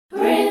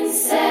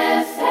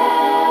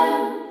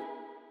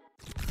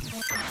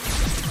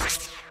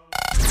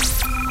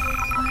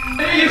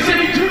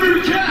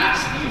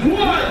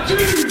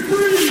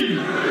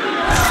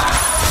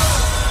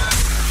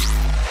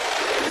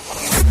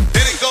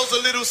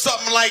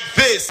something like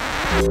this.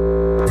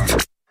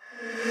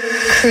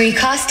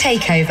 Crucast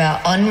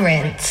takeover on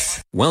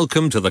Rinse.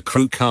 Welcome to the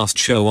Crucast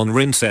show on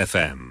Rinse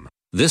FM.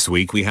 This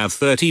week we have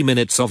 30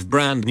 minutes of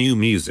brand new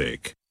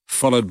music,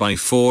 followed by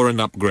FooR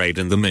and Upgrade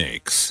in the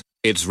mix.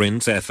 It's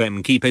Rinse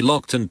FM, keep it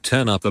locked and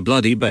turn up the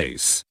bloody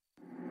bass.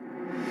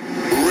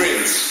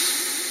 Rinse.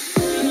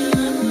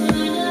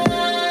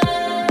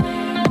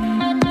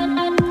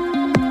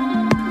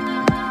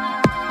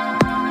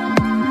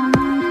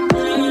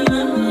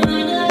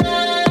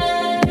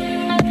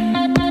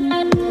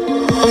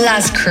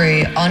 Laz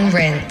Crew on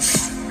Rinse.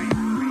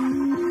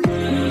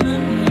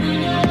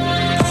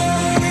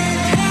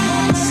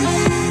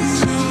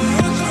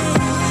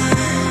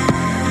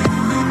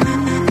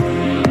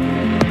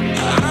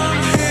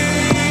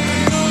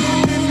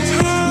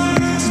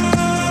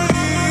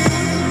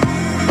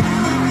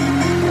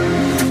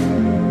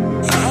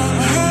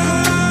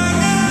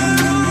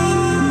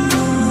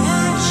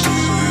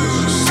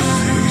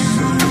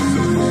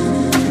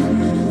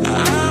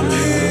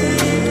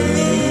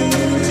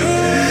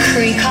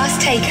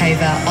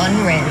 Takeover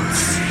on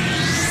Rinse.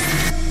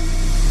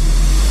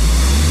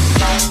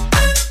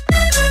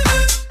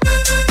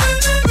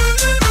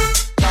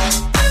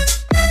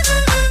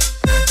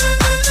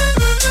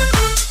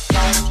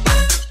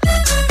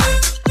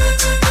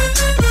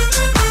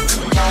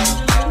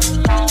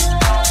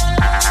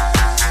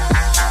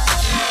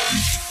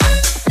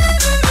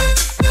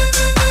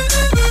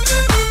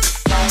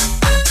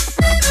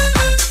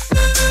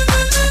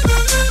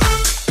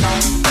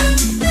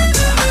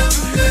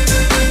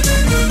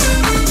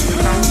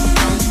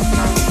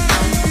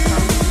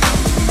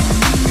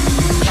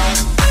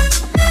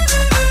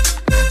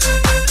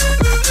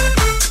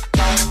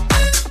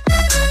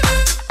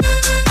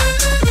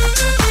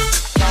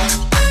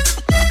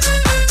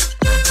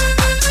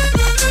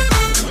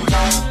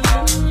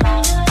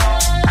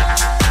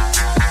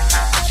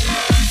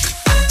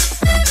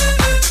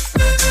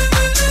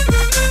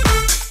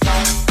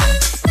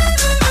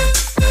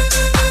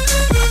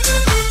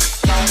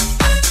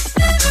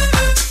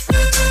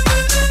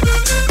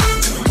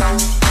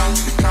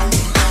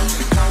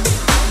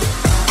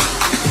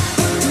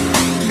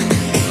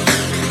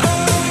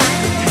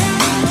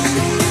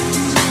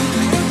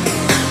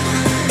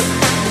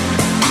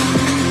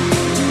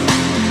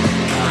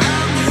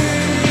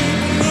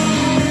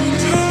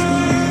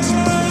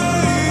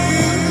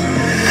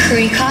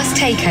 Crucast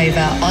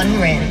takeover on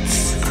Rinse.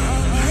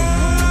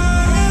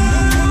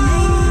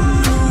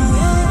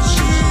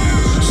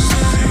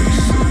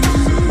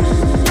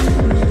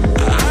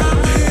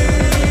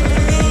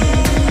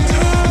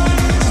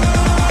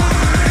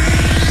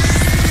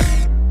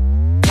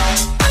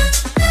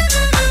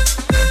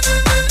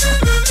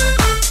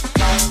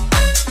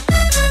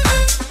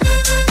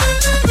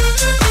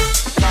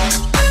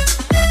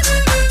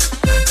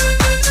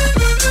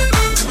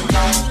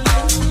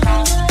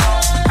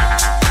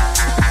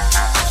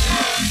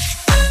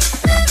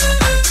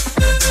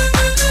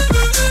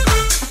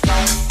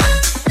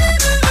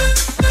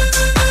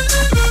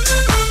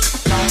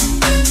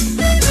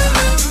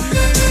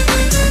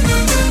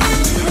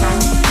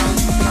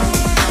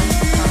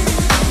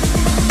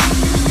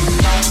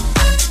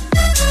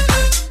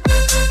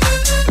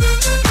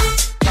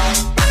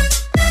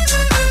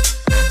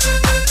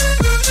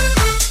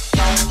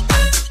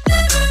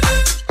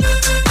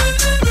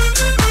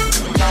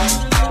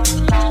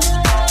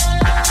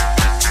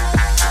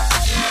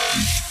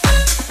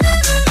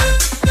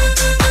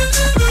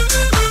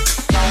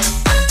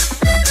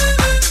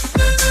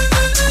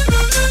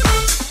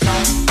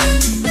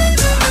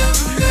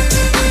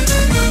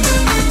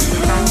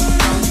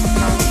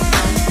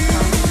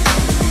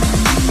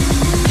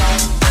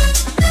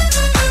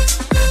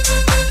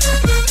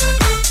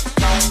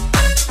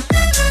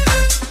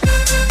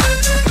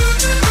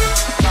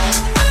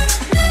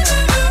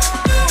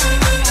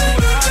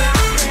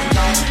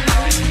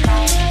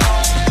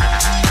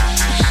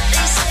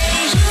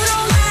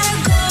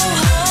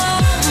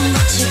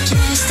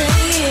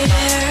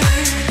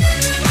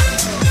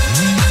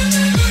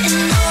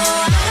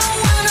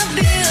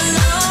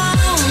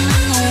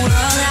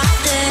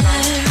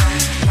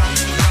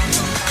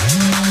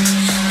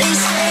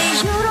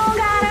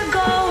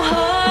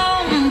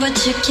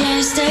 You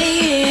can't stay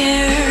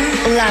here.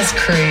 Laz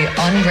Crew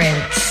on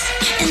Rinse.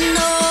 And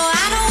no,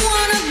 I don't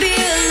wanna be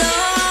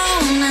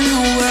alone in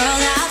the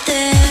world out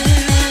there.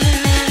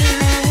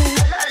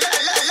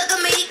 Look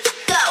at me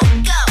go,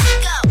 go,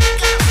 go,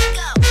 go,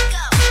 go, go,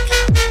 go,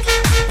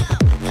 go,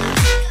 go.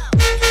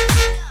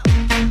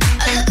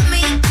 Look at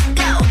me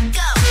go,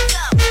 go,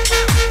 go, go,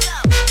 go,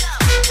 go.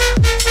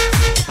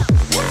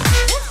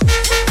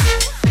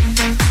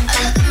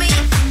 Look at me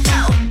go,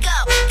 go,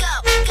 go,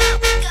 go,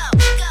 go,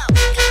 go.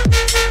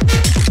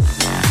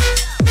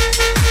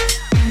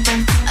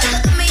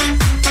 Look at me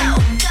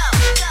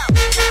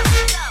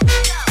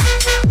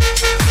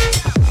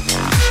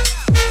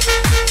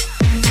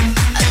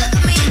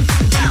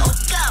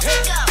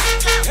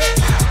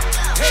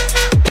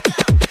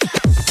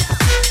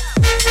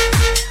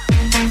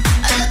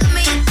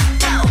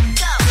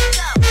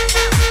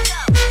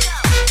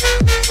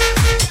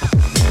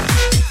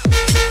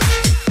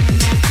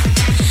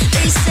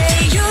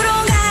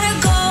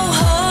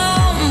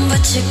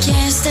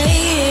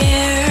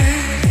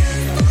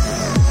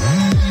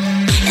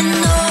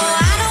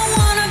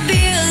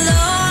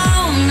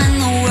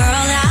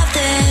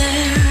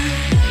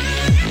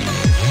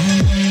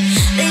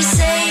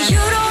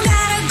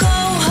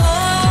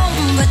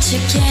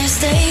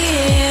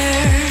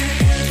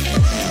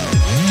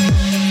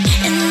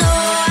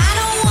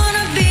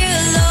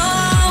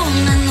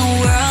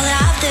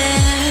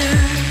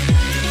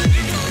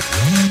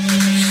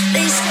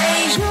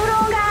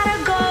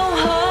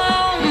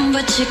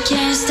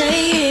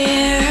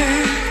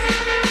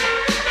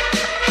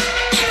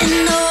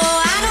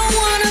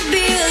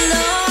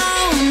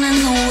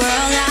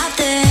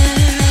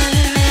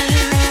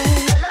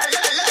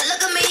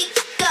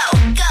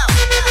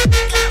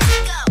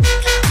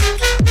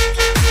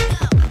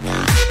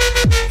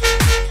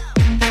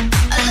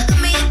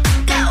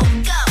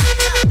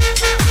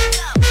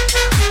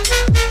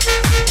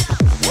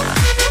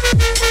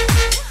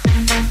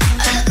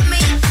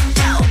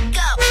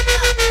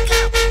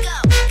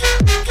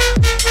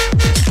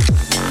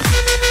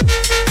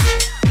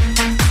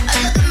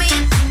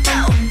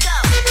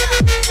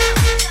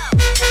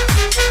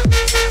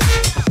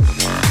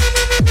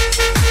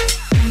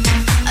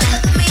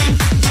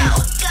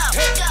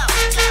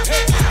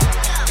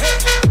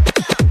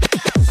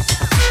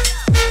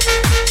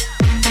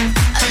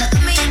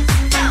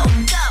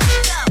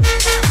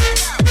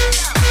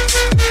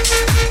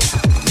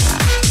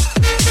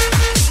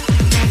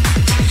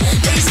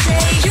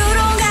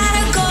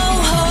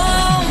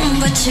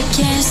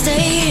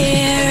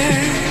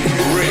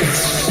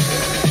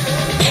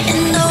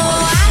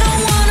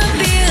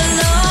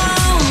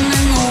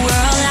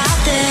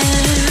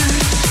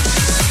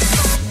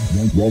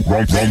Run with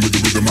the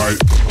rhythm, I.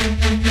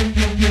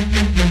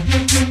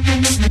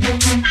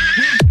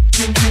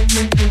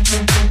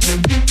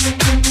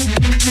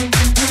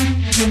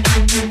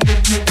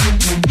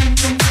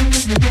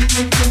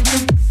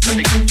 Let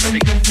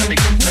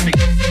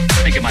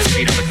me get my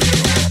feet under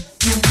control.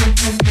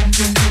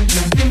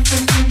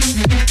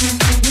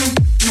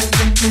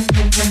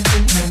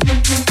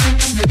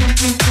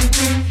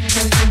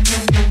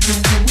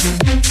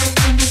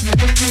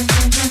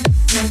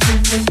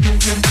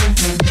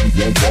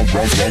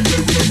 Run with the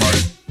rhythm, I.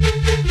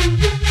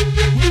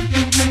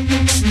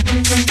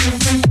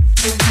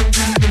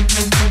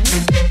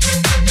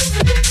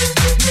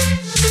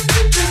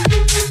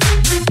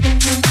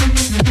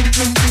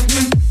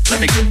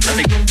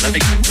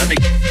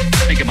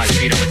 Let me get my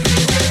feet under control.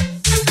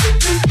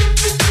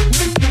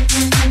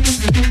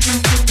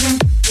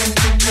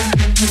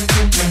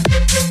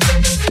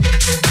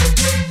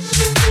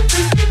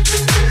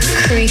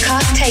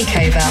 Crucast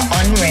takeover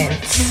on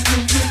Rinse.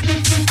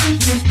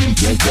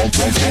 Run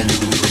with the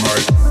rhythm, I.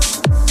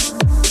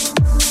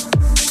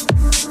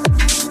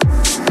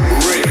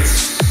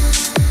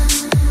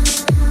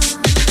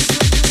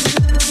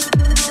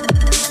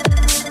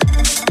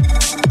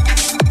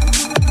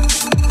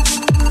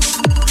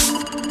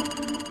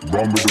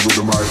 Run with the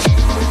rhythm, I.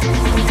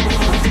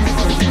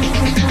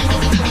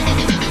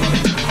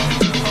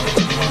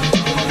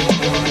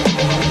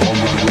 Run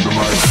with the rhythm, I. Run with the rhythm, I.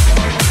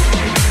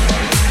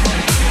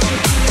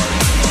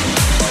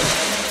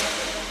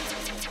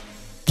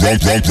 Let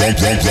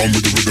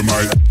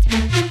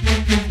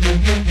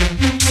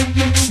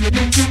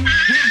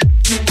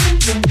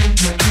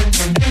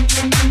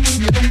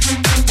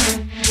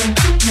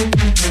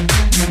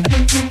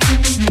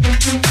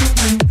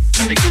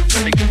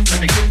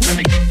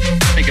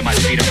me get my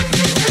feet under control. Run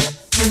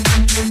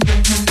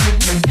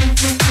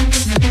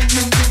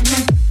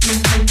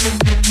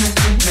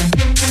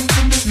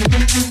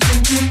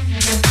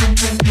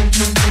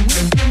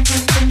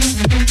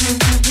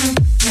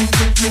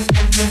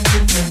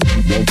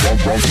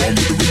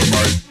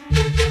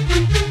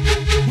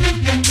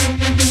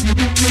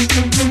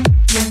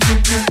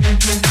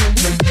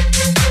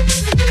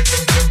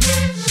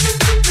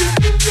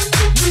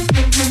with the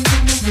rhythm, I.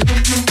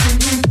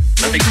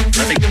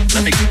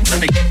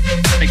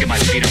 Let me get my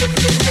feet under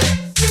control.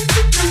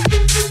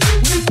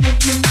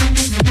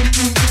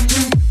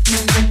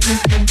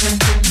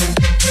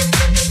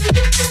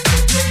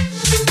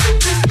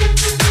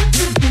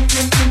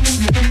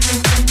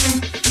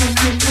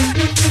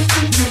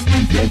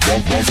 Run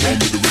with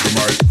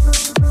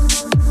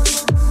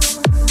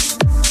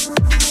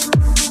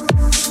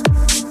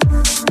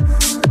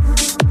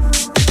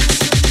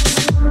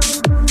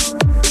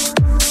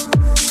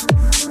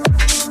rhythm, I.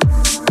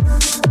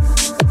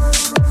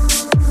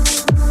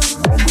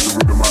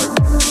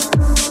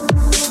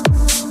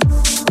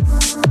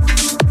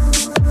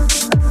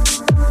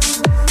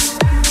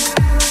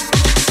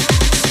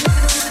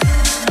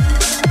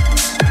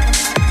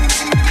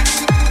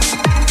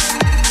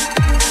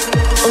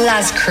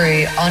 Laz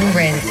Crew on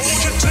Rinse.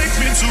 Won't you take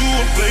me to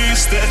a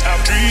place that I've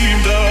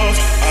dreamed of?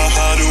 A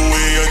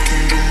hideaway, a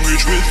kingdom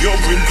rich with your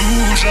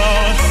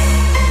illusion.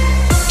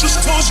 Just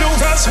close your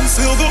eyes and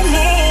feel the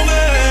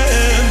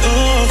moment.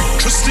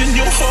 Trust in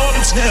your heart,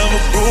 it's never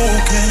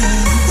broken.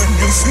 When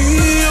you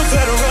feel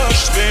that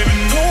rush, baby,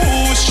 no,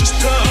 it's just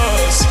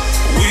us.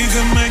 We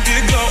can make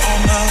it go all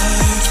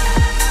night.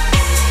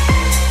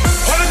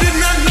 But I did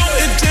not know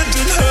it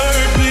didn't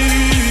hurt me.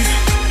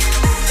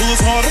 Full of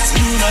heart of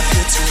you, not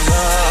here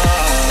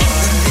tonight.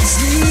 When you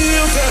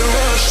feel that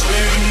rush,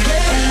 baby,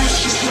 no,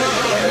 it's just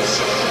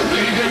us.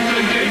 We can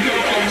make it go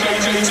all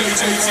night.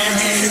 Take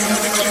me in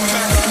the club.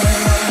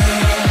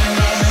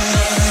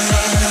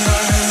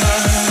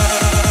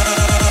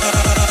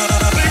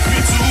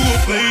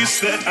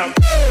 Place that I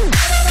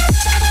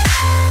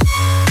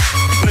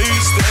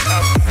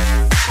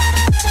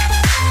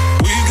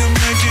we can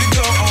make it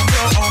go on,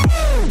 go on.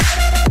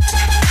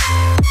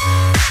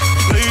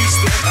 Place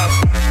that I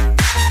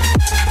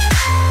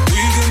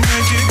we can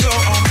make it go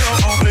on, go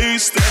on.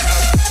 Place that I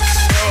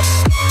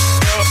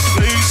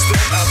place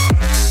that I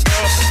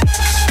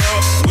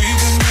we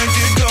can make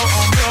it go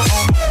on, go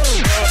on.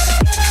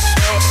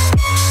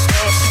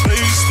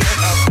 Place that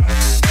I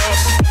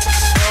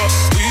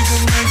we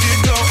can make it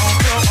go on,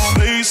 go on.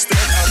 Place that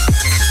I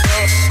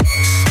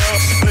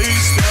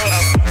place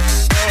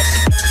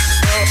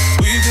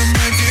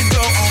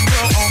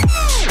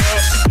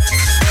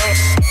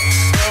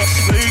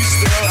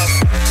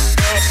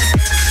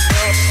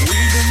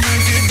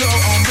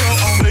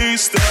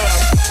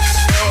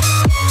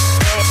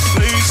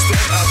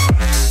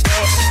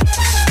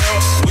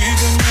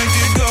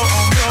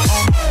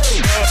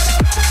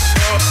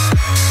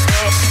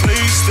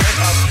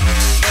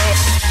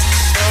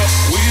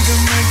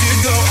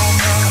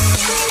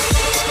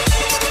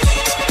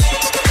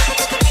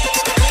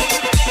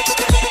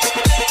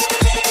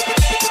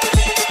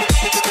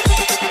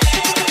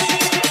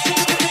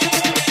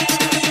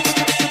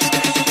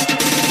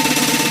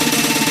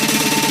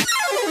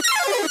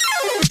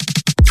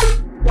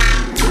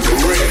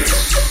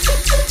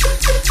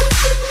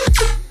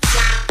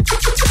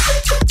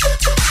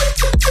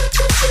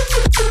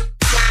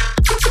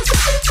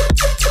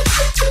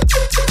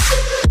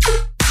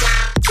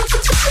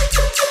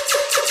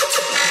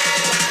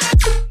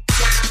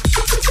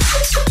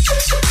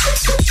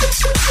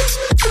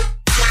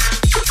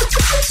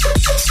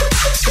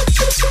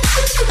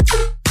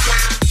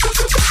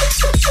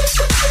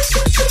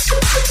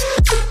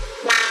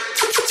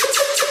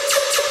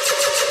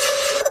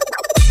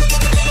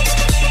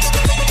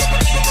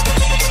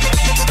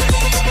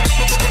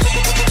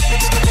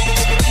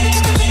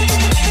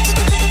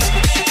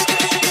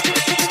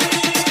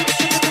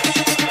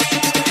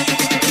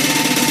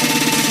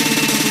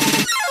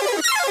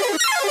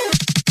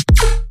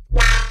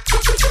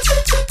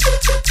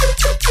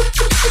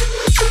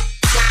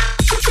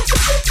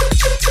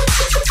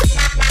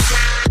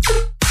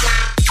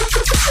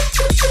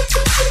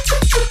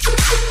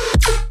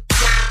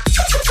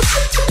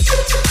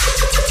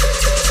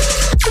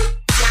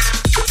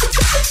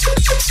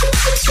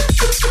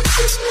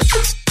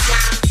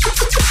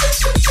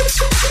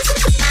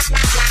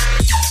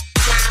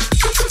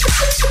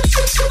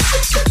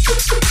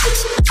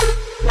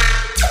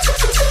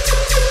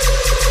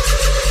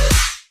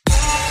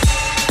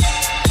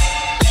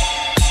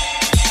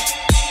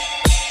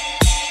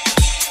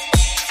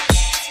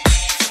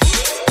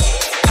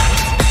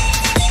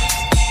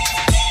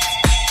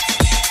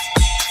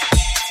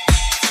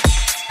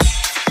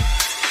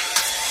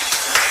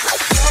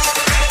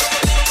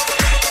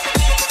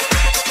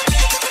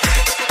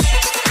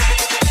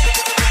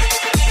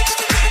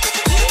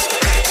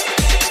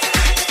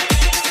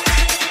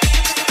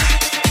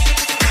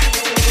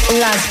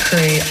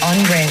Crew on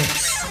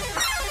Rinse.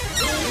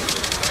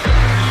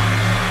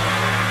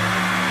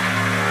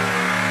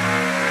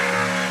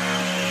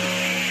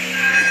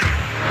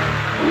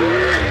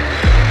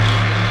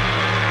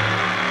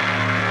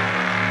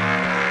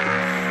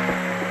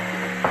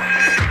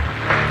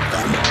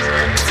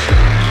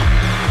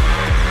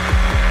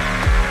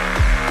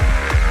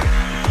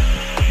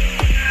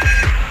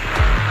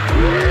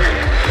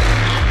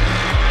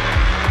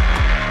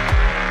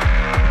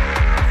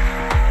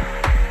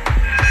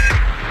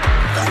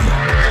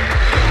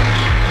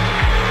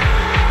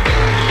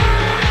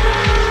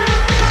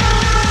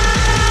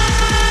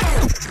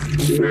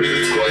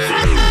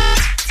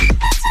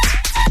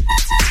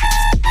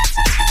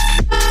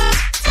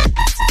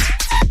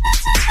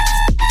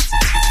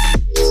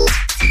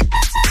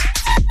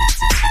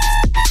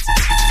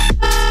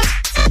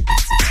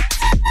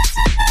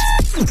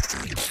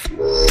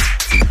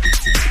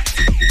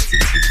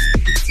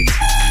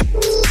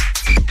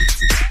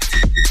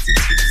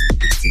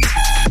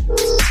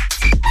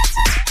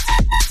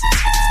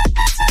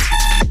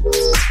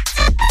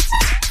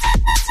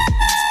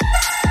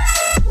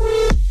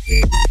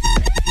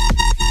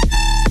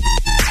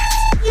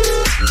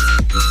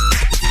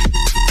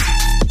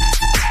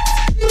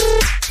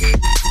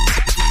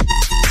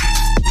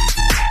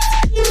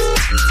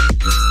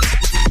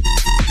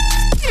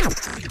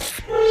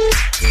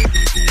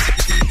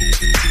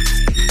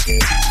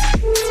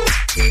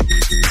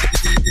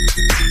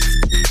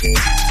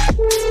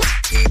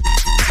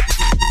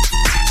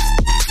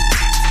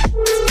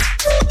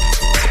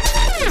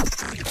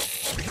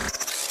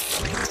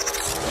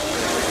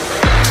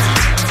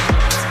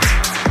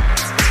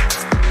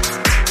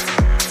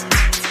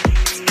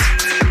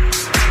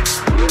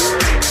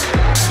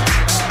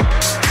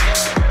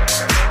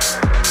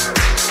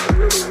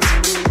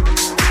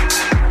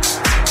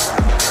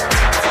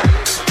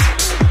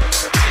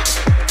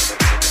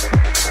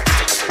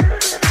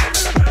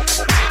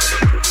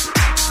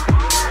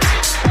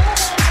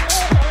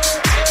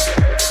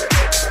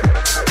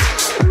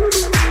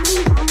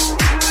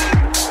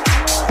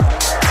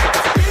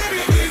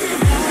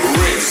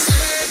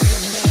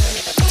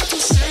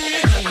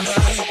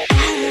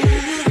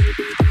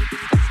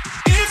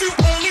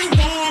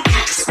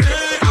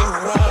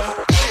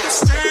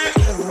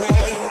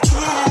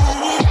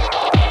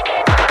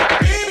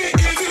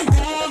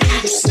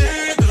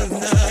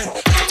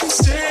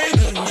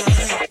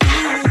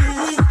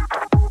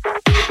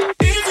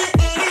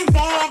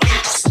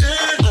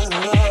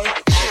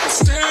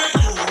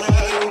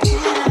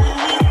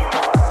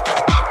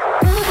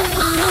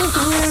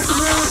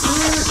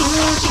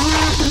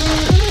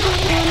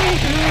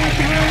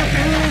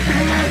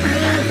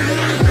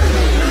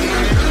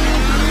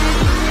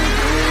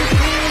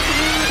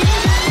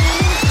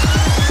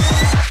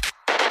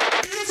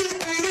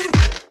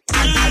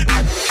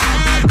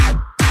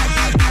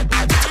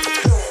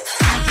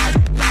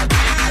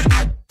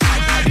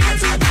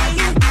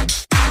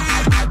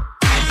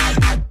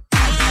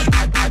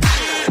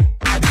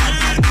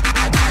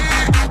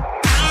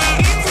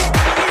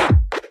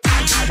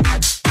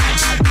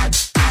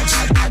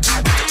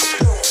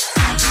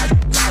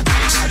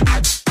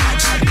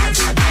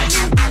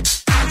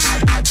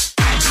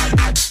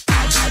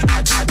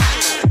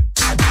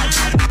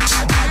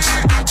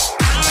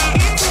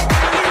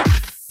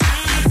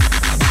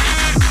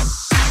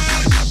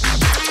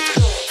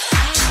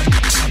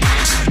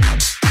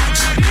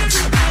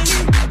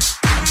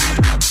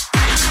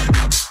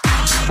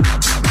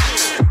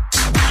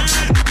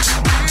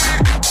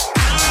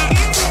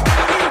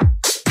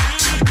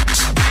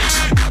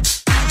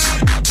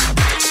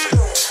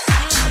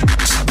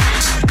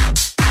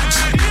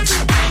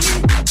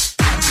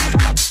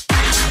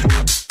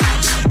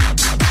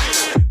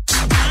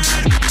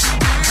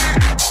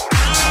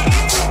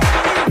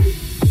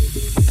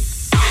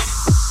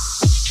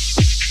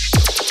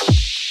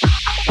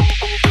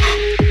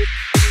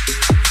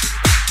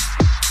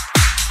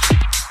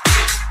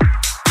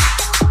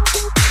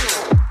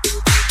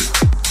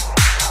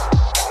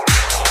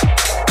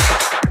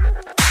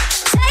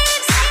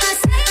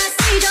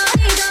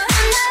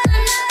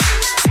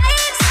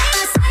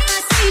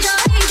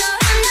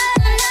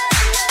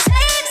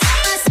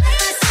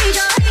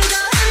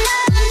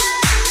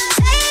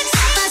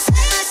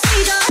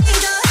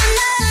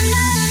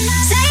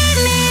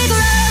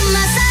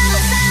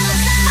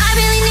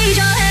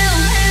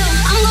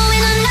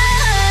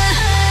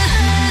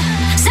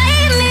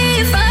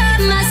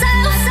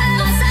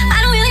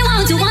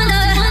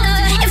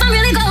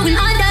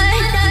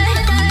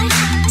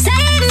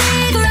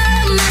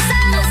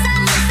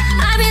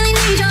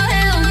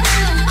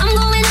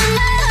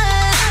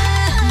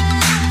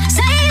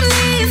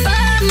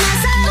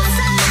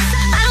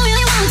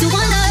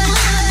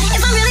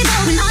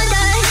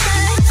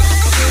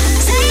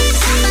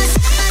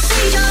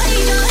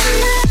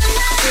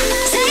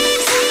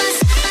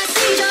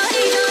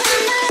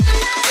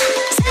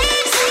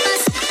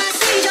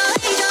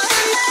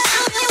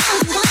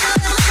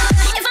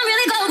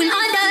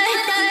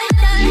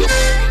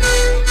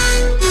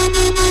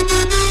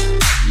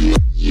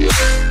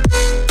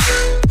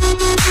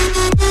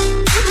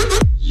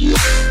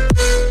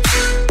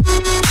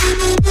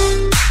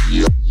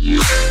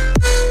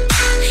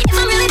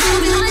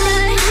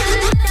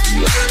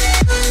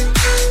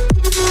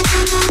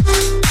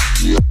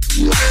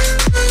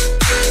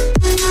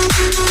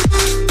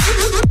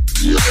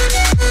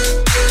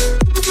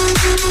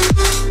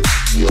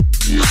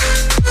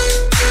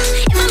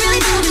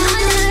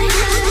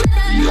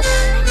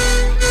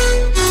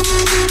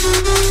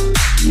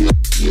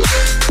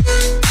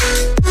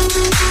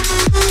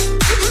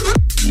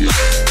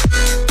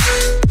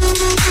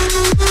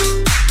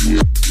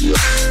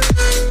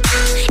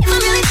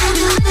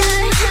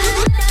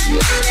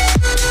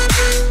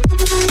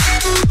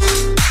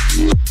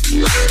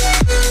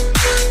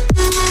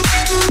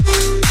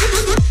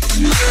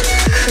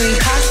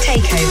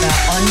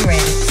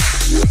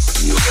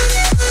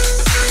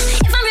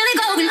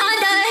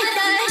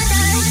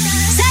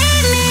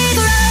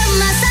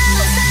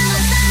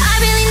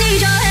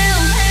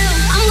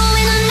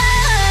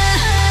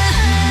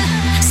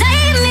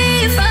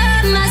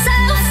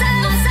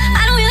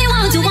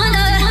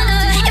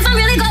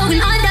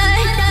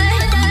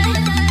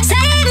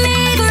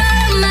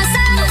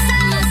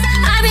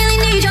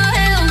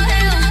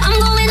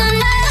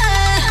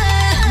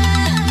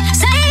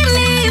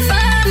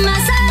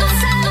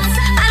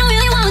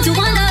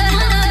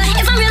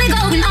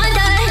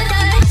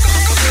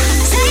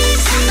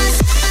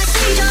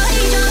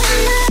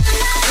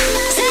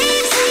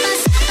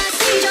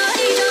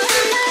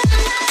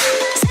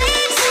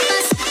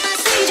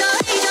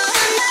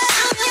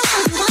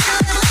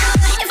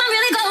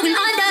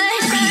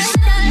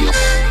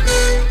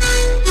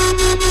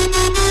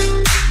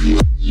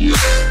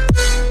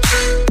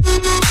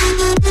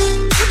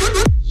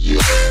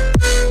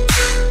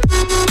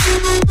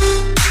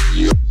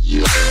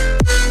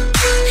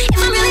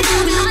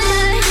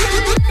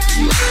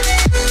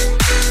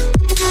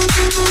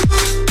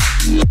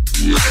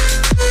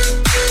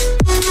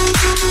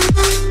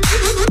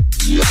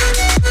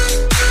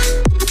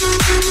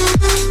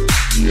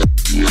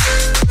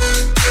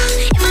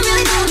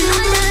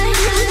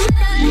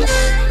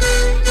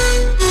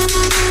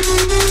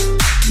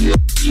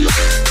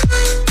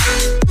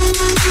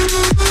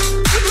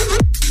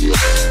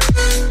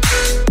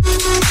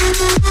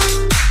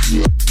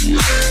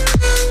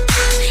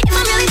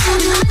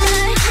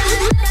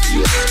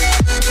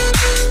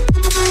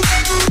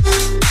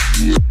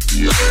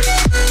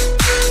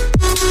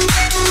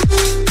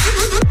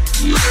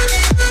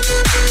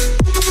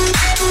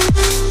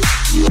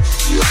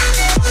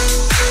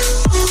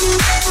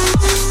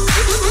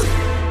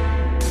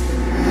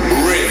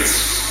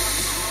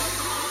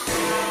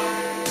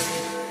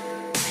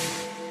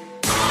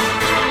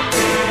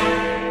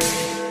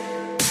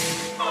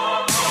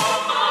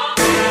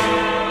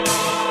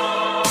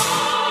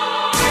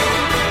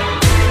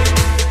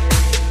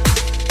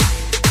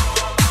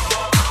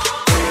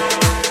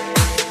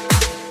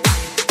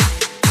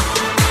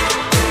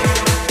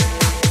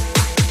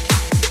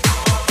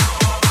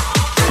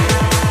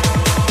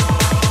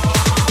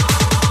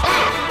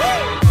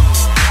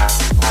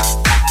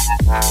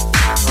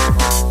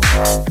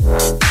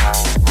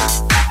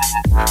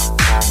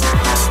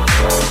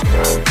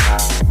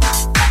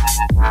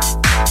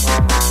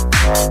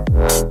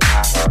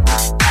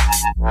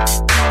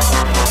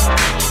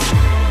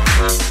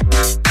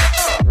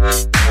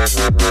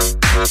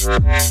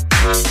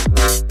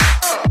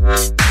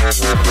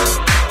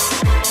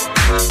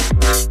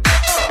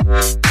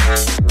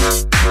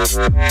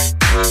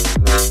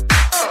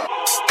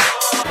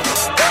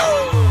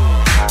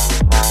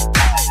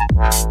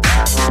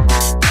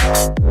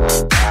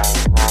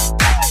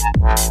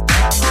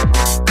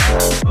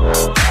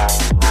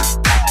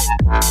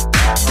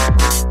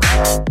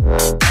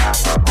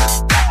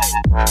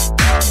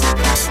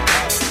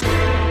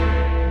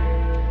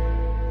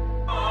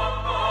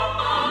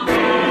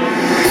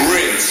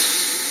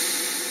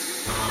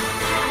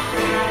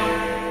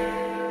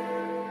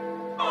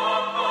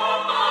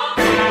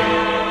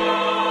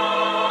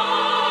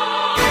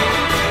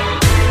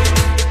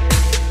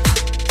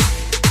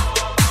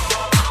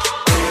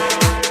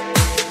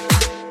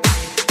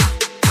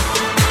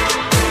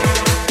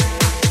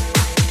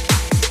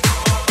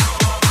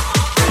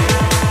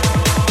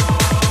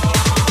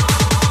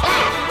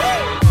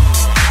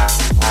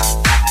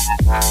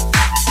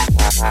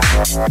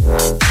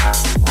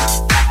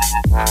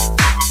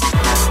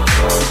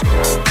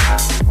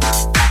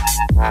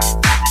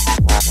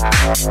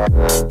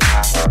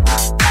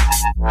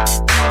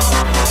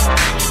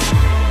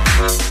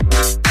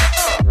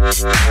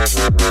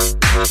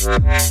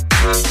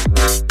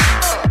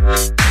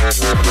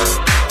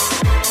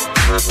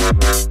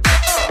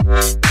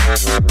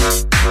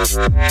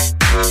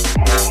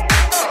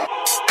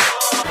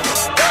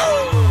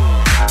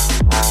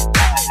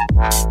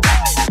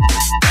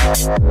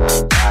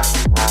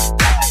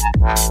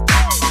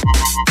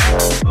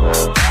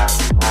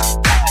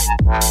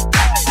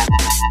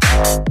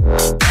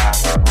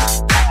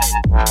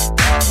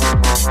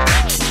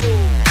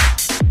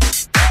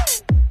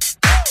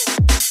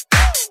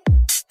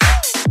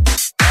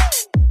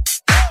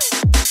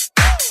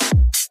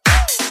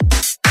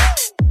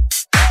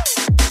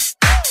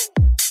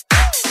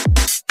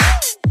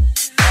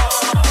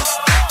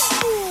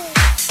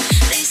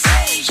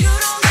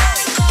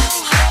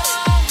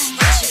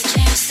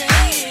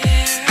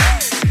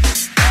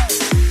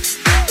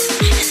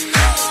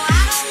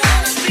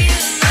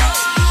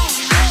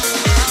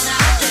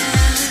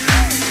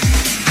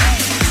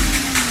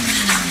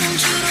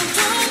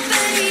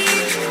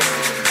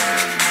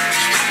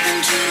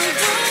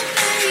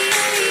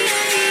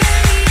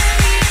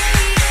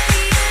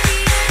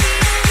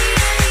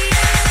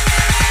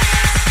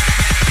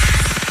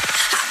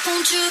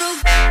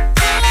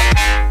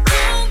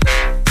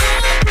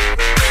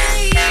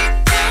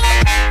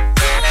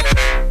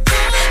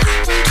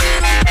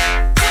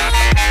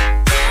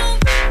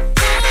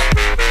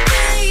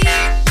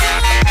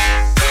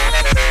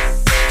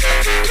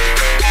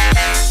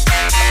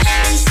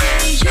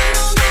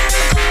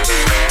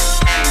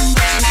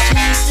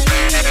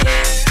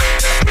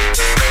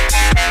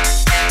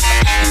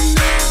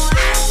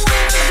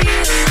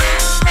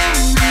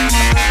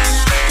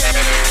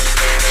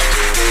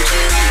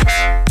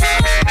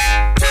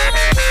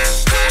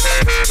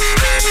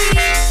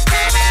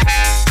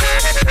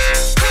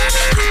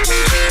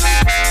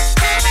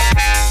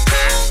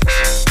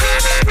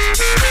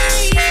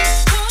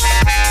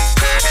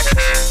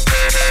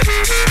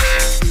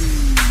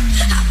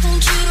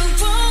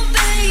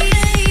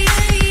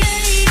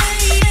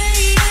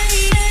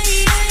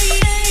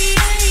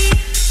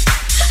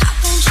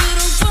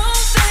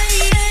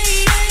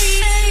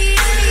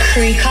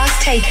 Crucast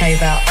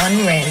takeover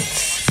on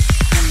Rinse.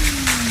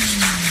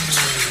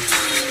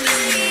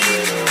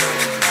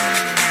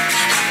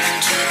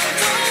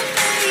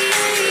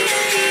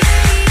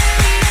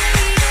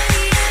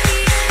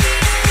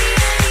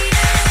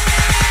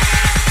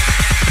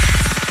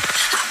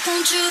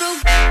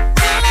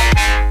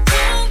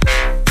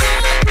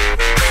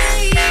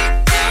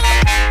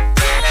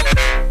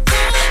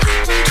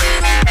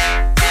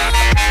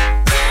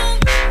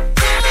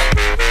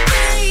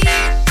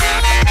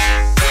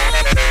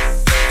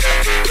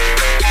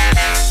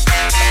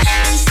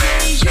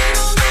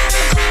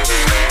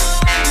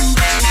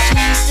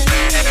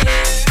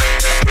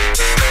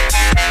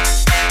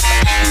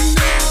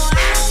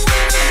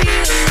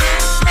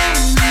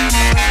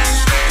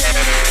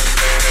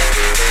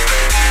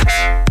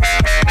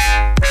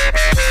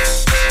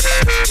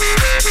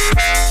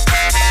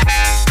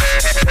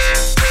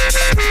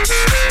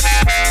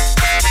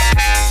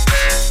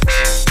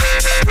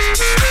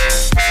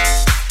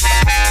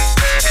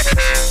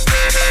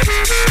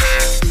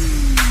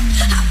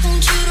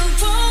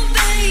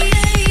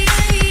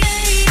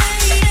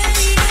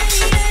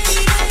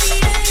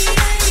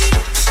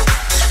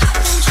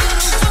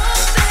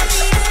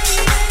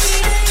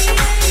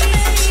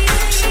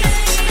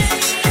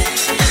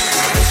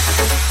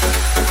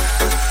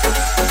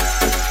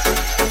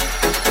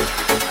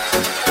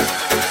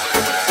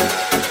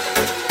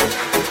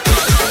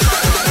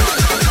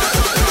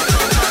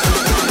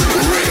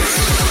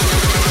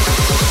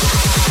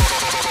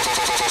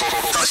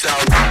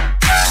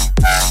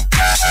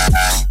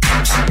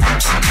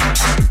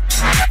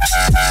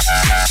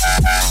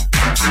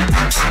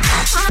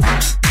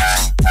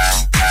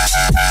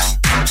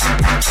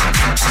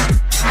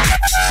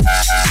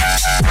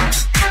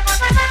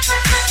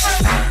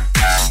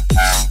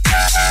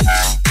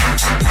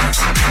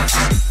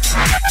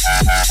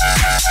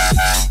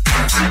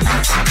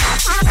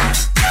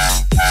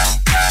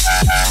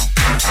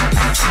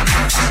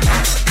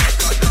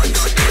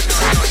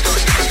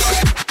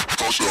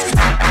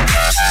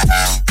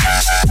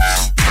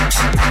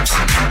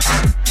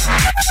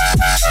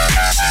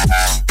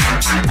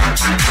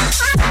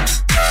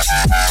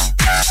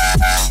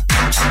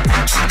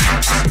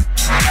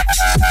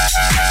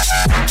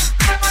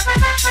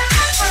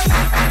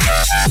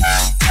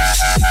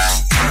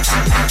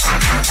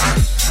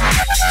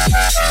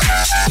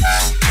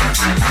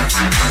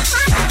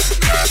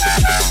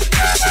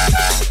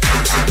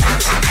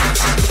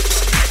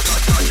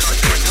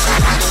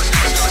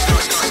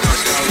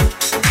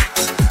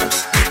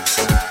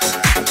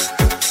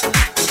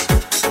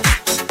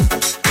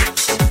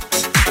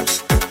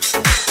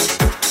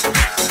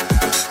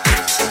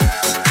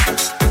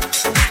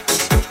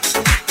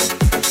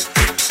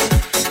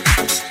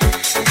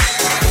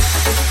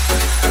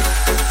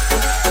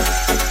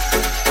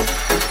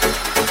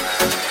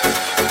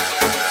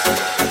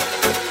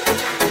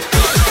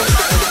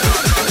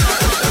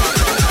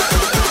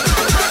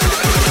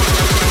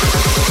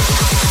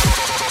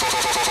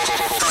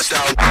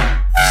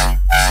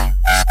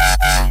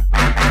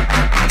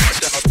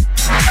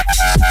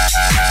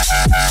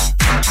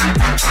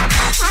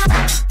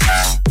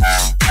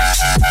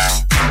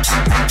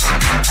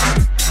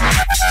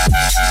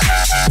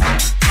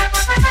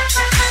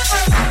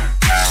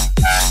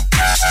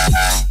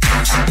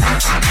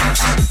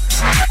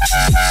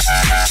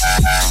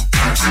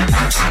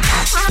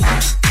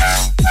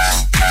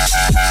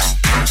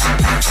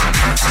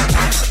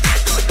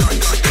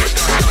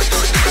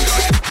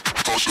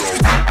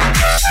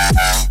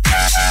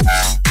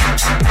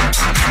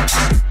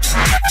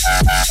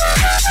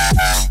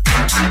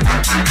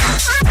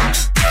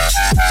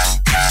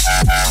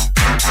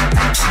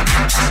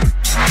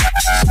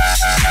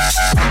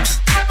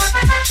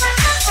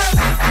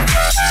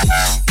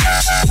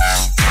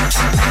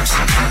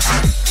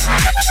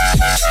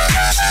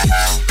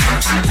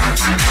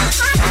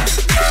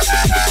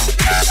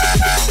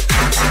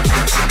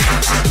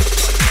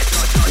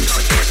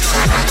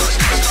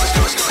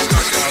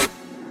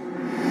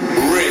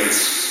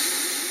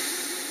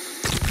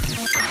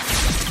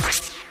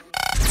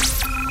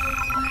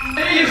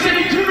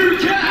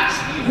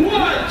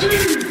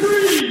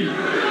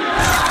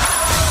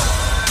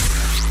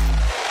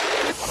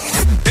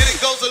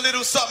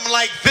 little something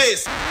like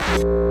this.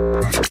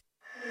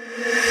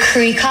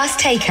 Crucast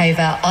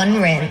Takeover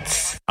on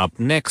Rinse. Up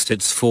next,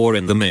 it's FooR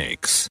in the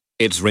mix.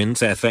 It's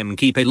Rinse FM.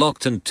 Keep it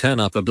locked and turn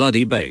up the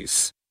bloody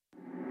bass.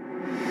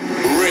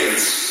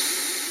 Rinse.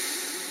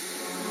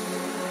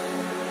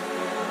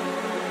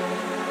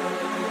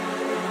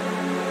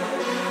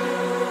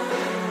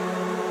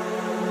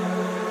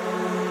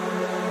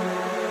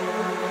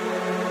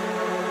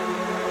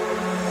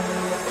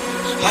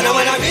 I don't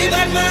wanna be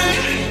that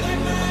man.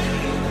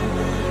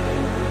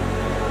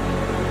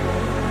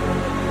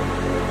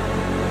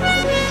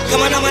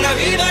 Come on, I wanna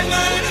be that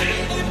man.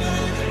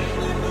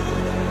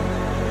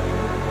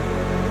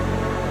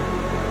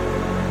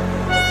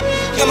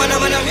 Come on, I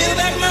wanna be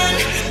that man.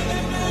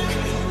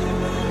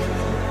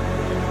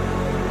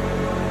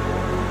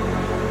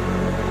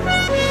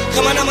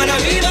 Come on, I wanna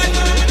be that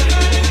man.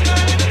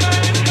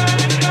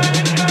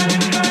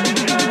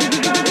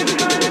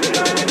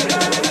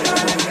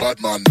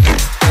 Batman.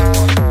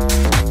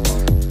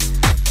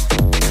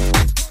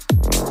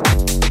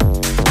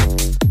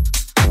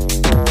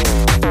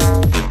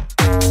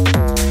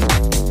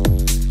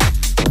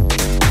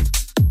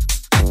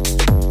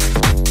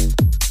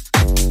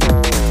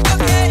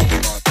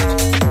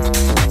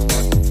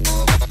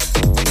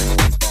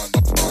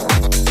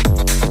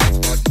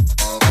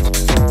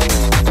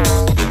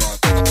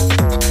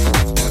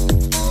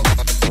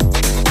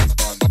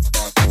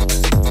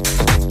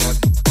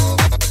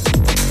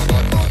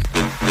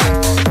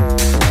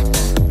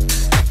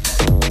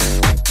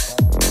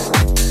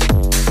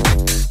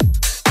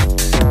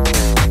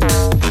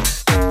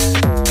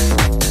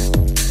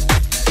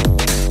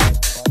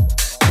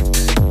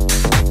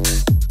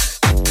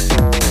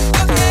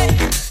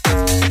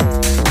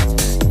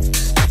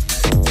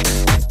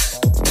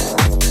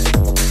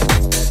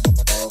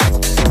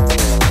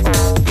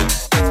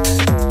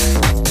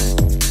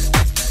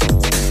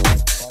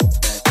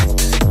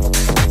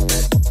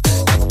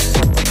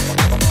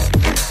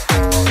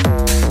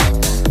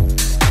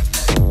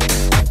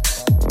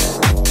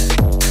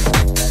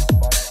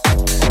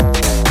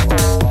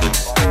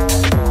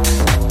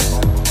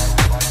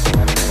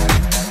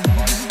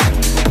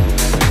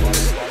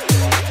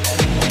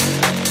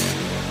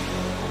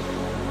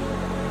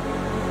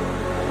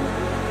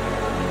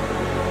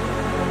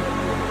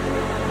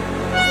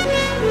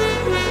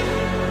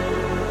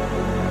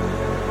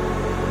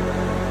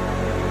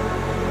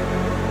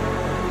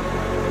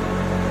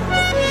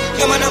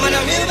 Come on, I wanna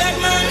be that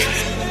man.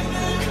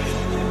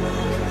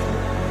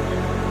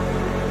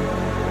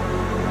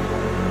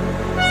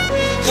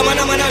 Come on, I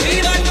wanna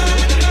be that man.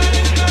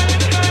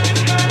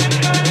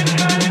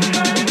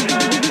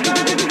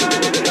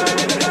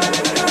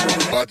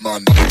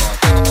 Batman.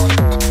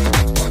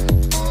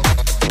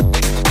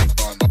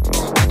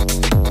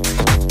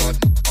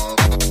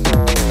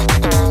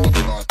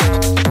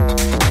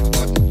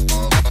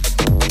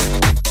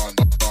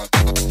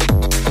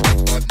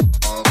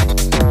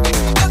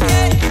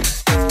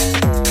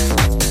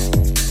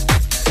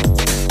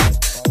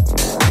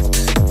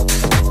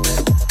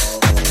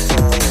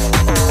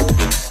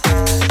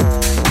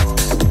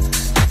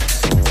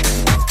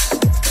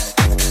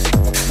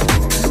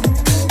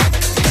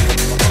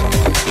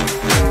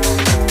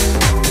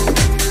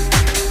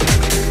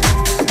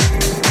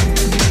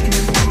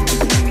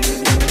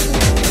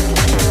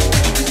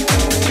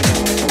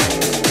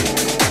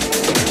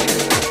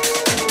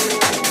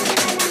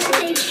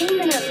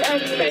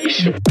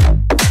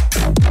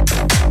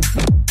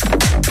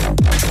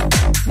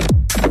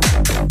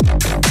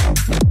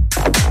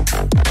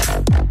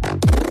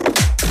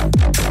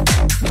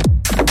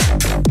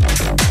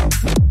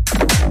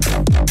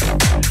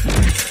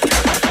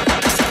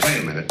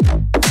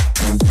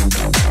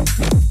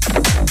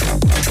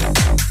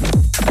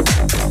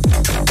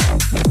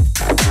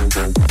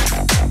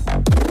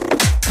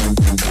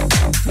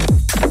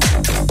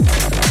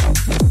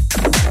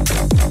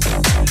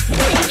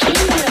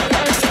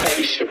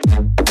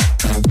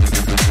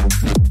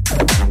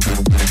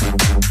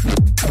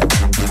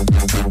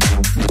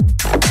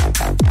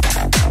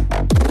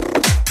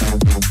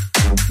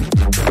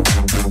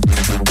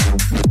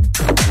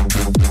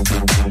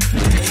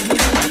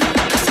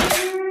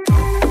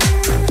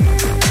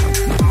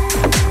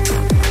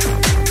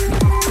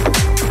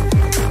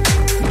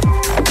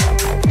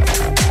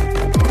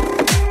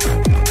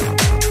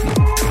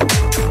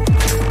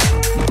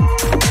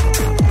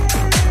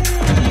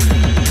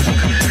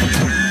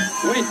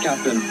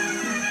 Captain.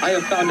 I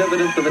have found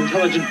evidence of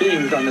intelligent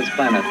beings on this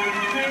planet.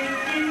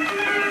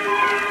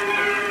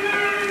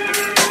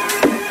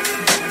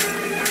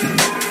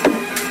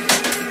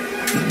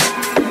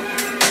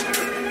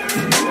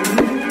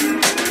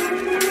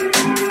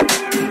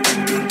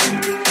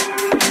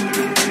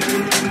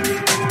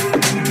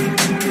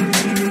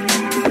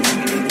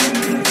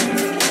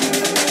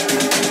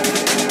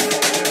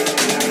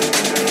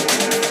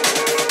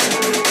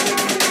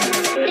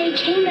 They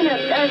came in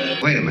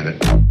a... Wait a minute.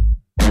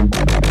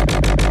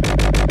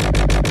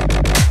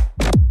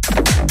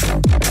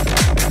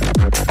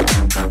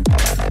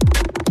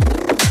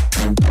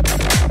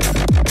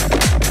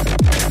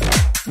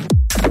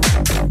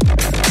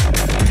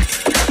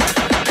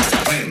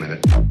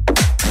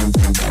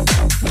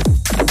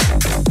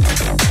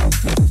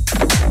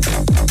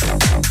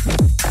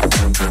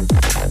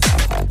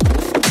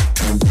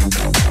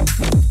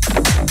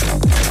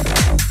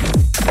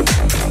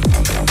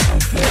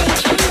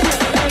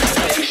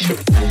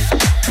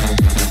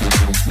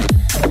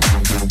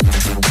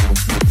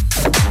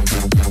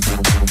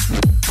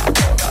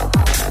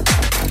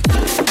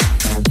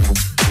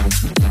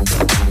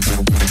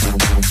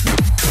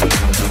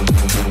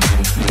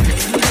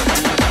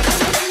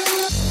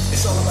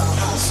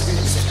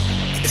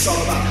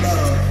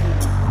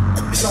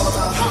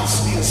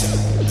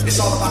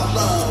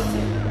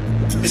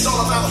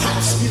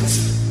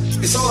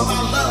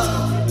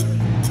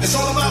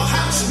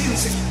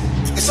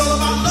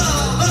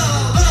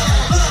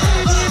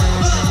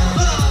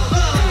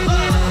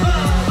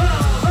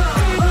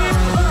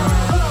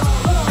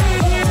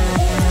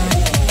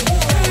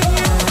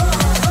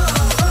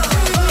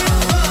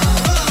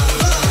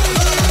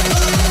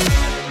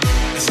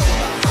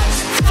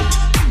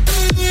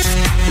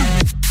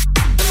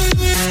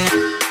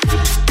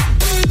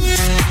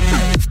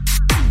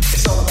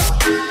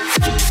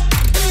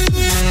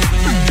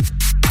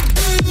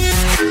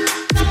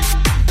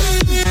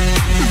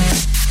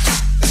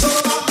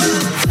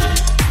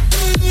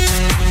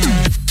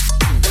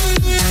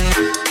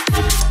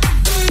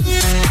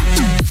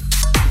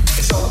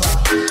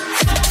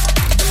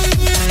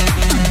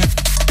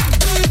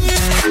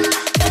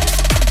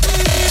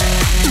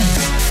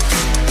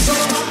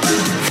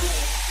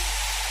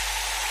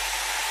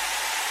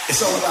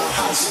 It's all about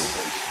house.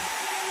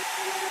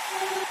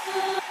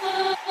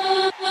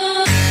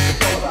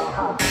 It's all about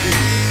house.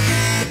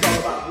 It's all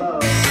about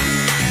love.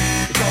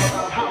 It's all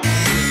about house.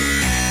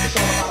 It's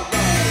all about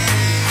love.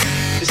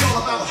 It's all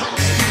about house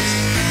music.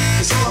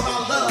 It's all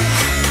about love.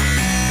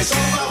 It's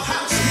all about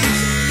house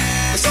music.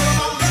 It's all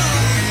about love.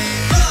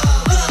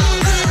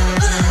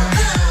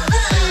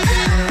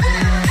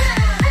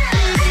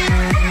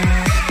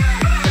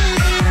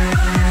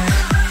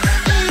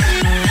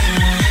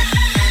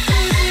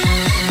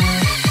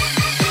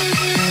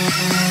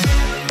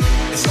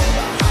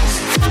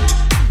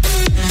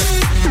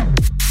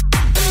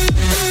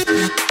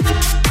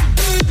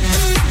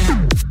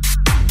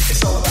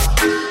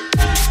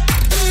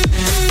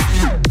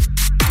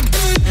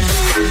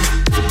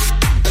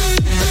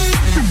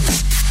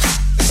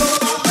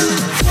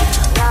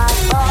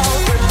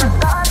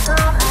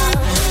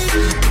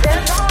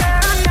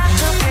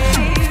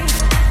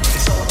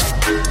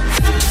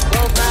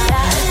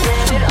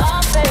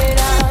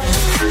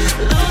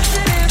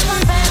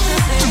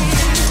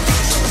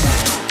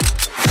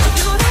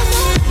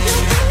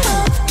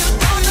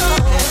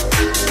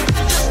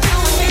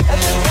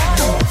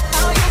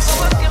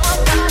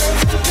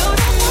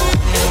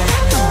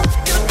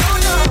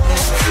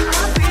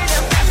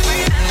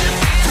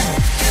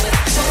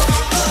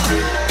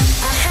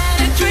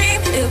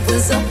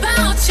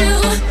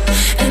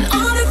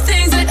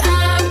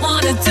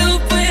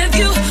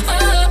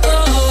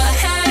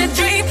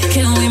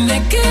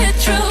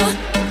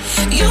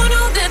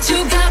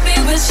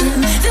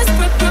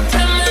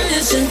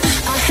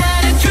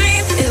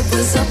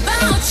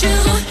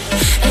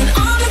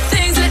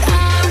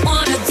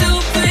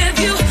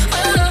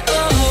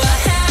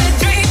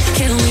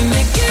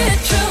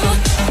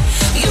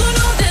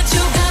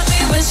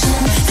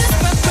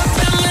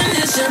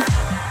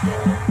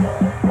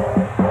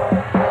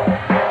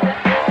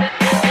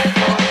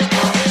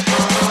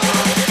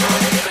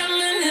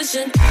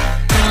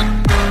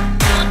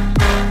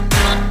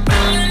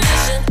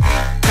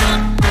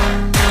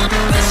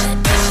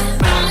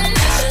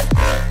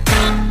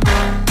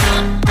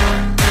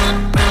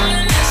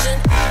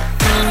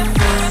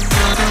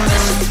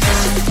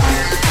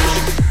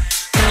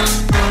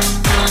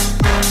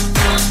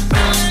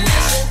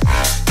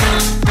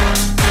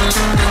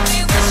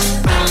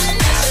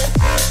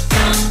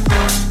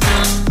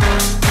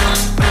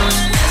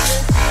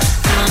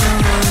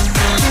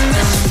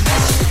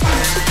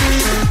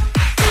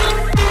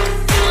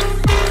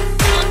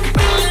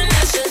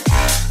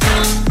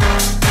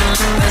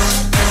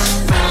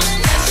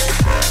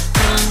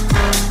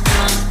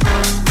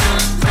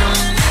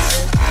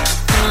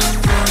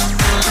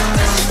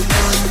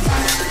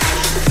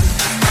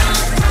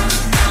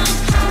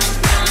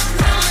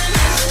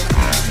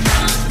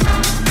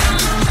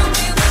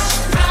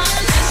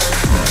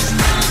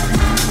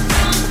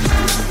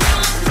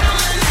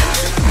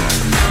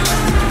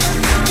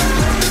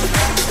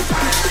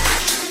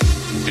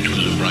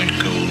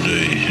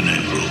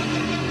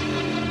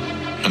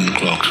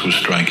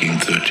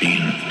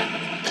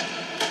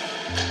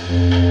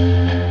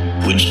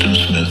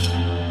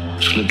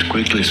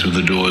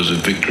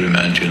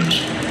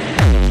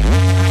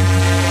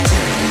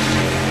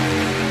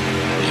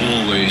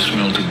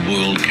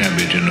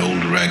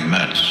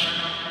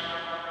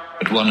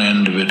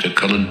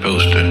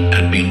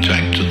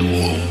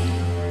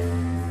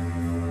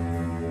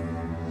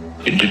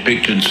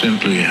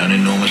 Simply an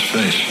enormous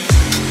face,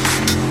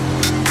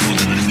 more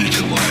than a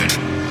meter wide.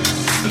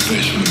 The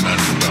face of a man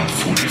of about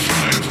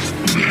 45,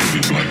 with a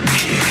heavy black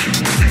moustache and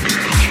wrinkly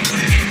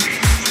observation.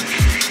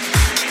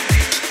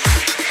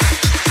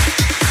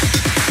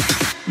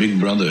 Big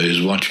Brother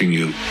is watching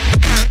you.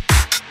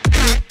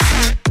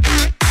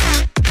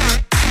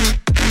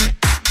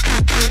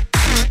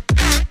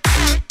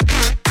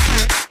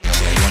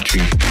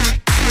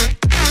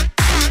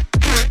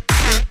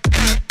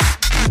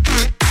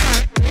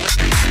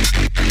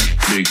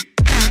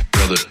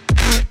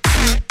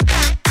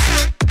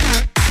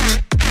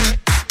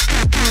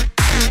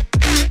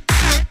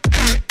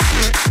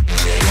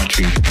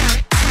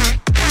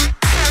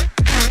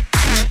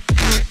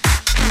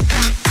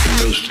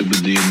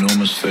 With the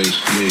enormous face,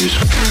 gaze,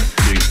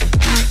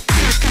 big.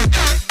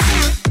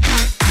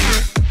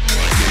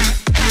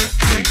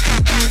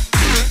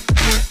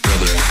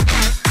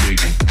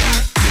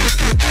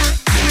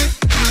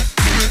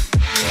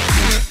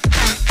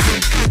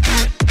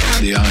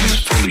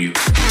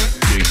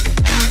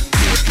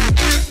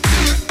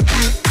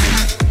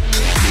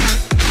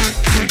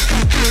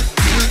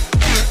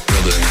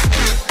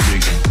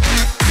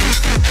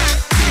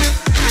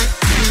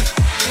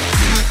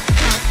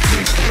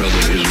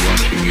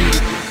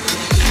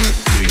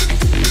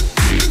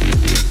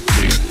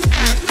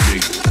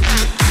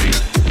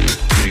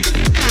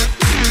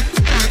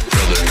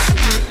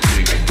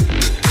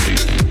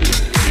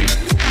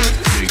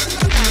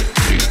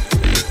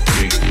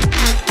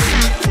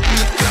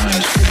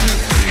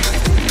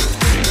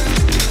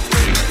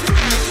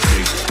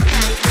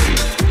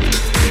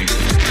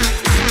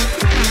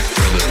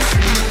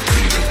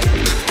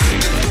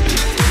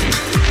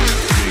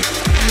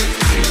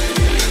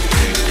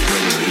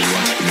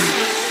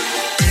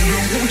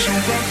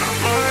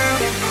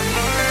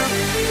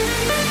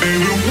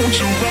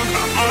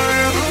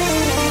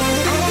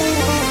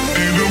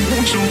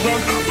 won't you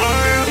rock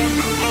my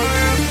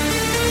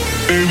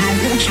baby,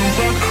 won't you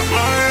rock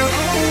my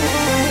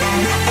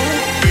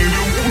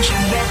baby, won't you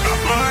rock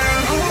my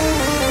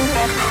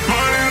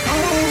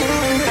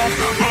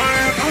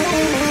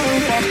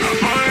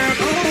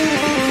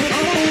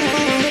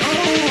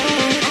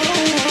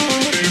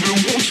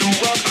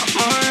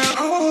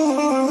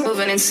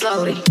moving in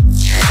slowly.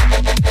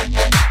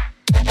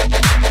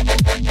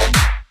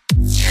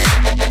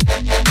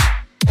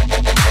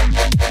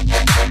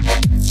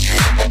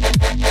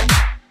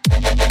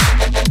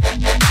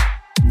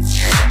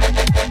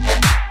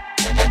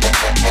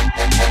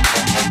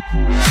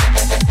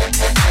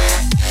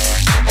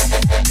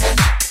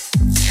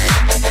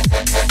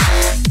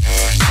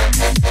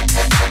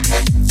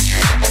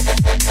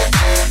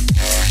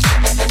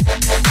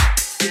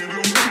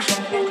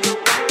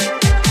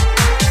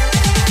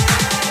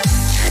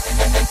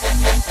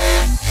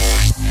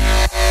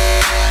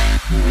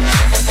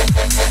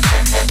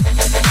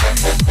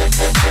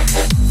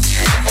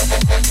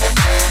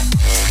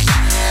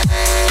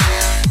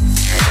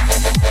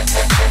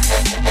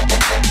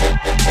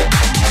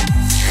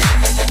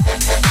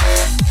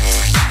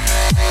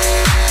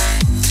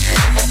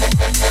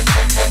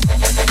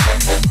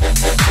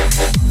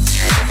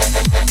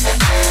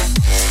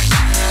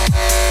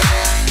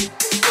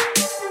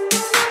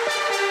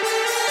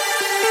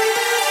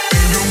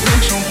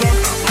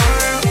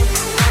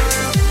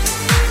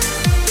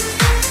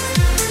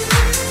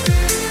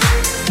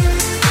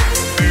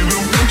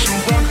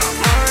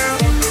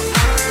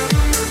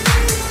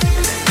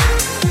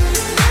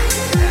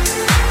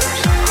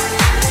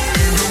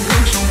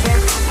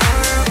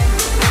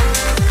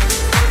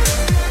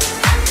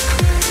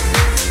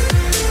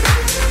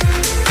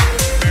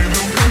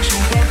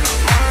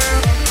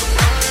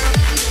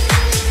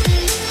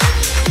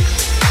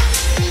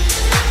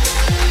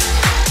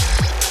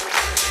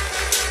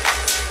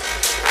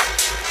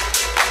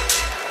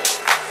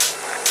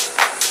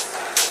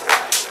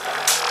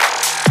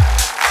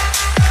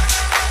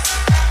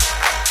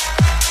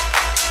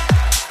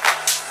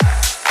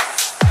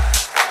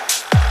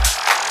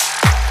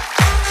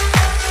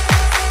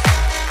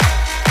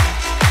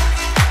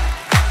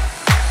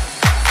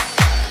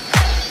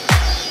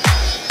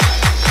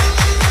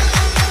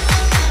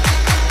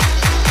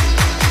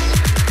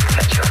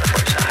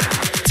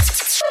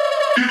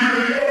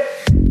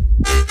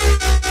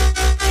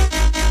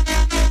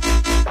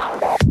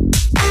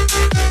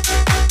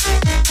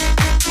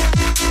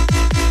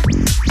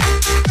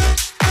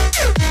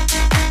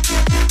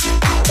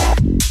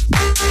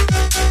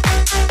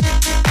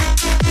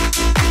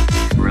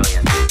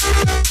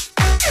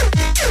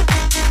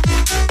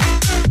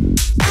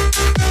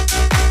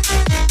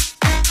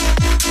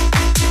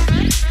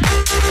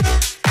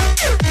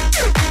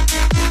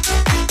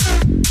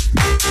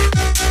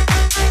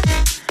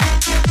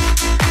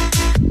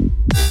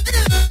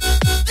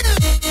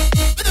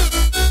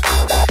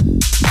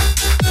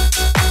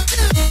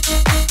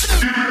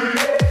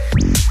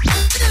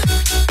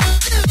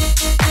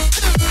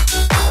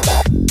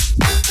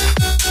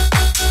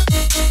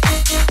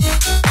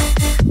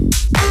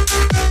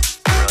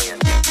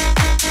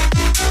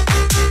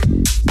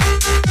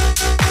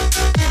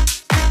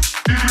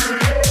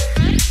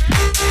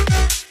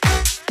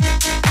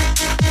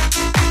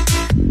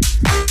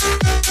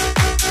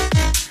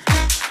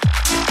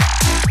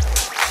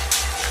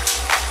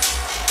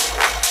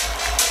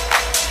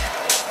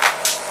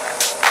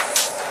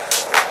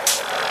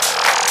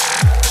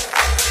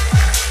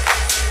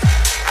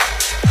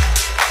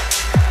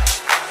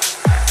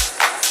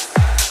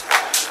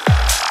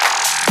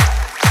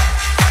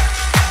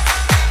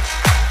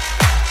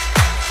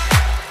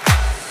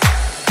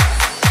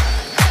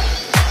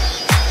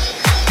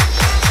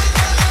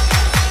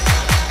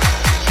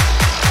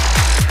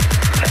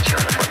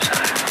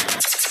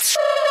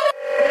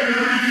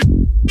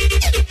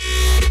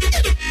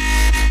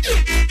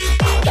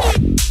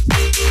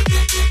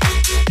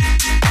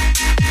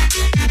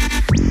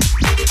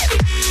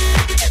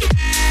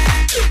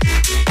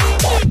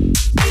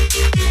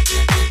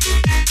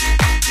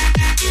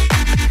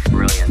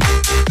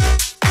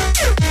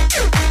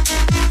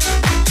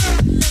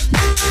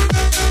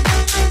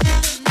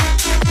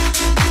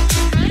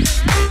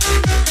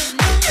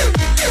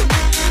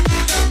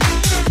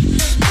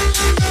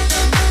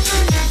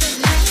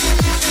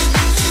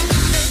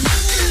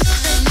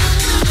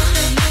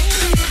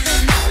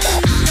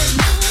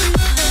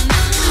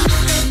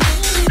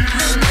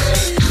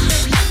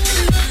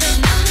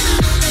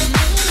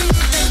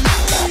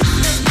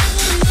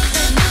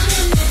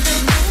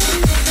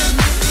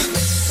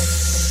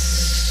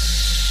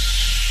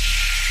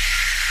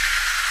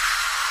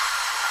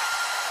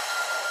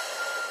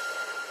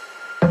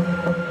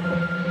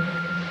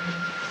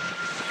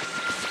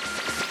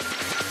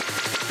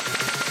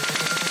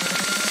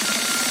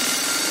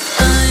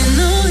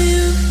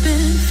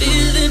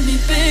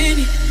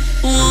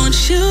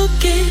 you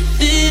give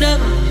it up?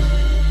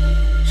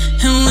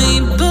 And we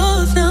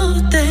both know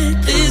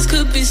that this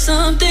could be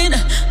something,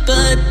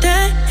 but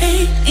that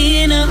ain't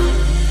enough.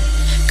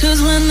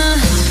 'Cause when the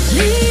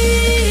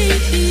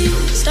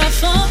leaves start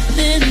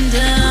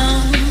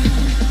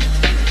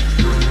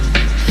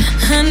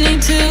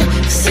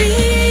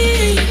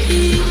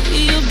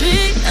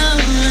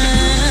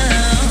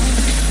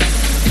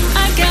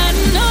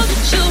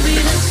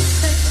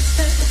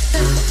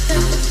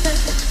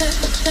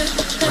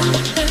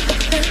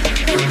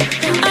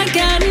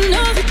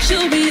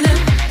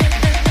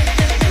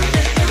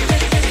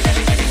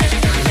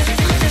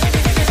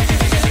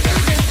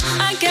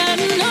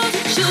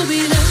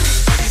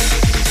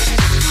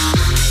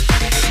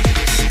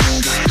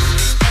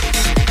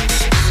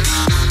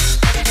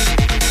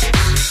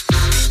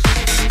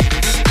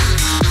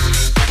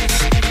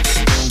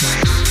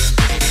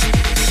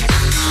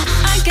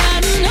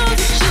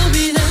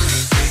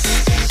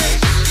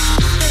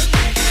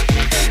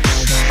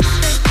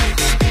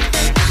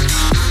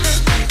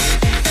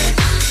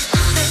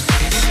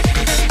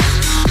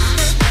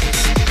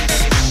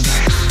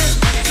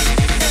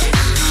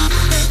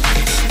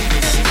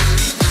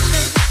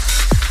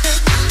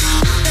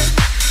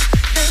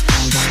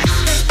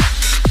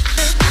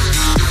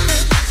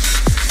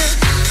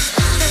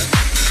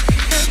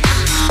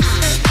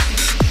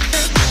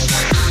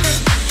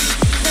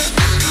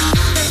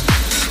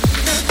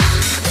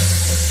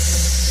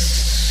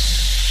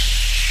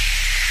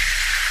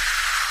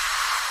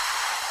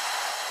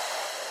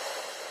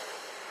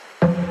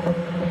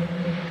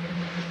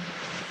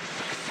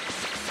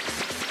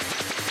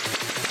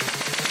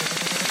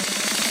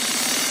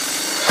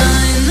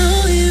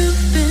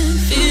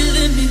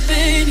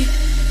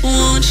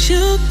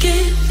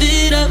give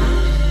it up.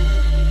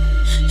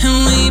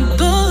 And we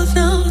both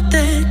know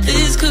that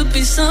this could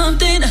be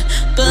something,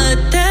 but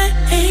that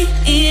ain't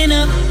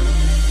enough.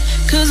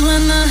 Cause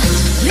when the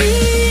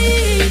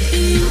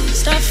leaves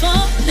start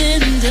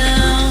falling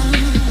down,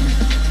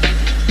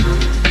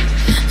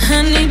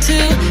 I need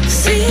to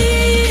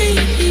see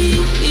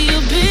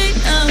you be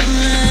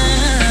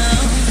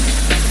around.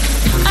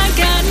 I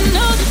gotta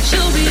know that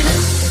you'll be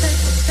there.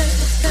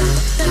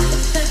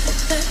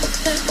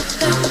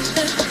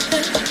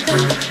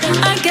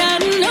 I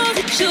gotta know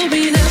that you'll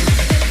be there.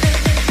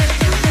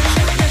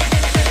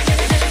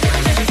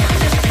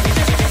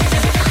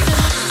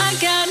 I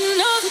gotta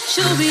know that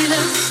you'll be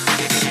there.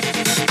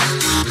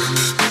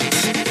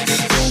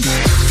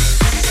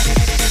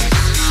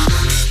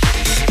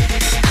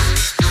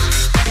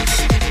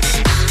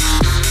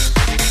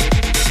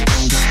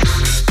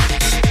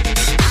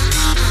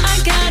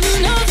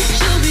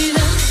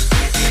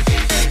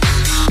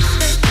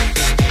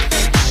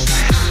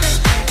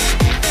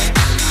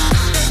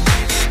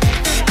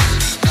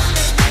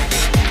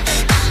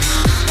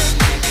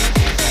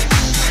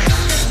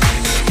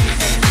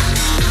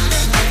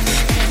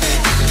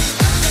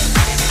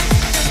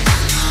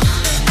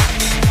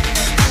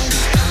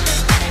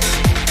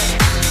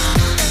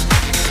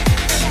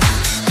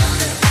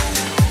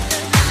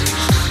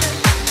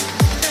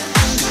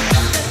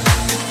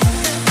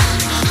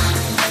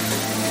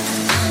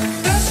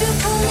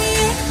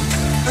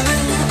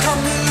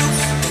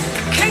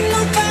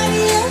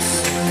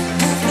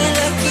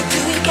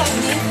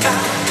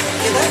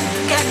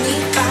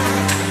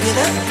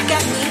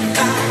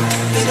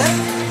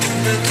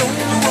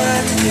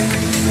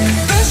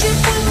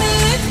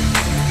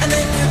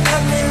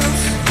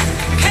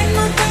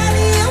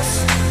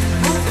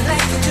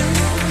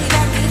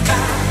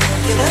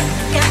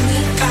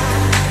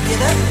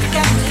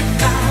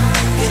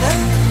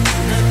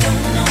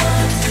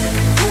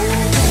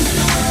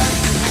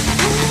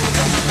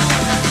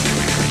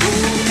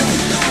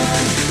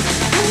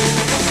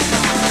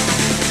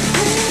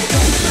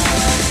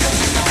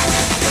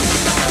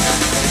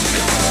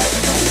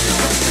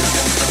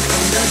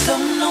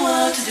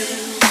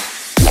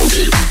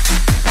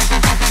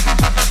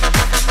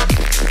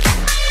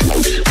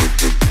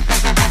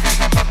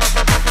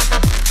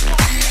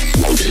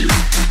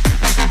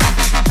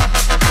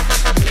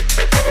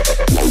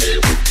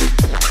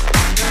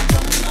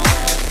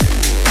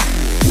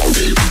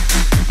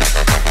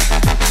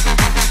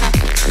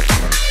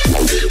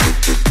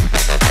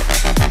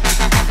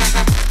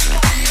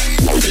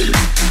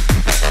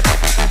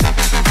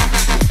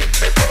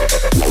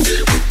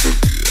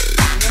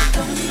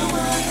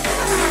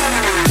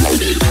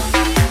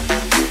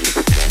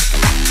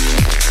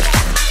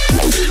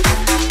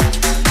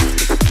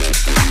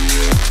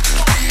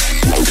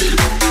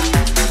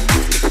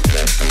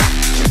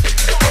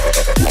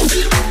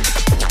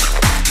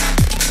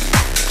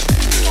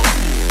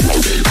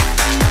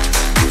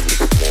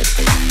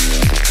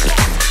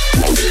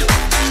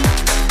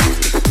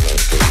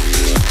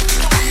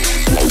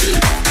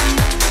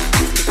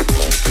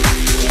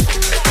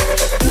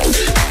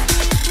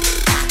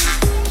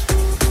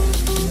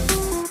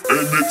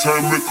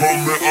 Anytime we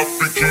come, me have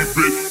to keep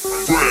it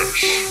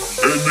fresh.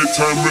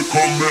 Anytime we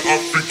come, me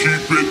have to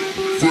keep it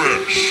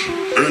fresh.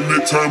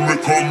 Anytime we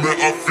come, me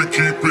have to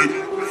keep it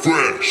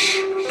fresh.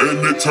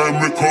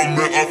 Anytime we come,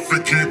 me have to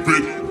keep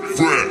it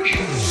fresh.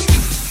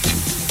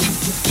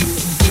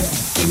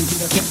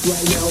 Anything I touch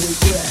right now is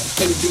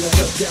fresh. Anything I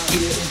touch out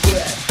here is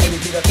fresh.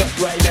 Anything I touch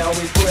right now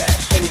is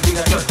fresh. Anything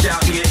I touch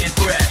out here is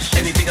fresh.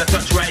 Anything I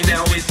touch right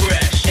now is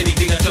fresh.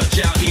 Anything I touch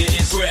out here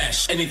is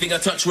fresh. Anything I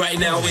touch right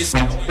now is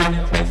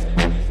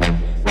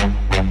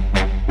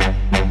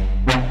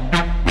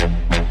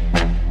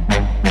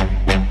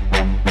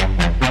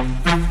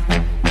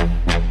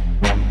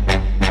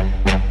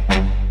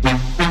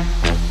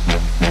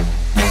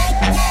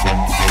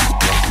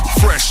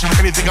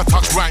Anything I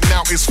touch right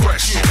now is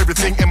fresh.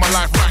 Everything in my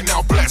life right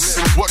now blessed.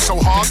 Work so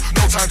hard,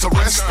 no time to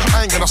rest.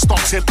 I ain't gonna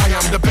stop till I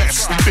am the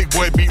best. Big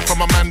boy beat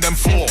from a man them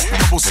FooR.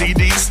 Double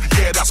CDs,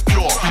 yeah that's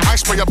pure. I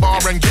spray a bar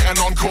and get an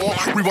encore.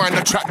 Rewind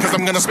the track cause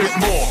I'm gonna spit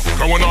more.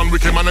 Going on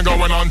wicked man and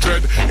going on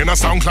dread. In a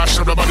sound clash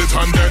everybody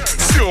turn dead.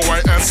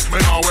 COYS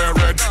when I wear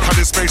red. Had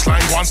this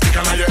baseline one stick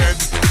on your head.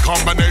 The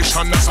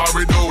combination that's how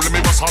we do. Let me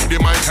bust up the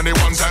mic and the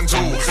ones and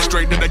two.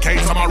 Straight to the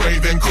case I'm a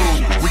raving crew.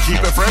 We keep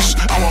it fresh,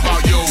 how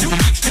about you?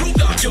 You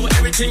got your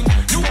everything,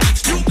 you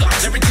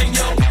got everything,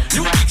 yo.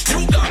 You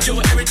got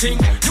your everything,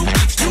 you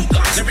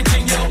got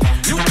everything, yo.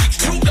 You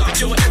got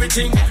your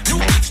everything, you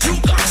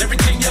got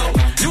everything, yo.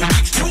 You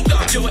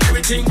got your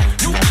everything,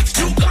 you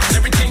got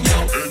everything, yo.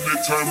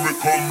 Anytime we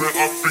come, we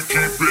have to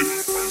keep it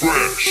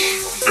fresh.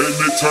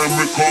 Anytime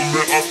we come,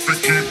 we have to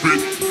keep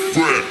it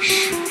fresh.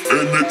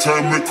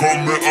 Anytime we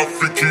come, we have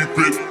to keep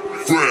it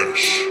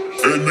fresh.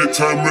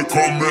 Anytime we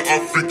come, we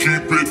have to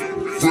keep it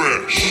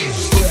fresh.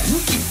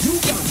 You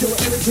got your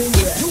everything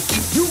fresh.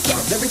 You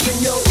got everything,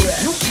 yo.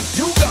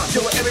 You got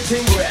your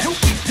everything fresh.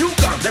 You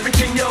got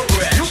everything, yo.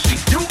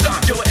 You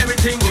got your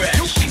everything fresh.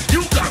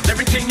 You got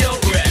everything, yo.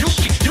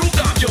 You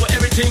got your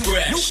everything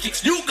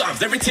fresh.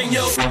 guns, everything,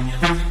 yo.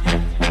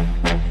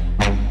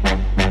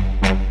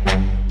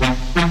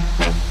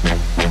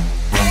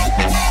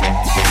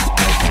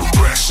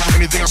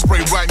 Anything I spray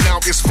right now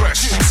is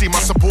fresh. See my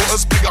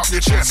supporters, big up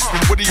your chest.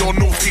 Whether you're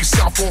north, east,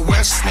 south or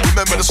west,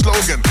 remember the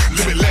slogan,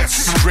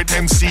 limitless. Dread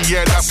MC,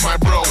 yeah, that's my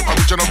bro.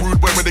 Original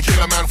rude boy with the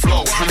killer man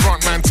flow.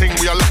 Front man ting,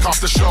 we are lock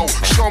off the show.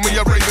 Show me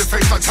a raving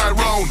face like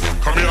Tyrone.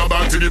 Come here,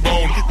 back to the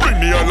bone.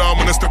 Bring the alarm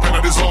when I step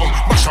into the zone.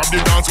 Mash up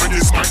the dance with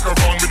this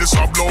microphone. With the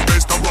sub low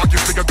bass, the rock is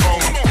bigger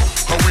tone.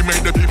 How we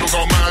make the people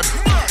go mad.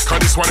 Cause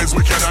this one is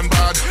wicked and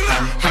bad.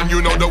 And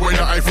you know the way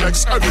that I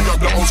flex. I pick up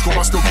the old school,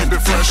 I still keep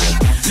it fresh.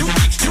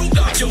 You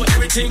got your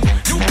everything.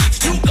 You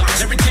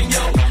got everything,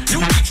 yo. You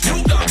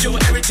got your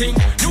everything.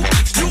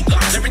 You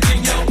got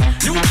everything, yo.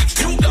 You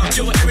got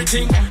your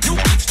everything. You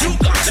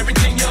got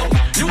everything, yo.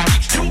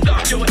 You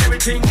got your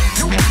everything.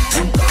 You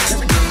got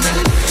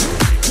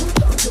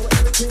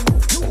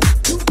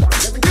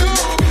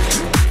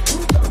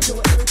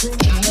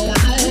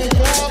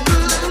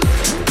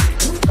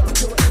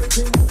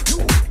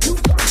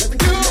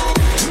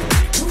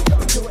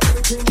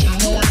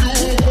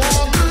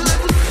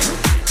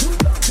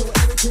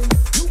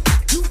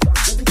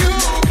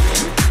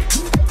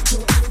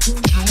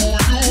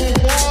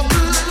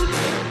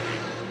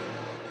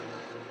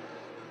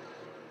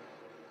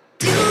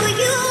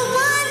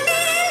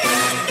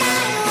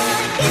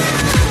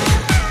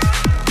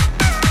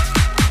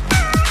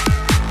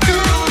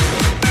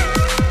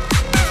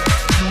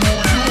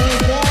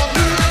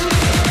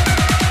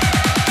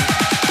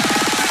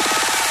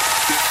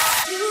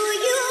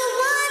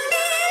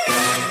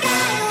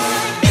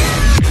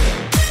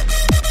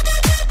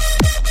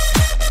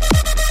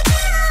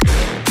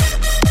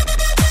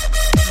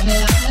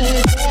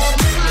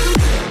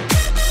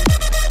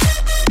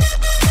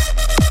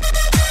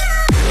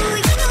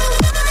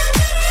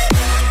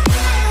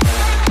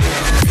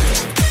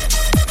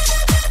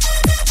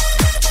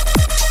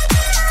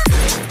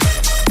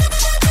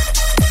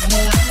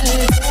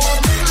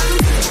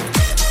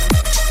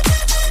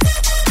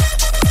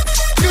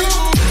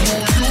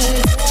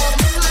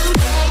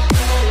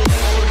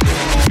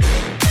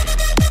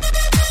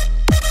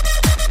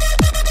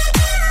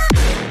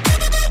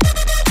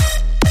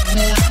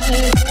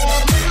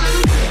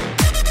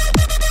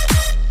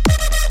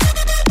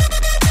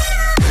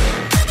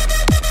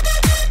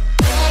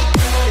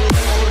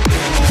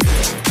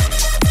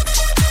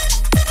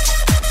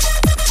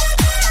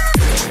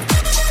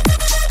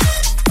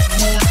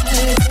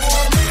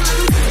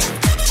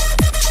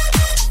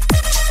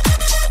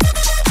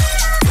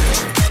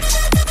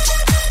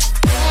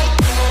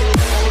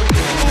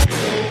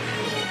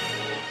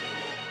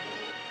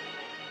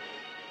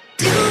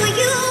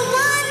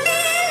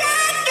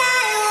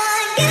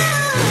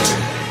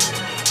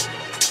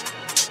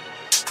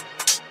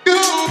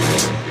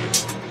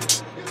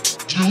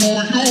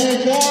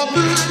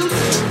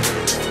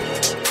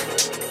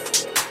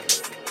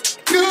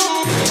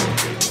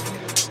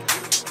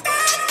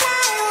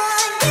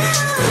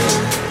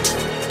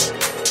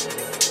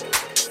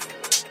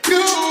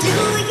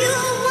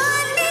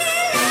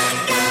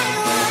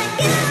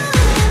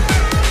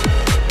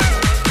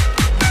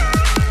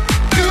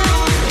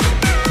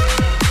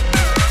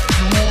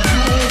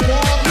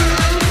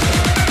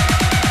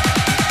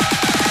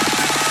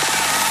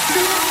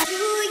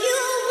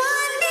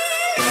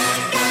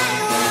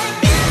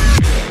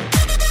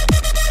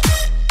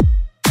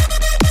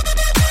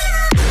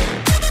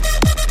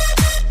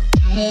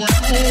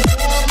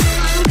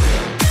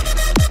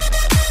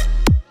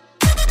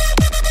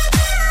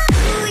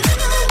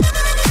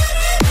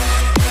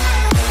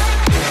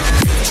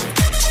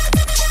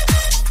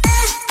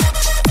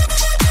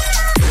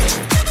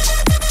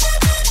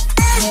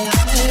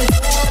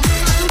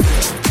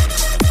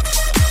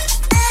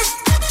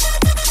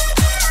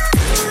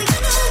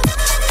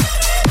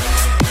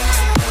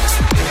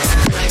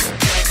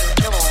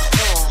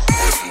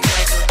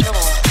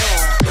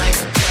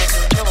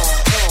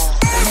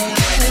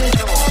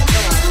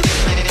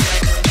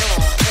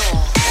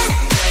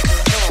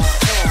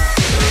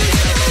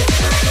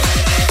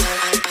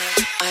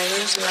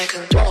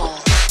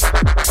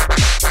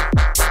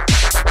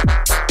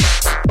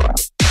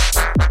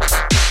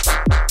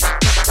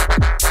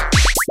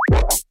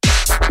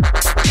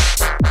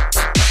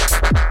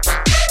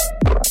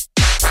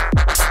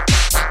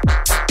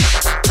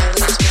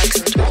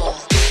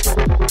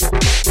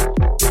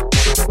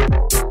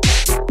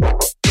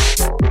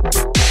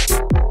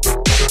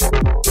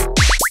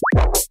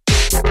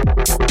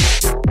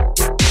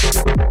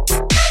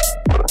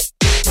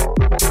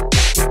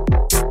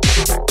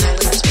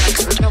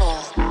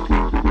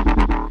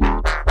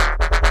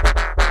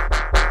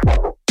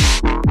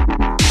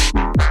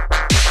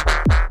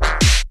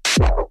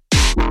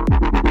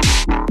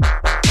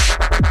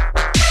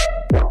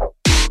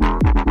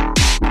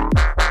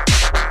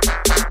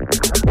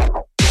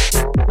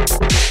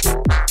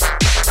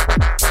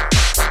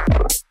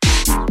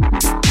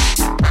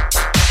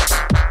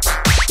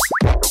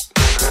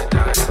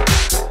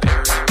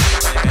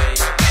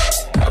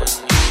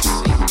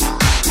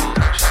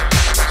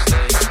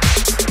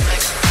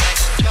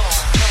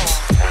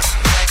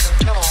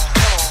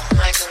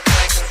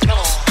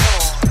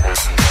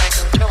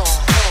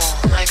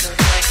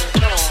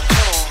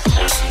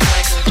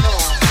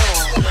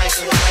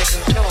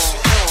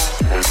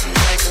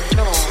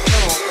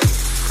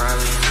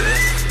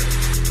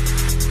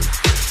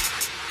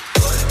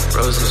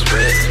roses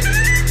red.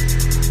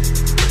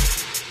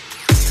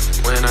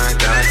 When I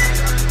die,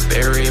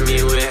 bury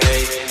me with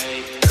hate.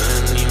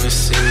 Couldn't even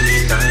see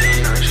me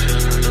dying, I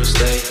shouldn't have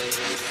stayed.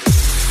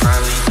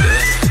 Probably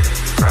dead,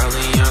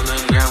 probably on the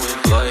ground with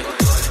blood.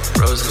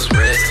 Roses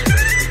red,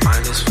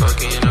 mine is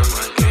fucking up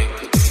my game.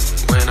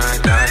 When I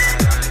die,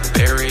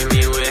 bury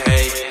me with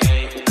hate.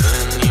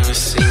 Couldn't even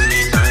see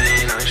me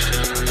dying, I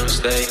shouldn't have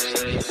stayed.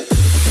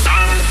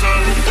 I'm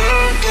sorry,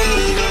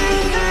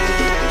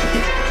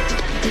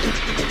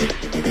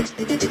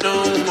 no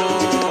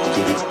more.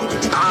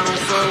 I don't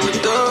fuck with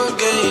the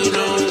game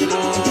no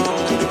more.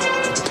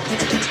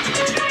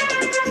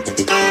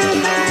 No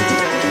more.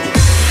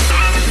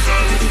 I don't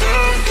fuck with the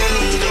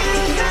game no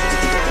more.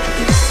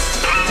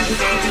 I don't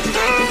fuck with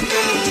the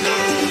game no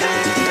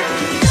more.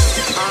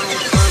 I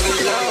don't fuck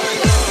with love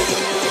no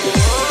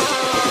more.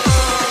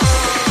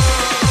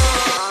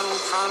 I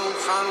don't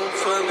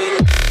fuck with.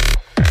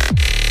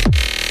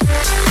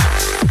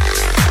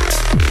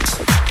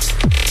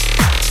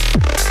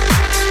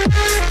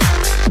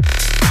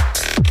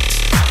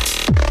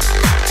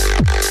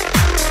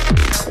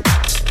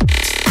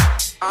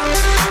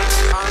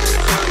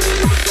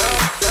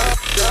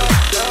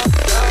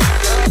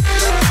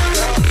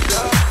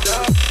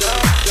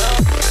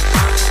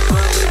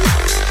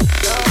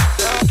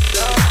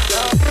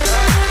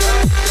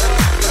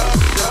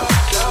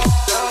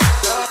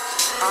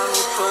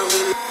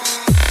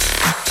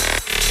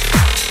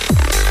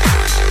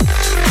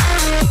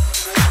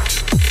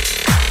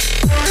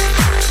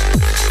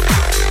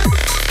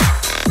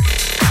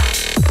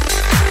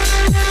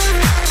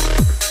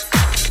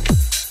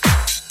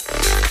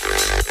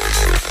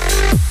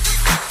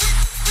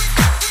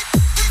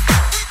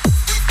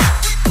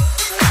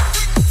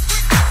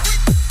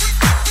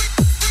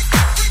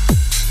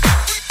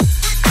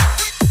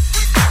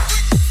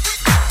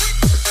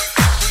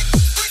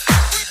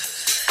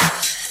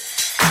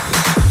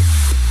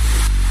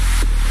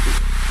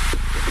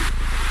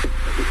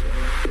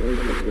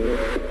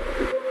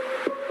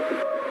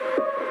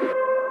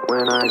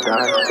 When I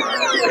die,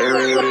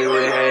 bury me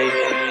with hate.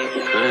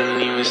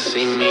 Couldn't even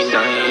see me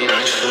dying,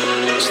 I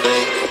shouldn't have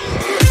stayed.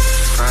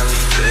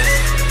 Probably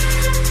dead,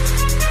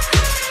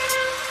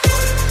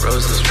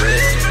 roses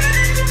red.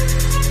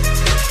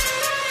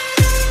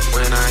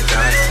 When I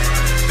die,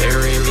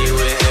 bury me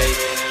with hate.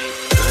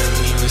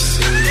 Couldn't even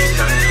see me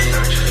dying,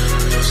 I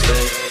shouldn't have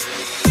stayed.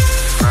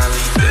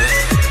 Probably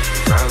dead,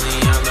 probably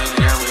on the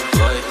ground with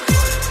blood.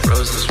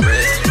 Roses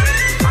red,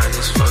 mine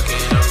is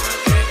fucking up my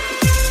game.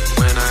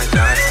 When I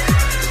die,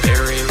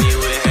 bury me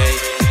with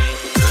hate.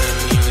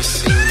 Couldn't even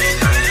see me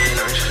dying,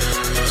 I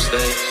shouldn't have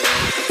stayed.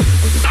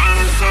 I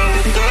don't fuck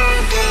with the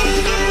game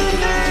no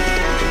more.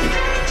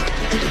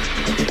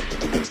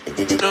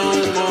 No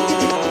more.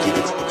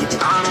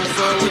 I don't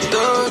fuck with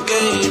the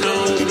game no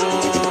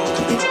more.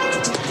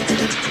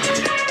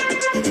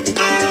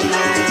 No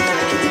more.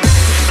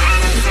 I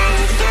don't fuck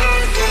with the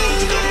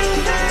game no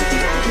more.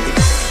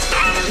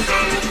 I don't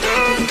fuck with the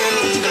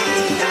game no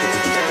more.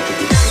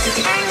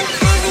 I don't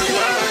fuck with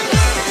love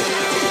no more.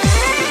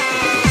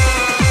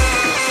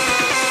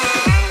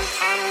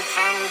 I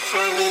don't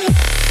fuck with.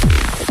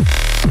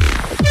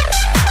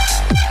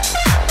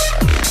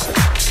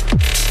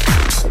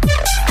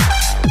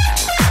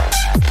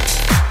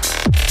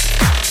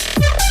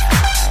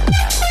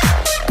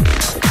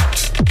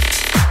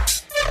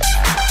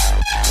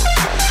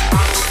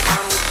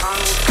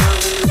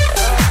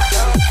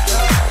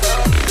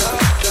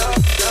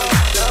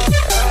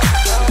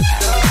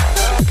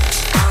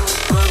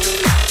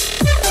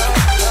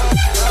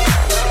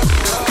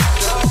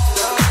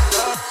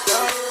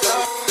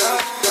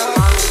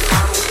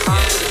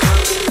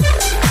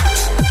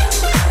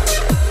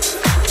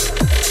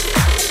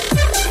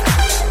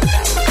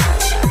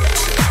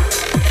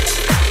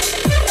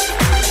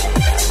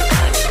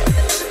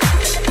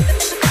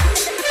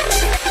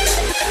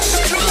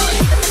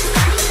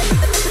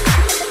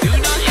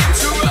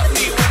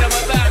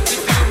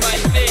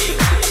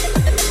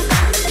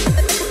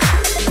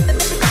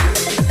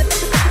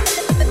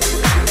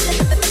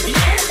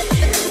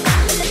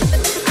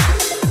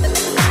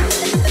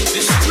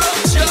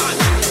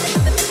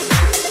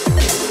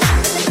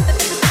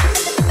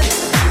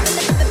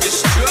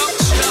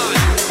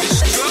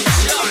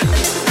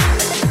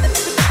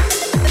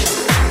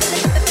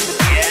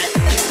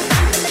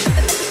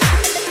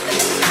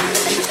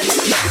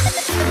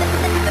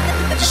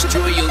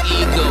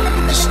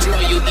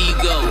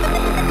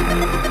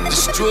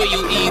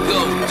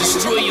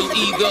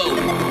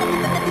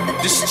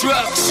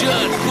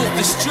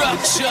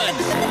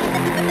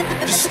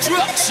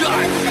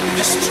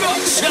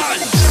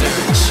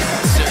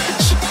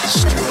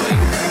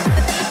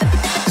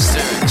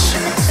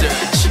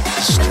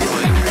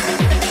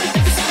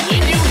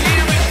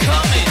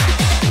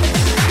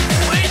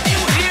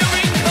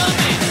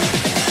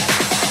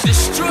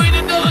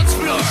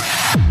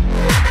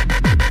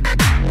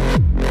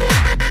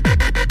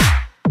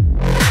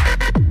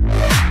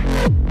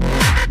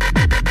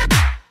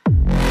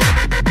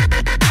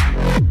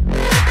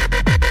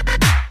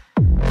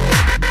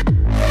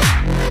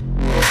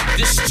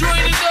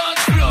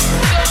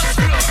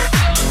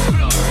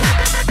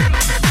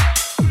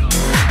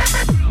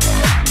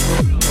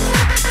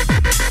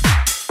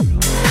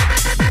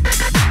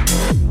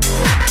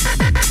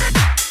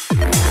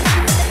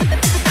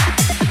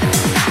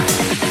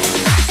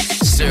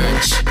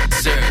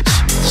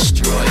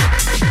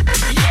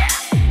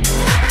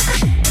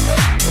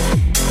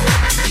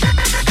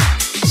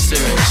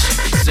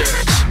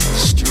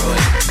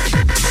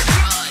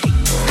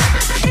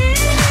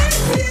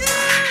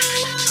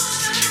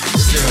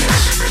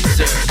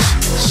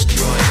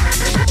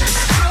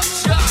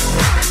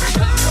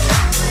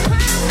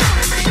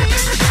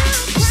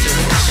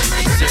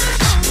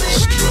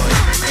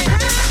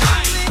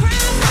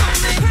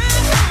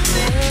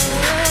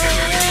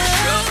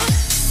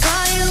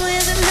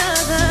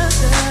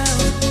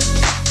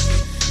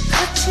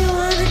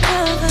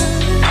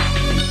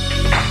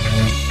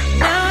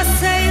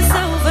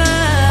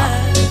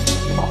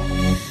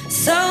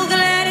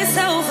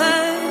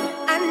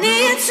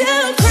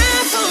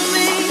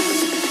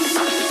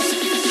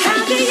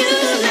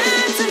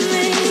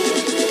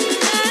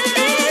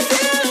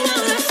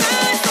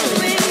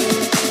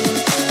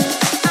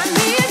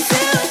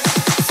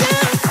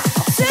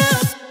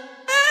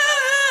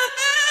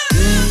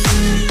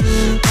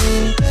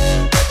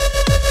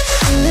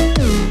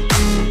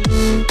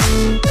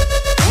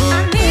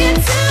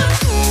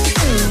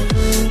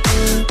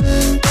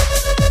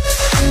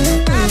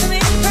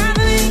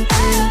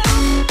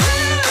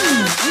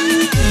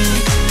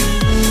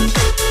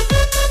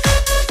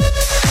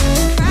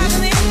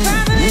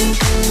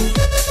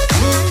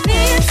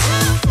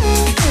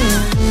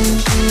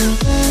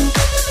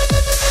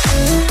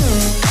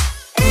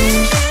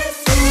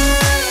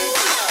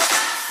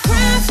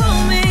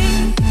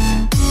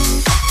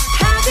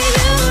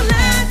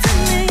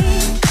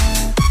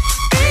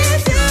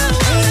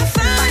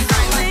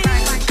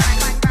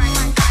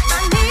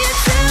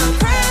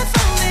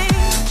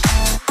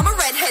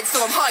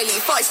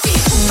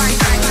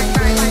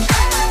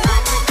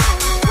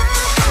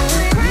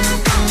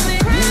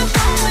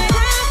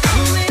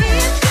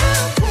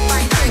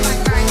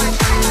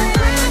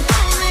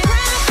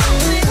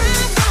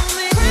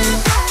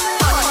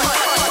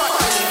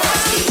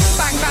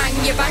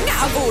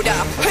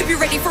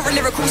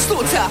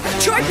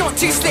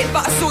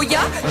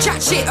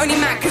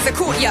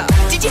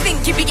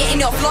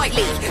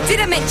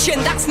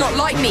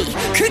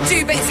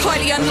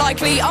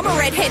 I'm a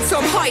redhead, so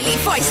I'm highly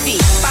feisty.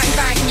 Bang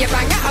bang, you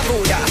bang out of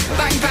order.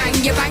 Bang bang,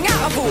 you bang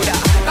out of order.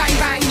 Bang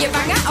bang, you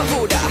bang out of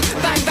order.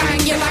 Bang bang,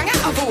 you bang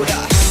out of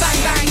order. Bang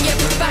bang, you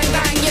bang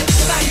bang, you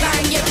bang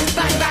bang, you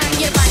bang bang,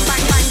 you bang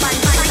bang bang bang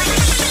bang bang.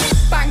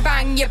 Bang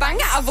bang, you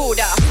bang out of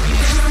order.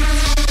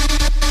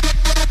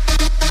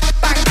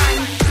 Bang bang,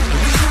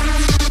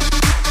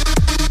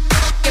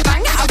 you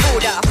bang out of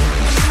order.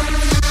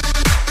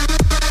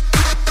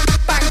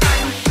 Bang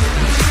bang.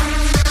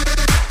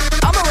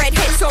 I'm a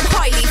redhead, so I'm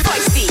highly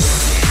feisty.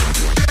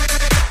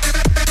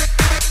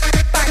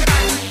 Bang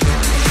bang.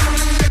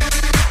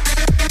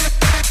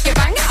 You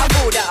bang out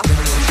of order.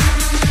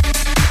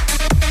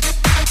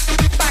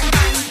 Bang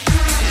bang.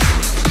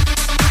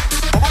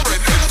 I'm a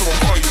redhead, so I'm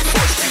highly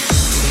feisty.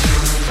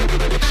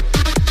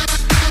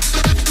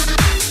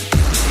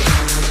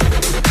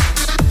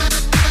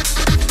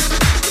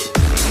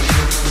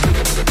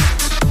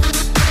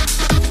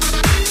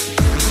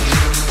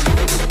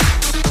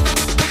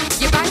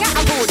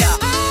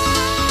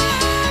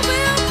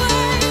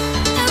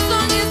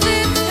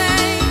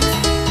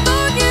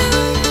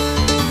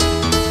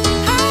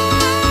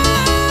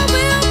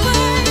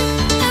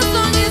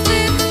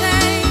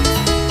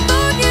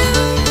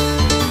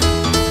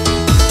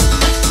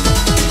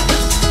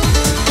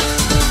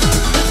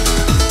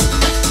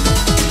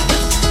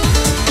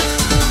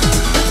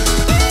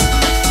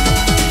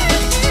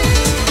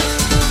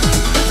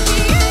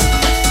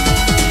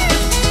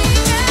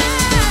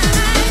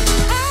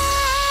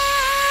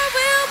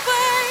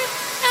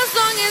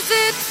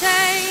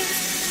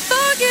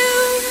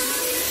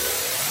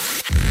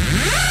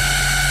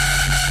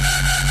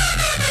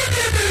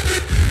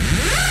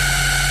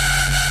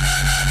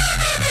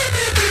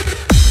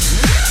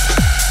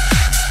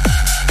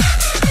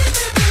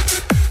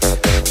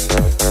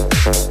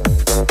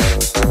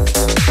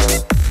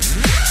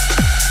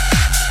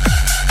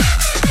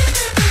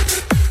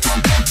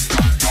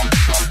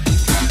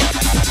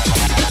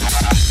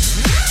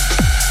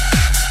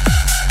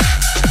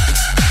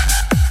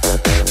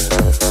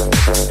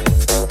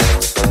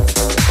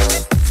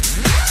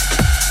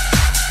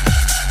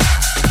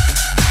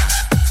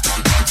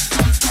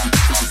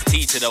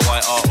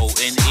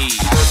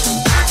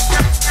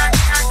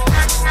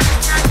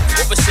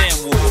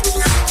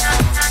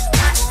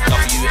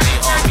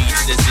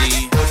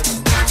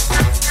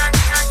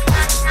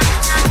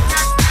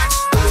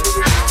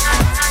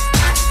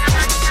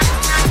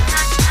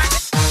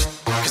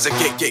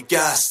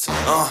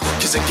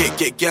 Cause I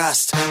get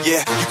gassed.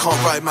 Yeah, you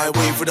can't ride my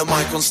wave with a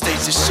mic on stage,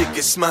 this shit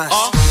gets smashed.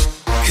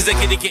 Cause I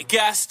get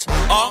gassed.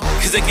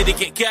 Cause I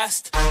get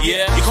gassed.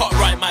 Yeah, you can't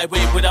ride my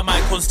wave with a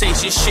mic on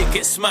stage, this shit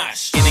gets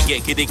smashed.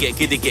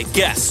 Get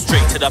gassed.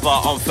 Straight to the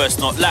bar, I'm first,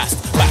 not last.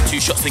 Back 2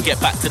 shots and get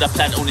back to the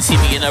plan. Only see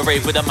me in a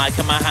rave with a mic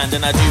in my hand,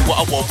 and I do what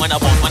I want, when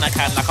I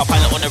can. Like a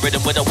pilot on the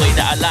rhythm with the way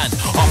that I land.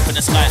 Up in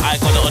the sky, I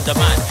got it on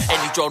demand.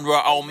 Any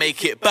genre, I'll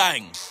make it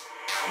bang.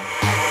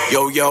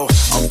 Yo,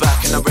 I'm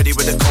back and I'm ready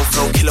with a cold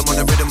flow. Kill 'em on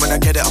the rhythm when I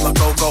get it, I'ma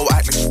go.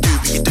 Act like you do,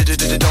 but you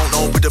don't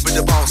know. With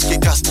the bounce,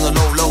 get gassed on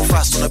the low,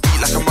 fast on the beat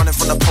like I'm running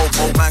from the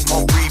popo. Man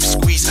can't breathe,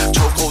 squeeze,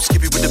 chokehold,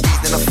 skippy with the beat,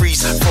 then I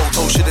freeze.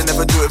 Photo, should've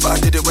never do it, but I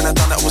did it when I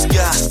done it, I was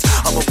gassed.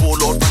 I'm a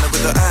warlord, running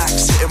with the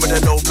axe, sitting with a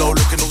low blow,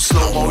 looking all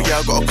slow-mo. Yeah,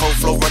 I got a cold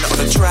flow, run it on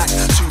the track.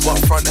 2 up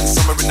front and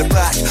summer in the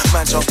back.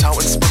 Man jumped out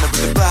and spun it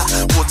with the bat.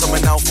 Wards on my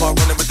now far,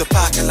 running with the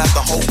pack, and like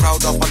the whole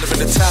crowd up under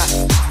the attack.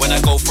 When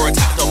I go for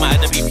attack, don't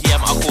matter the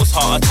BPM, I cause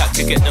heart attack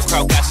to get the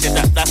crowd gassed.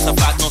 Yeah, that's the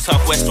fact. No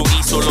southwest or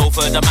east, all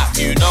over the map,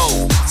 you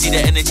know. See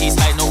the energy's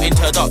high, no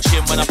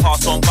introduction. When I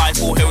pass on by,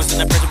 4 heroes in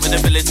the present with the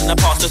villains in the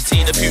past. Just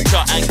see the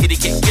future and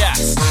get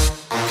gas.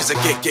 cause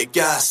I get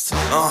gassed.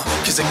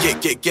 Cause I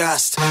get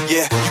gassed.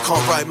 Yeah, you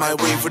can't ride my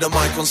wave with a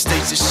mic on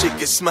stage, this shit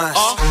gets smashed.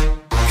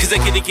 Cause I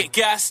get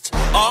gassed.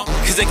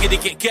 Cause I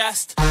get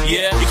gassed.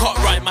 Yeah, you can't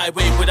ride my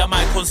wave with a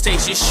mic on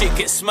stage, this shit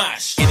gets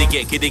smashed.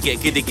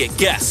 Get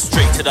gassed.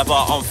 Straight to the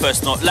bar, on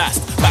first, not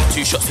last. Back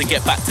 2 shots to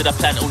get back to the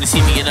plan. Only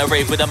see me in a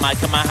rave with a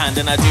mic in my hand,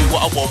 and I do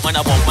what I want when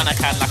I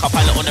can. Like a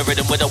pilot on the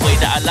rhythm with the way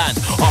that I land.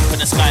 Up in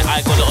the sky,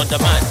 I got it on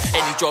demand.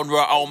 Any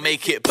genre, I'll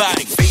make it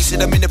bang. Face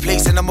it, I'm in the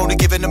place, and I'm only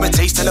giving them a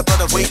taste. Tell a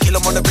brother, wait, kill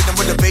him on the rhythm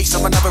with the bass.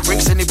 I'm another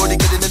race, anybody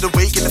getting in the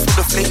way, getting through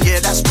the flame, yeah,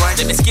 that's right.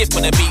 Let me skip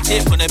on the beat,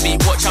 dip on the beat.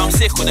 Watch how I'm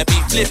sick on the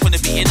beat, flip on the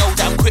beat. You know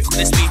that I'm quick with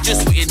the speed,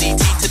 just what you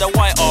need. T to the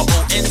Y, R, O,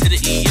 N to the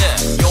E, yeah.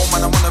 Yo,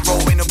 man, I'm on the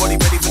roll, ain't nobody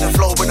ready for the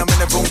flow. When I'm in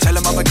the room, tell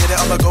him I'ma get it,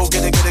 I'ma go,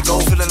 get it, go.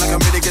 Feeling like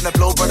I'm really gonna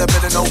blow, brother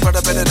better know,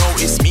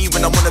 it's me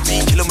when I'm on the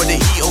beat, killing with the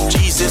heat, oh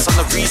Jesus. I'm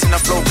the reason I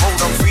flow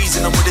cold, I'm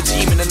freezing, I'm with a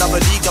team in another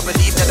league. I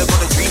believe that I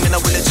got a dream and I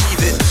will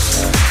achieve it.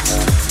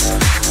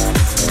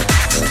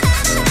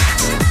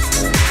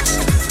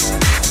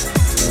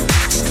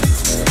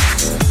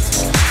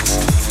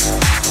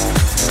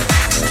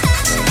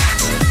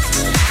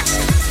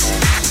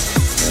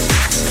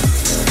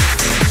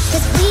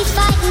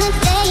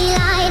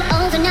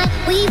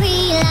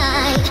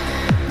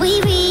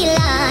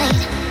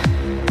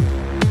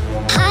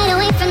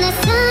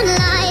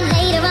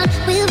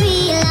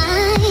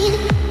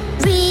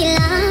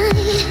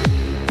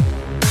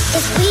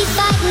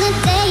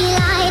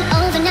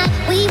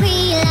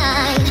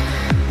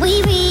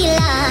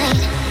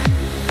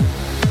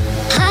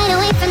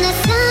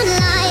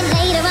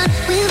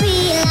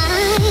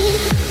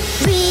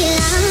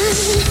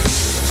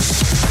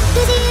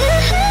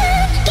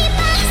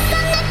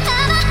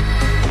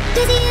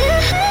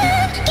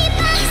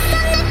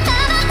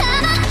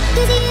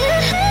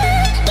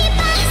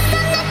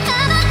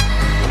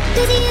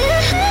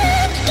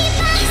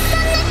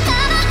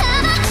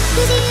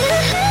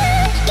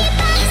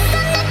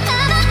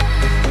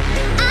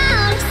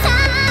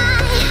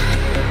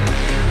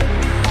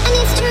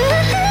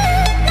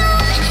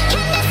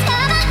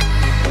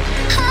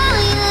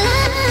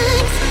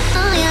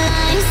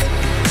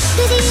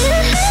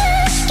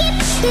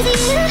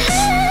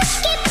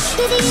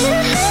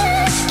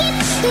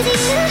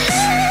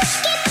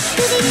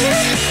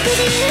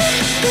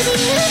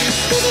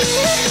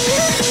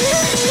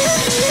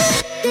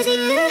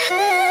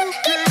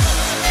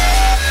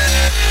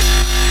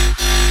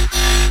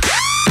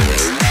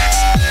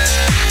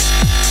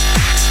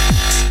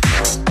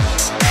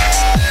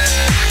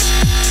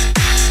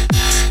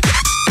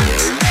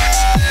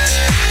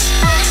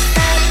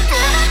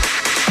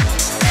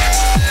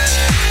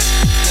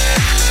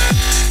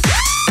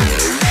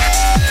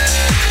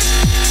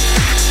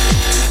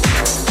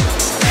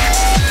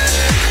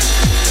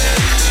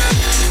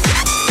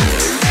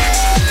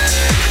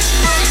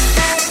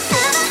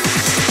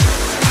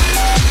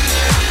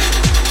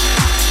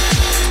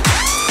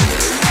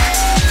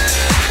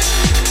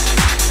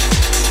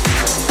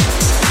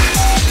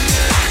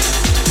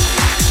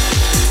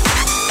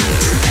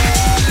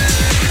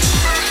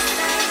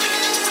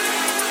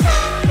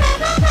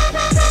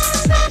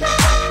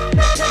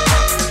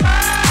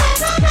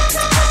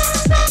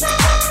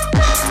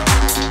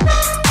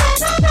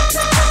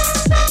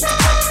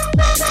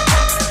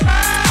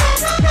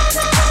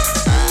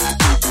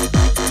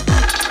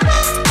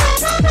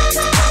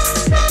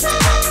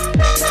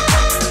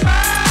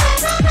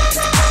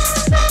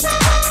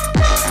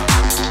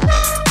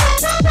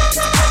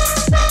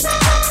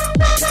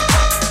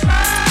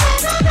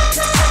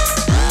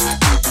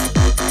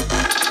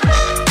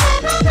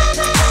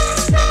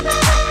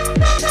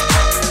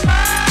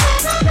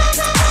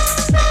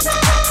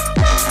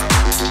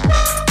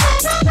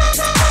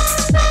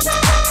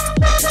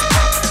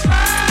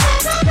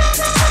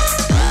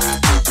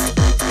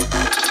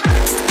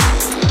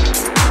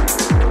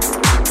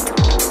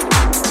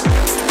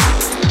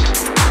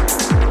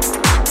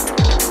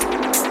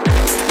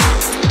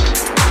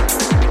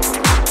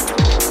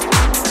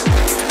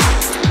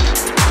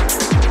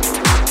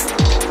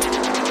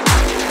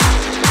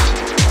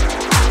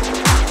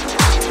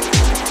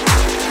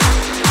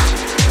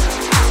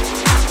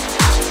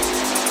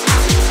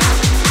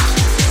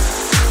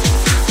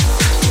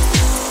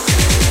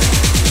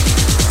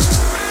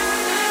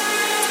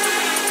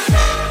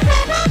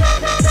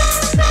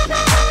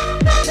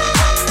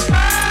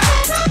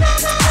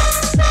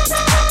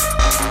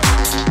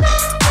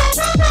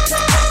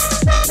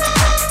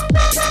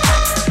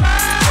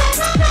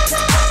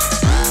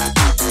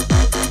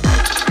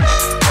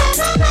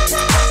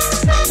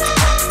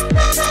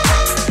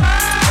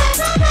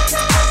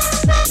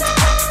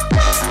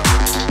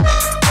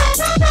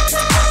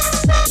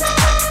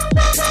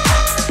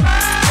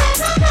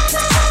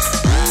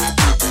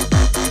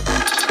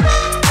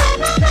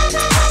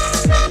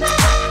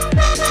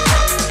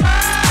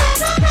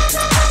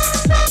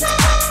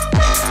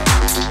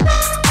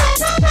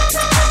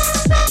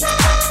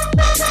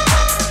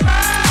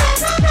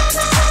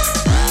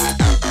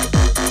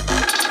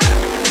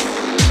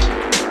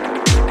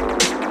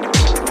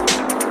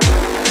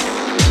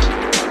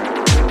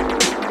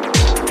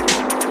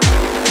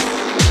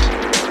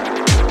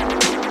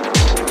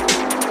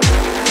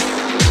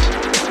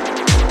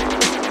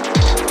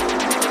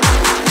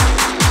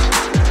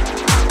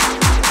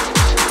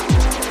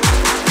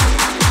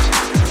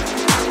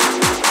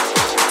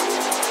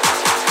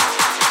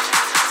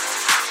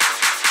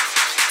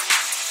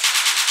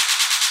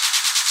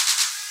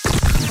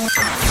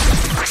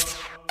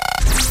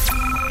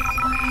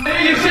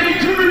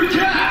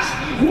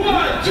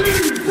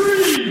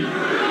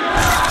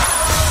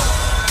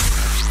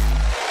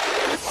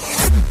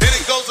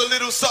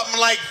 little something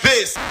like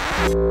this.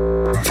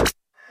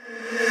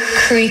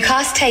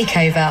 Crucast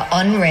takeover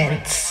on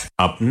Rinse.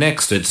 Up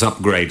next, it's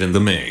Upgrade in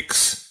the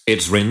Mix.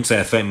 It's Rinse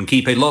FM.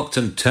 Keep it locked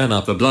and turn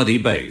up the bloody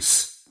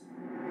bass.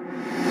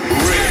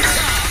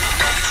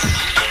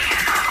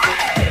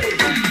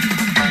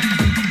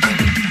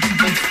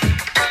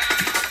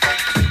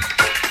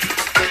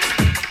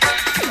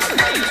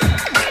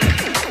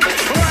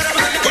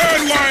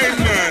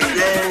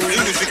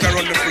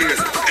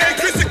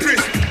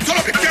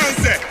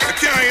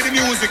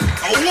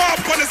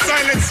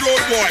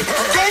 Road boy,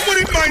 come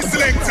with it, my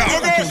selector.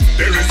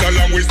 There is a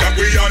language that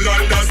we all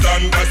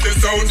understand. That's the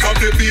sounds of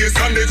the bass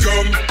and the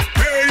drum.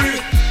 Hey,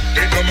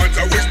 it no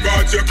matter which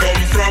part you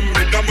come from.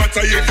 It no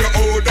matter if you're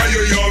old or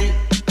you're young.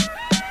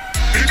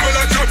 People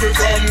are traveling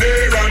from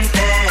near and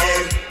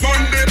far.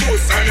 On the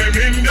bus and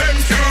them in them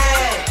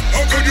car.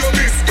 How could you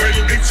miss when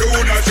big tune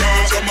a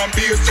draw? Drum and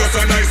bass just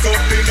a nice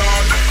up the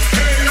lawn.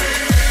 Hey.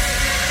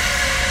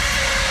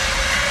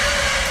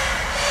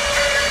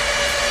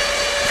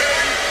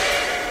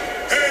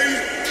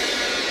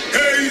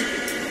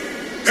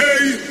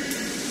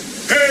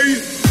 Hey,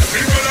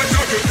 people are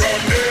traveling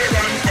from near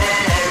and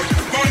far.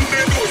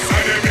 Monday bus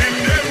and them in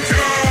them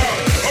car.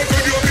 How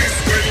could you miss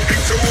when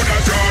big tune a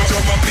draw?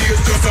 Drum and bass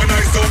just a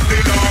nice up the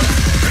lawn.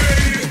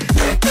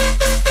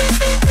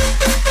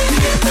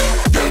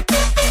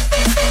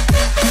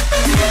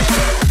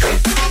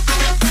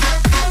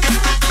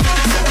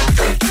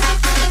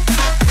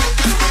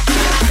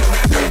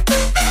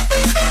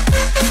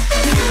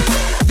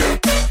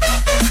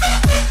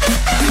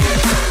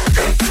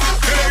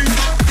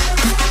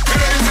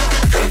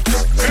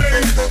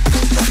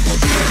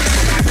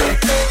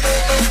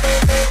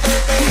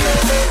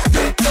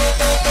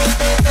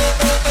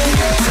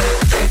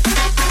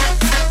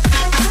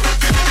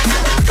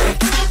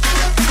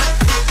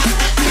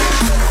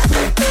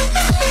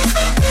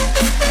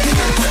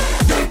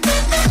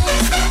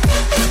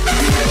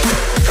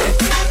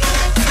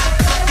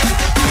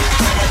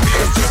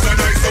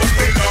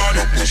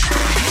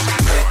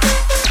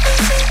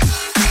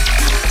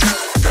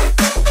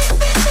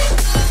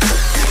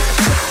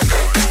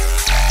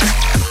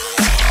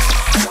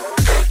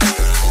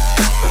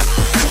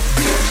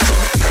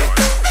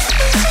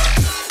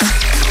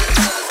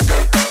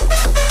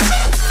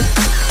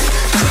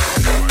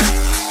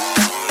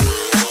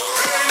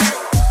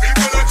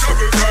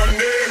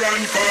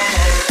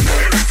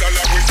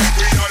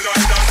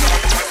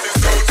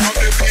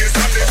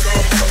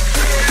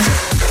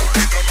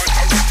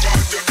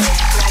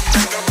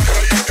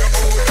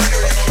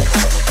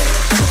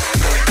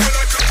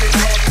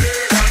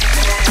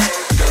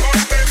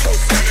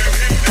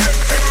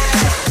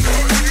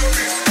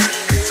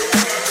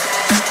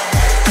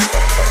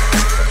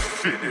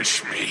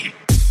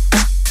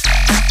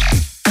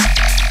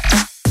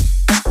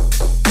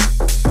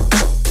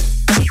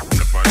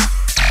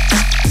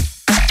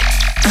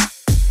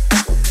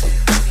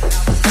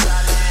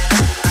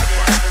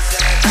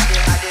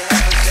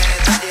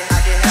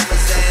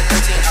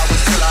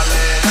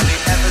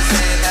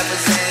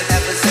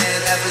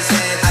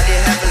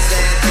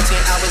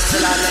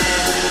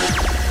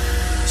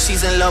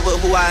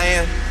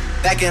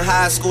 In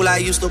high school, I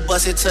used to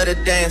bust it to the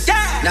dance.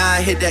 Yeah. Now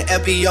I hit the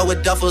FBO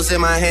with duffels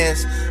in my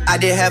hands. I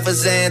did half a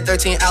Zan,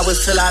 13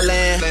 hours till I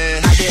land.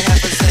 I did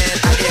half a Zan,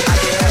 I did half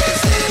a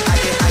Zan, I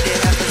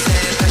did half a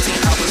Zan,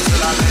 13 hours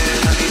till I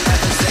land. I did half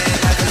a Zan,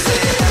 half a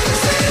Zan, half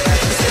a Zan,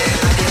 half a Zan,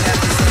 I did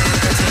half a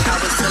Zan, 13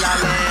 hours till I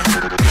land.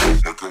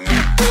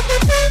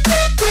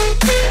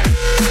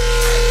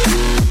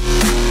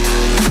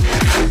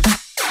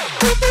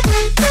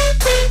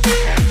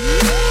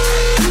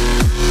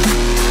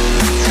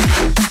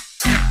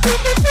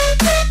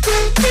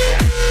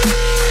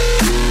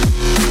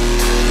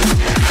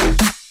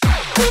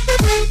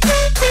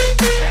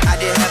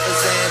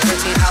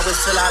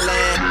 Till I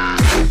land.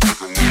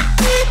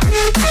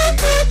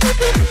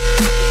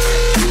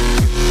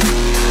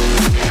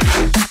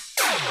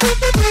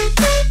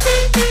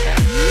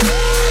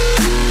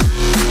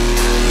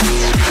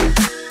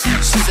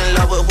 She's in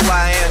love with who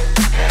I am.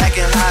 Back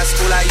in high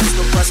school, I used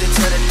to bust it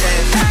to the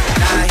dance.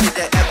 Now I hit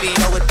the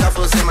FBO with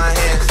duffels in my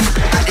hands.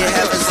 I did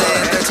half a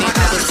Zan, 13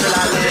 hours till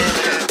I land.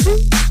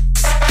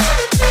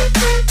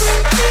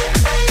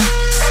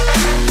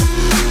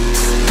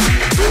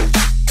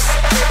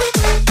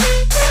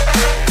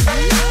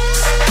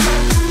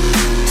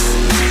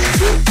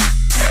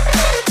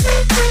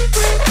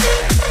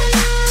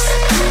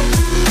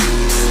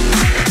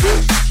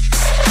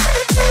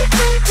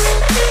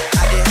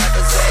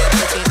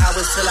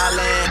 Till I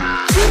land.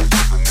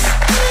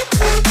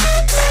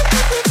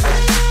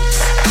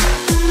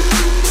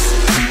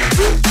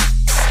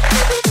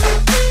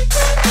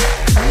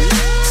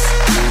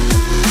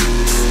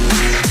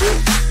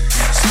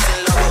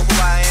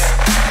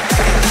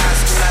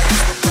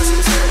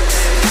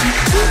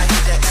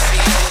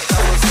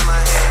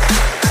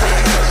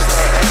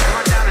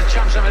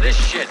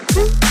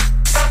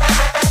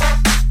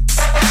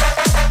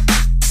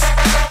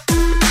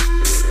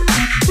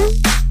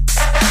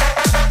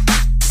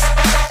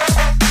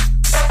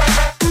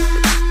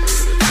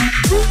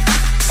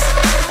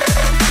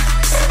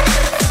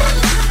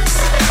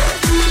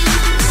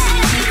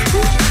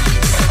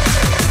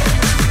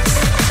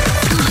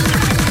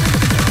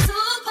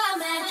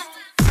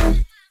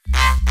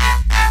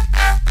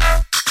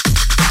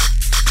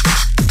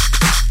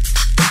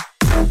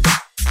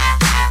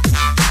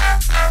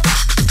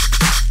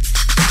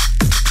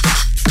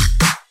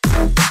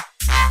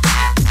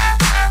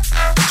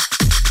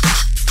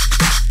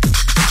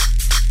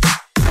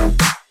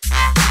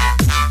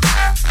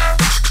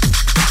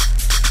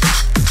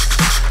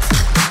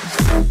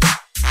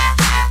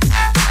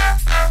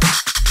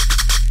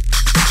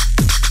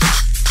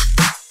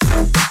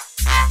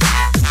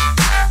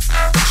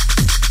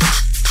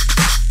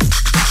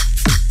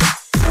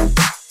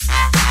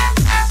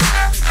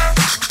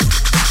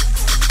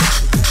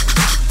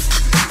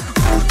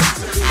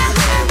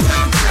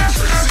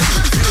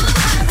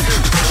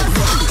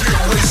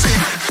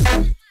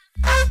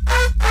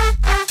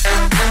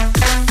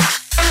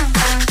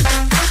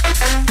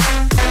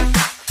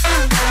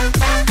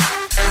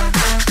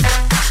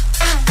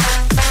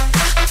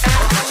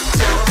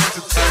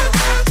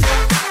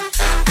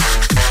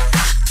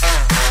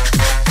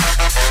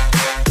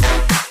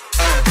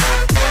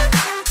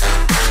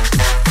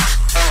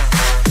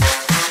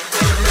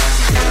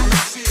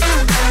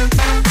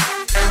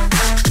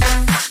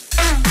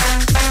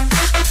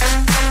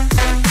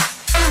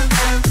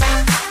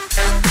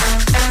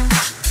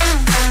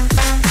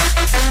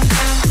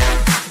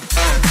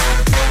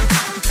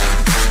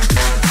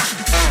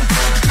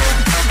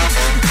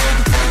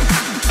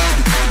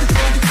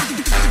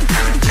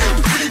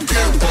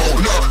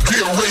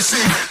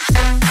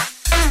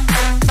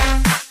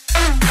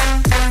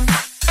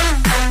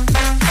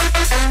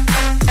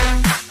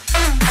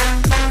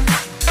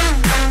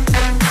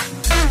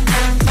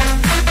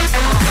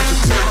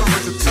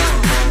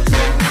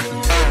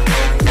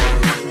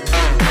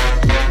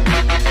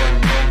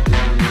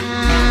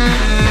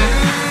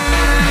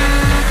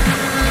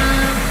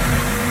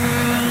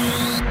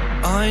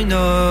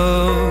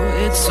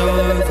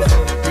 over,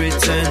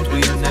 pretend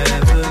we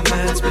never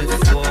met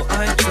before.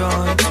 I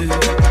tried to.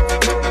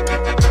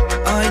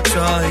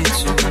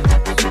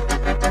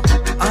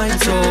 I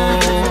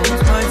told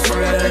my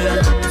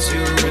friends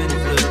you're in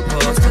the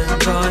past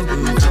and I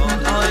moved on.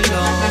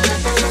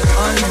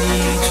 I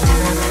need you.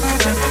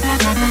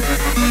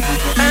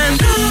 And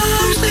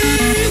I'm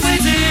still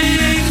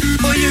waiting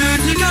for you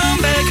to come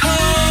back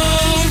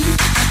home,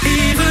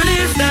 even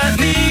if that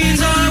means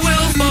I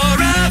will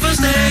forever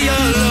stay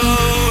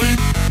alone.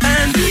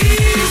 And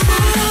please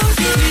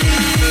forgive me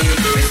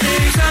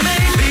mistakes I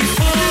made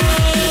before.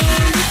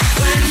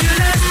 When you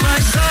left my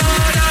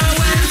side, I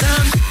went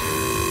down.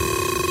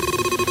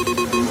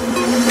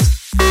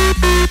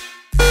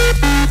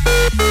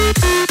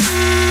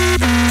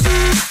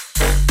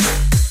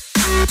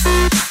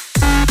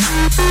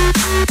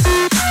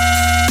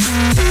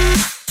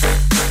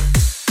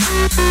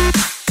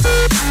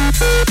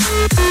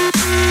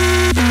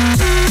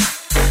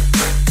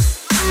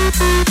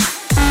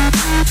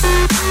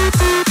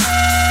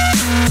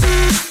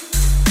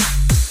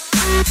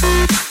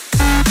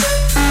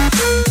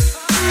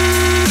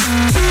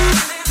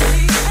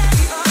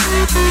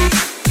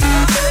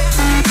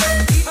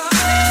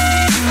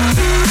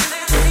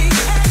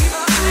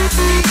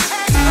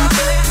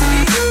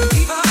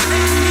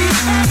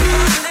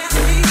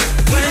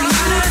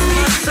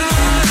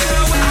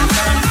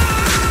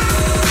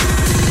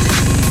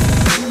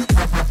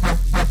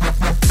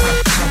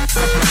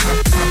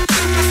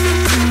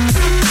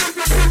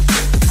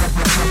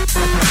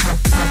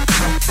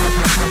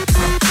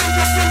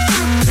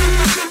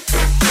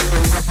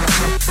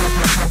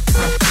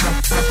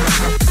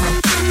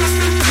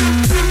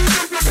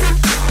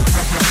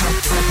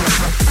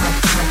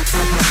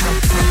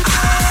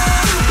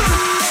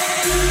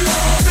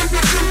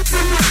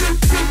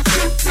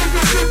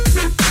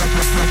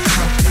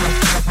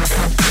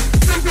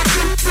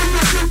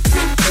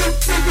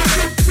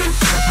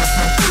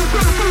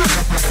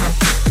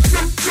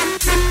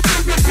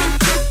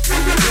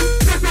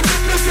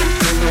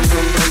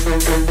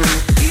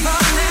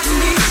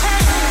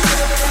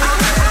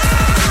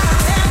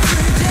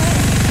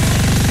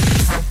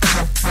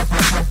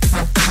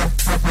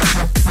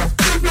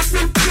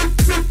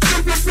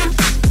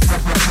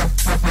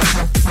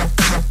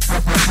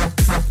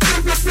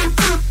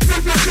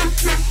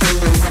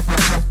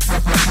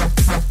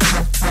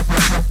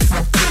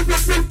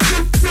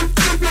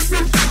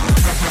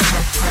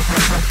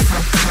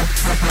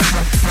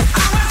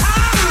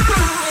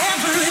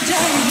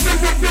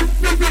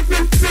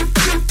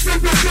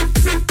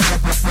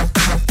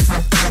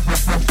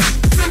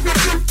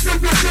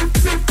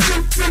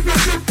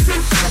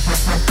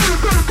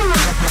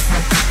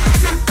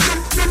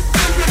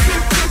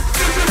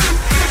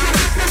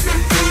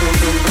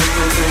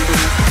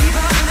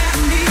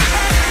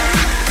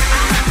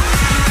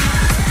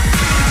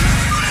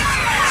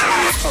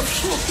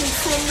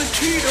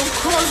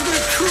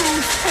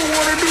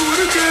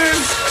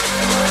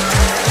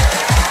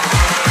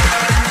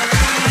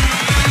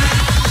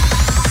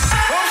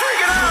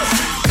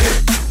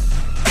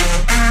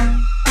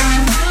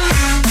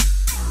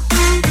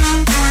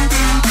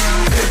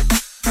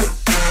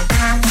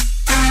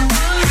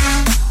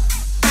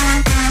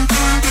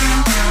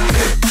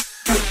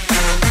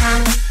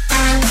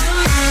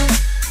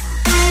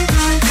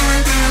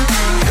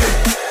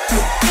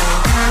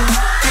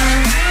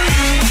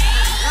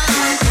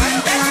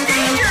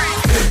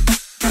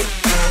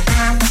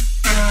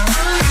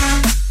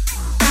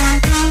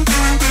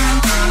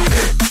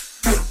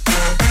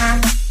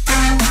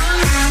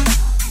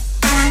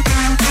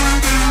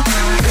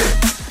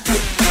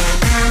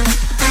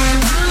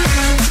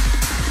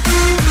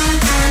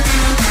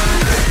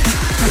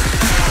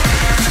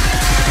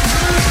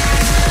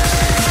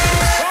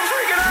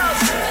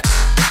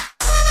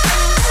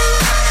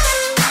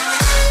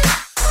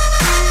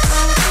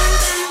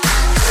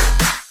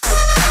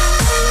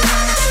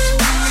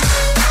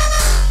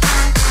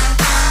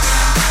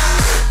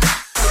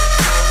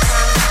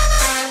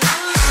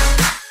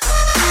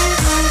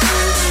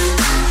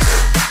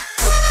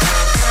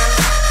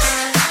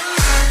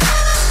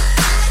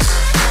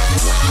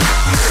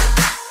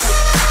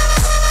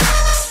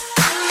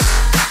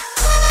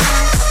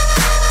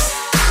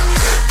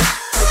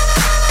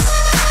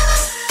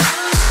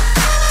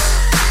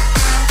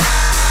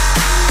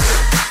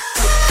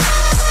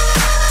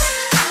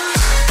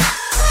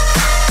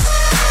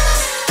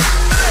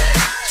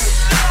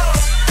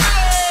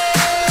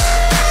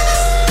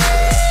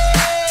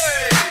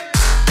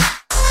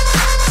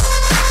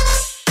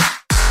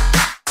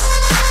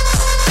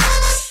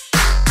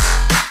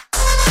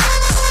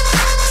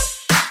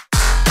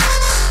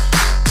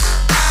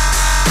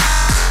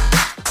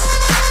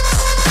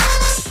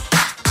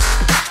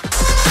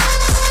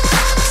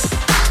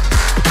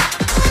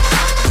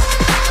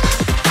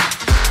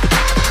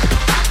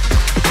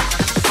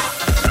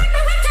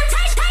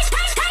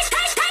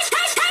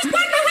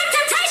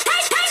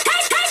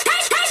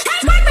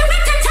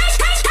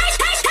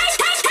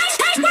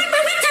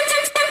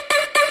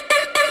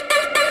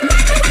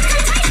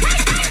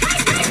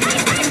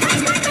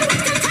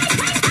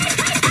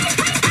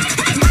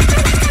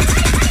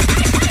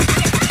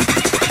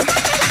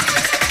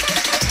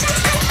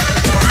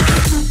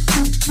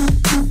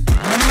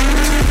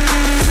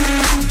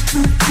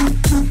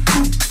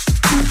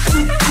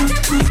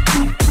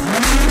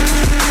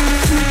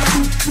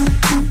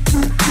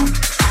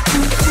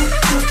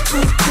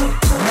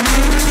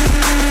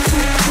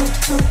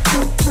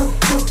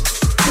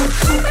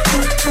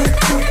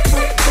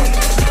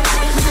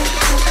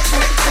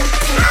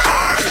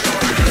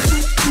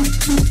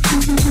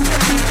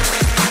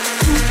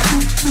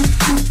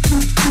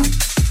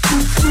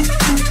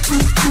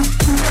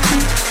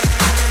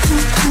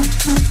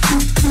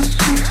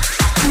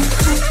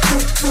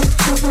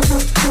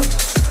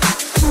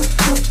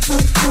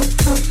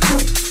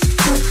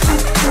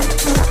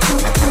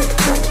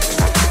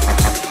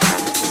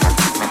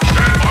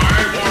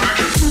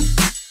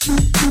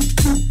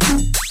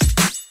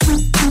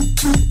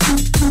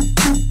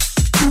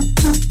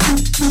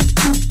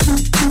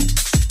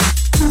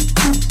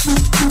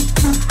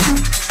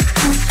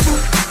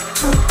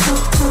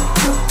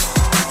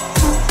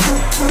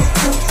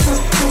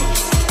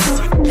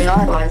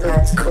 why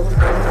that's cool?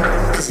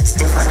 Because it's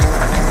different.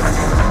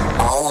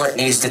 All it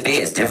needs to be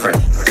is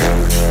different.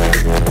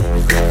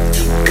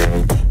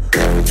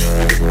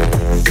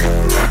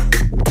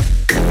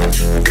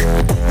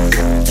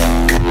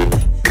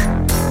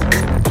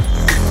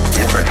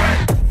 Different.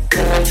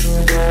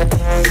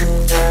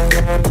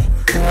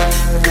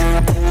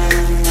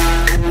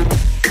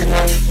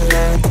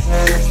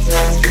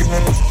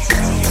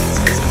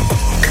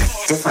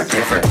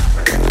 Different.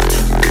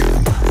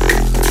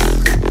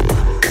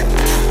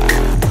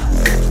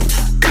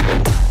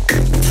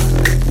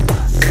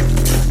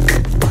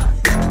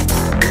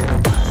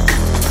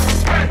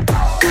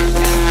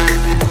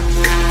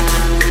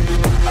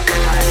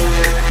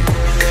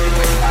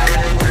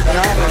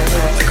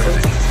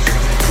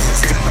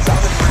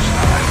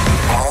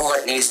 All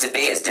it needs to be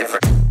is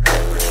different.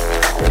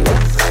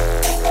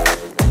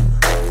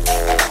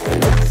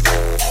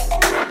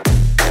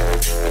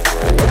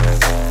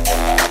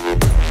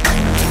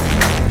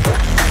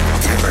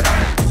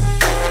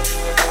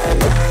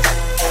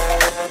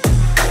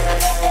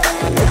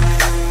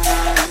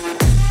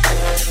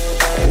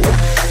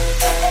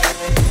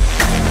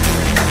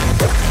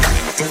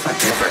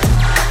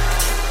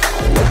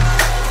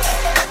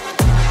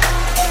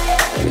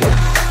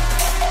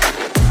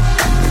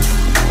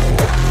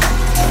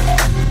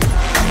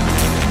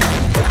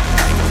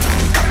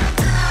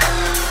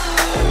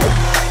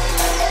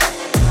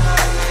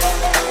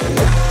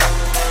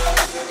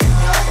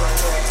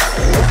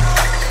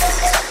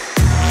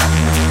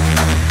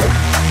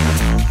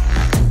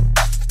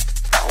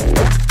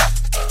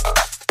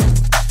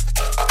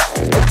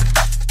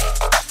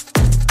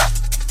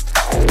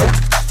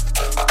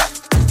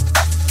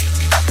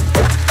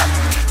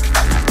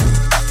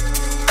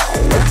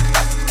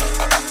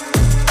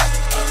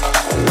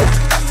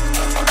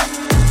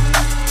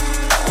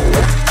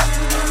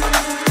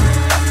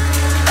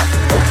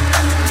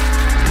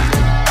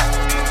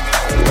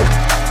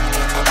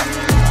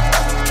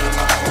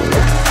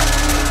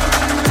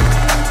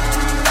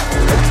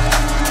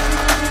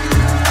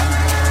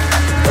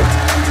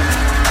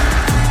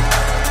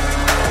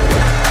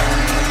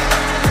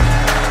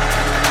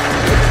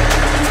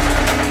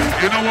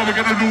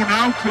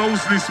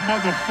 Close this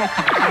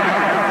motherfucker.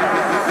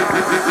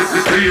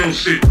 Real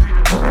shit.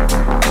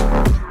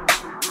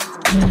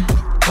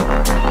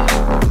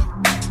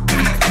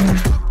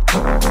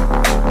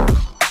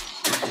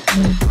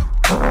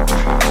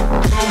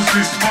 Close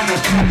this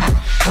motherfucker.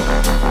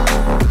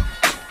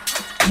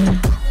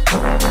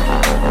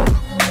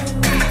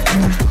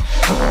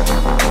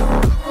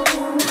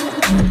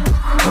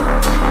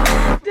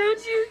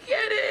 Don't you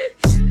get it?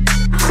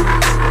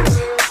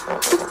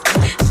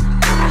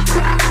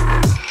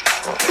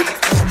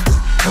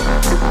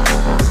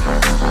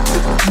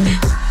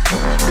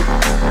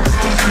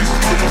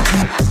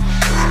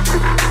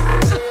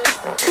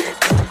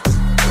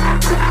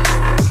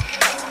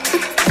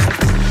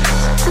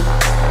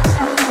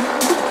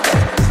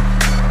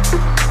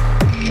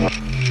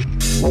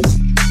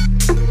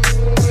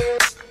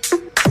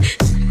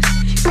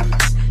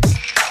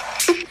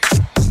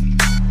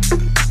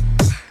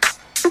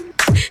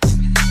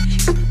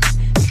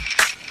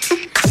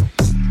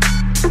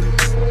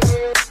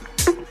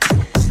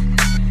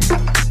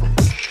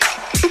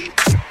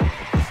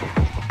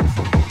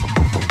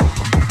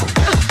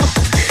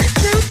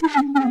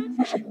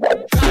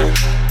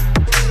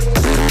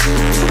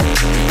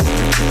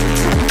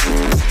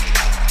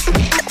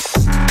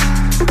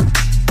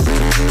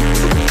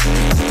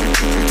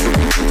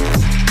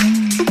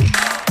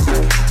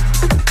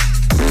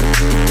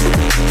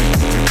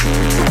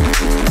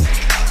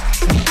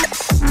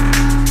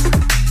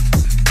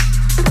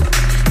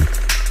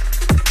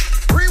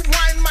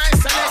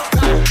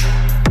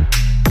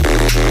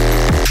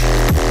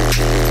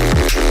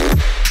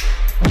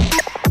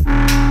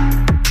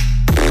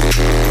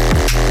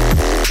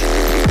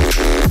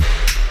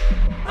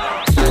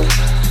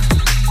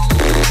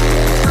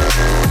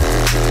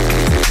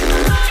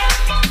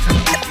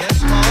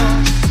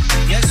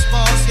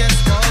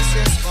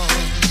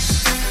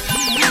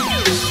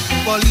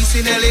 Police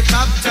in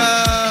helicopter,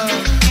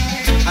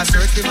 I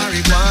search for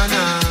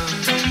marijuana.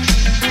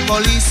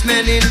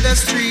 Policemen in the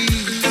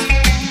streets,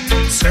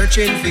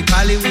 searching for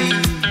cali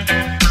weed.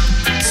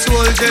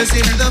 Soldiers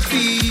in the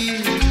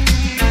field,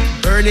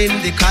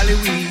 burning the cali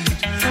weed.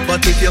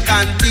 But if you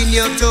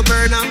continue to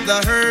burn up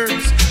the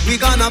herbs, we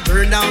gonna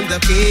burn down the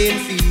cane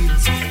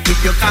fields. If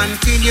you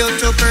continue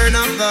to burn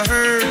up the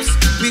herbs,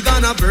 we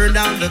gonna burn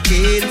down the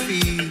cane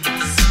fields.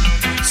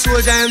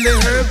 Soldier in the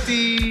herb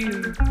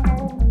field,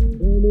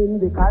 burning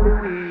the cali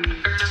weed.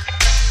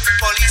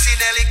 Police in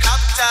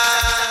helicopter,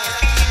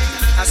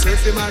 I search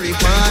for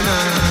marijuana.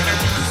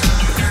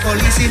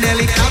 Police in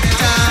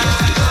helicopter.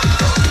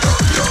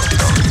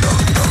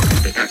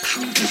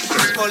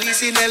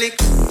 Police in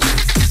helicopter.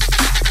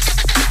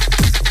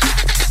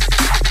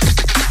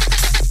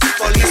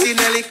 Police in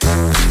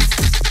helicopter.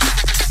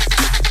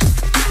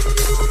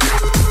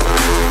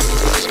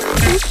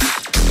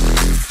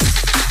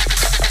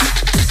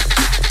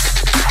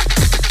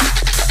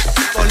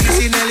 Police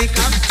in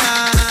helicopter.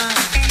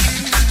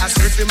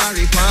 for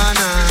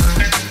marijuana.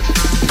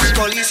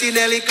 Police in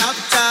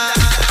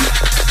helicopter.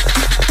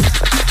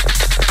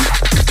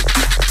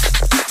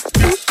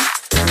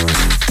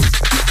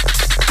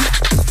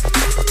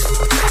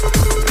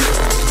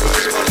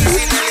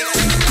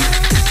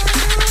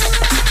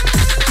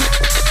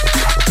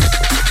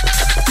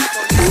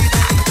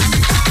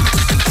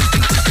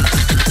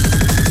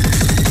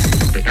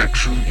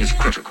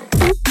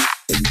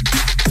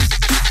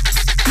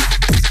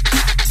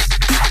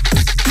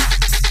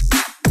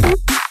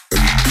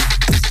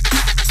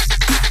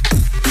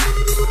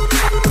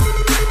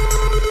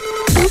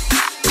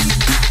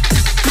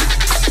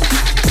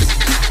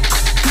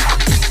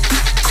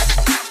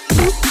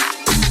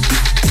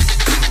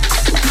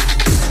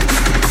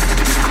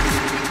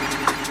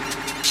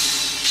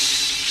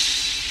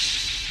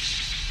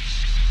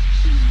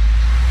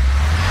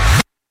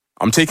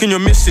 I'm taking your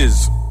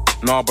missus.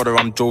 Nah, brother,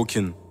 I'm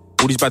joking.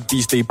 All these bad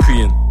beats, they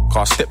preying.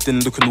 Car stepped in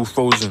looking all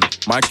frozen.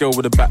 My girl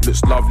with the back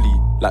looks lovely.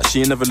 Like she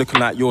ain't never looking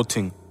like your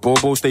ting.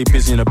 Bobo stay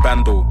busy in a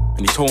bando.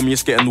 And he told me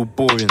it's getting all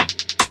boring.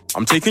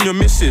 I'm taking your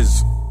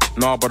missus.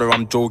 Nah, brother,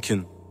 I'm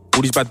joking.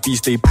 All these bad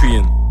beats, they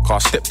preying. Car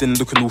stepped in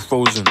looking all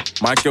frozen.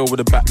 My girl with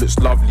the back looks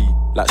lovely.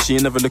 Like she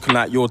ain't never looking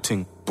like your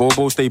ting.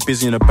 Bobo stay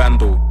busy in a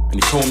bando. And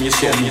he told me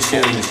it's getting all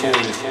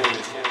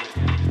boring.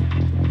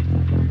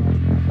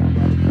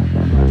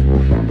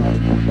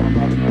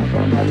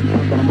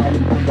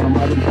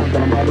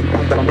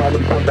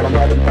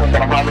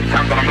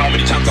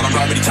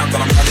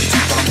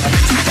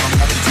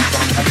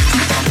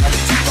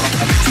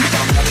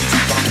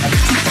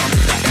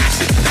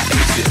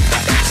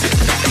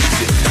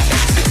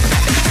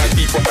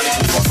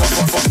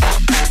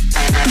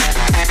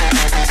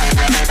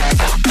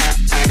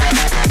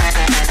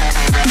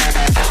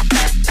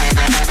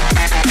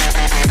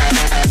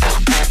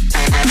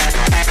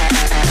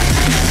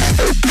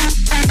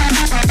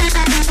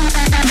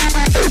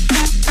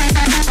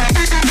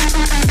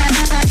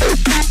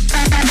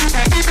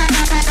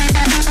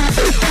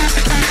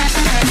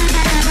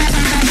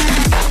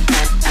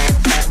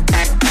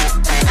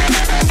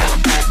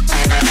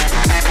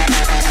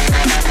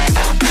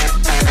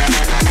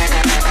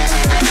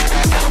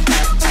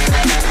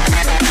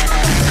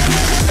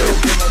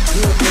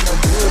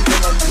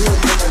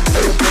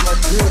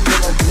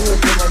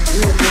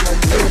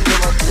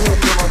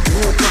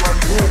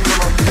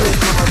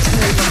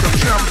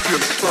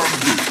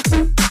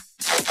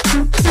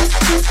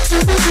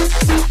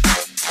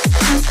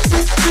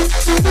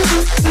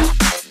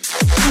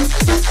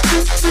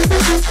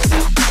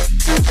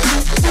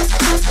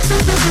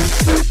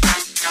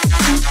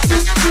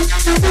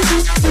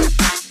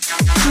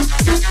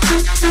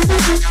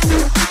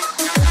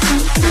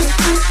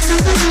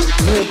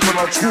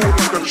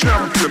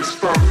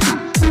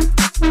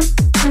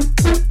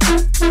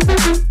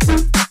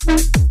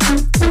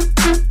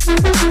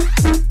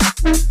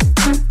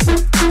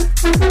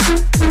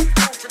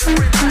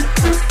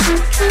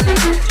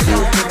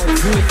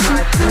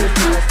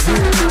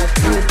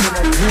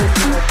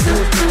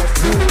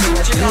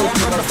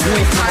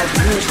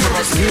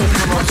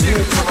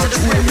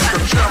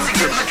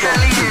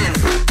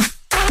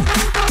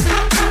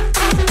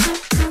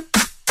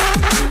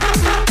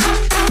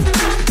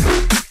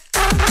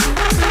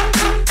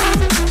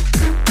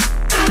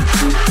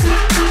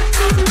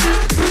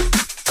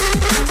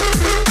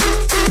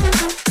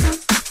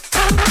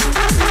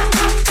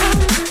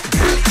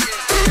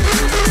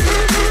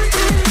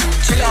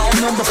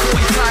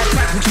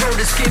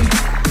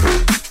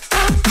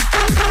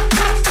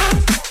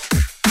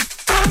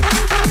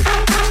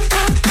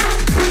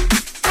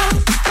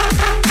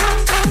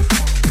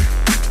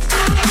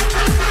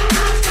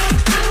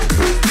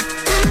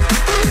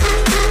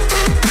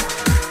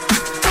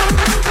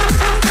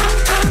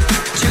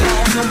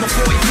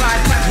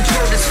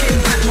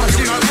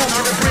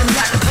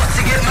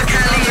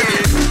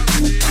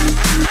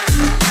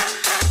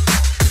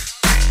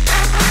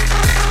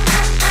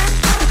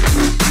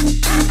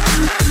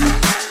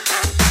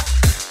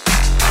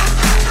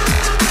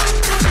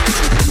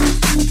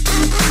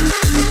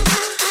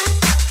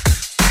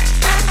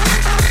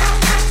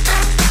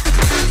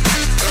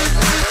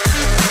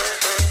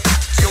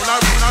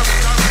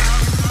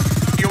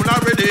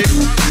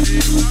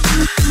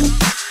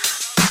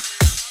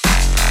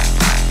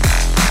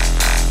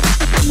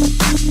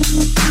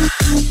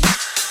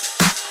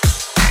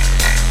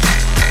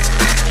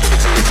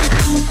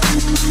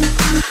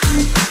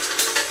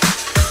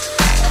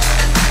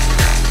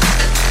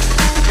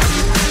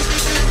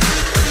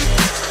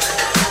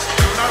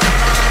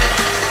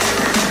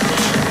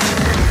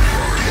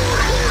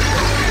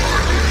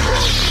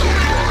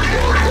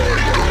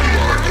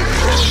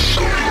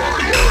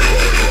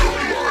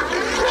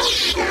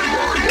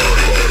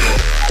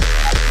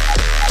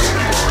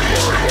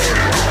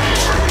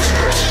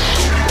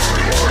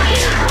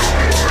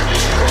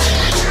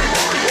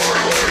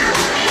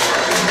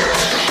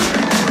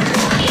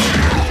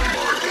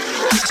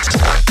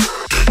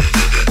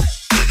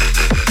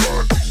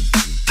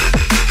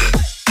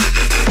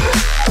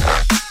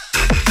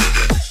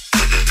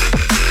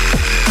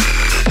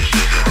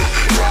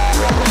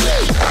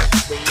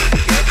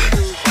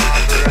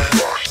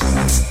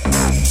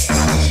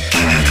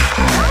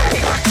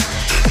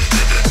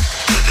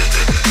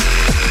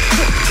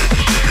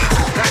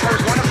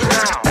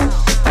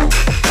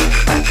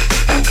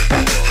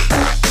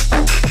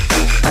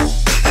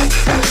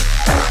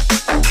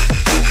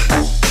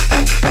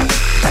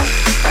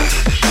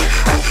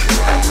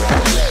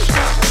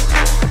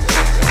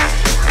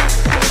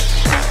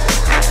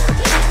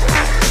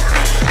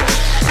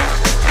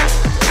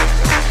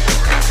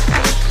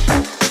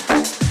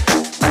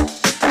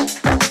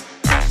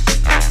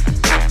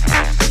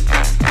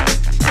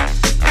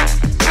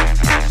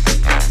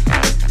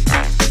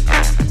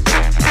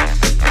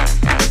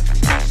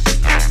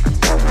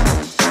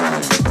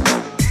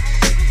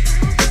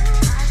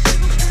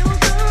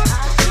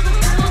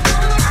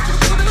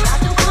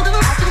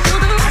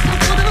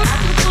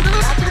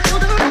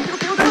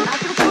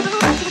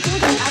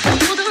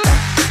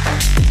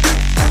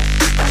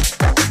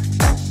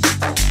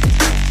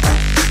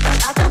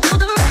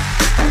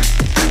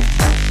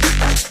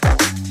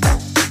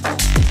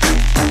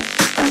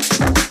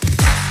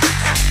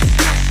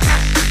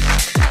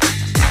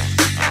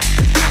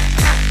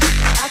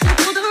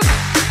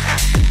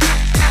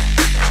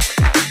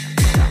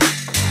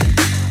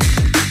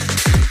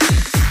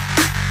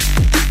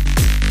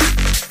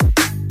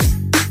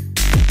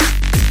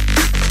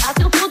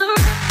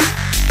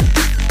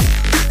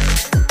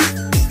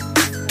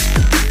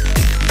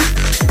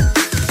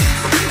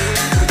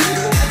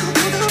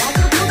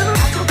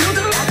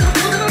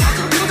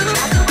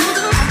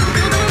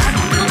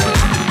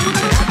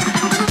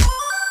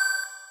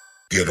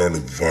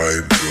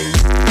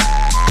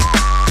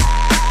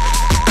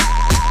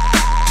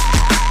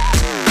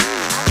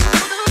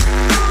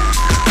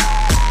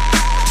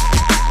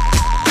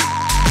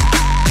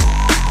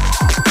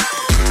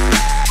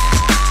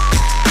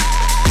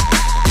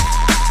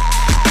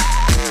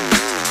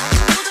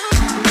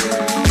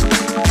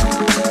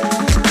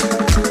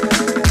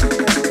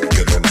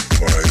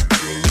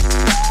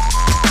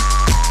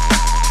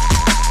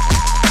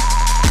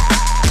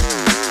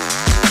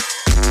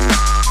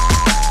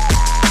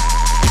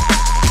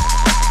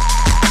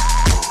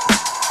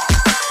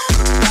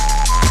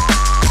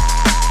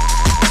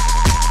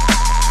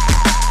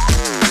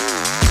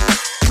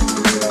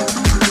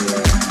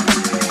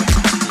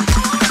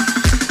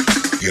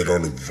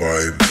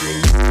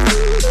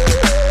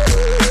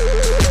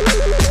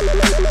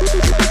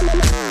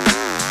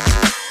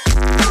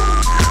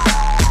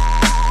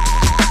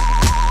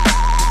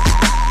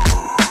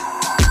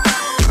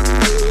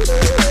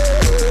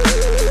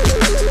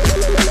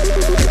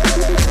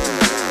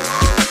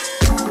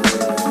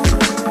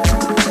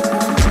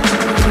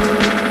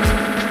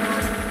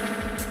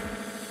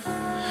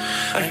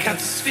 I got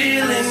this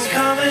feeling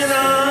coming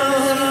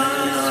on.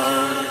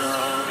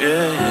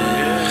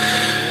 Yeah.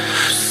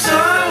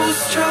 So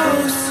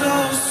strong, so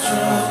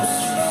strong.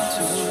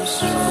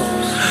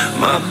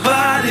 My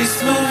body's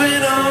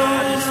moving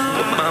on,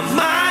 but my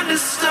mind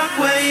is stuck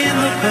way in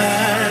the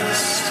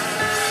past.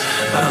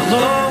 How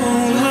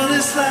long will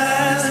this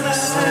last?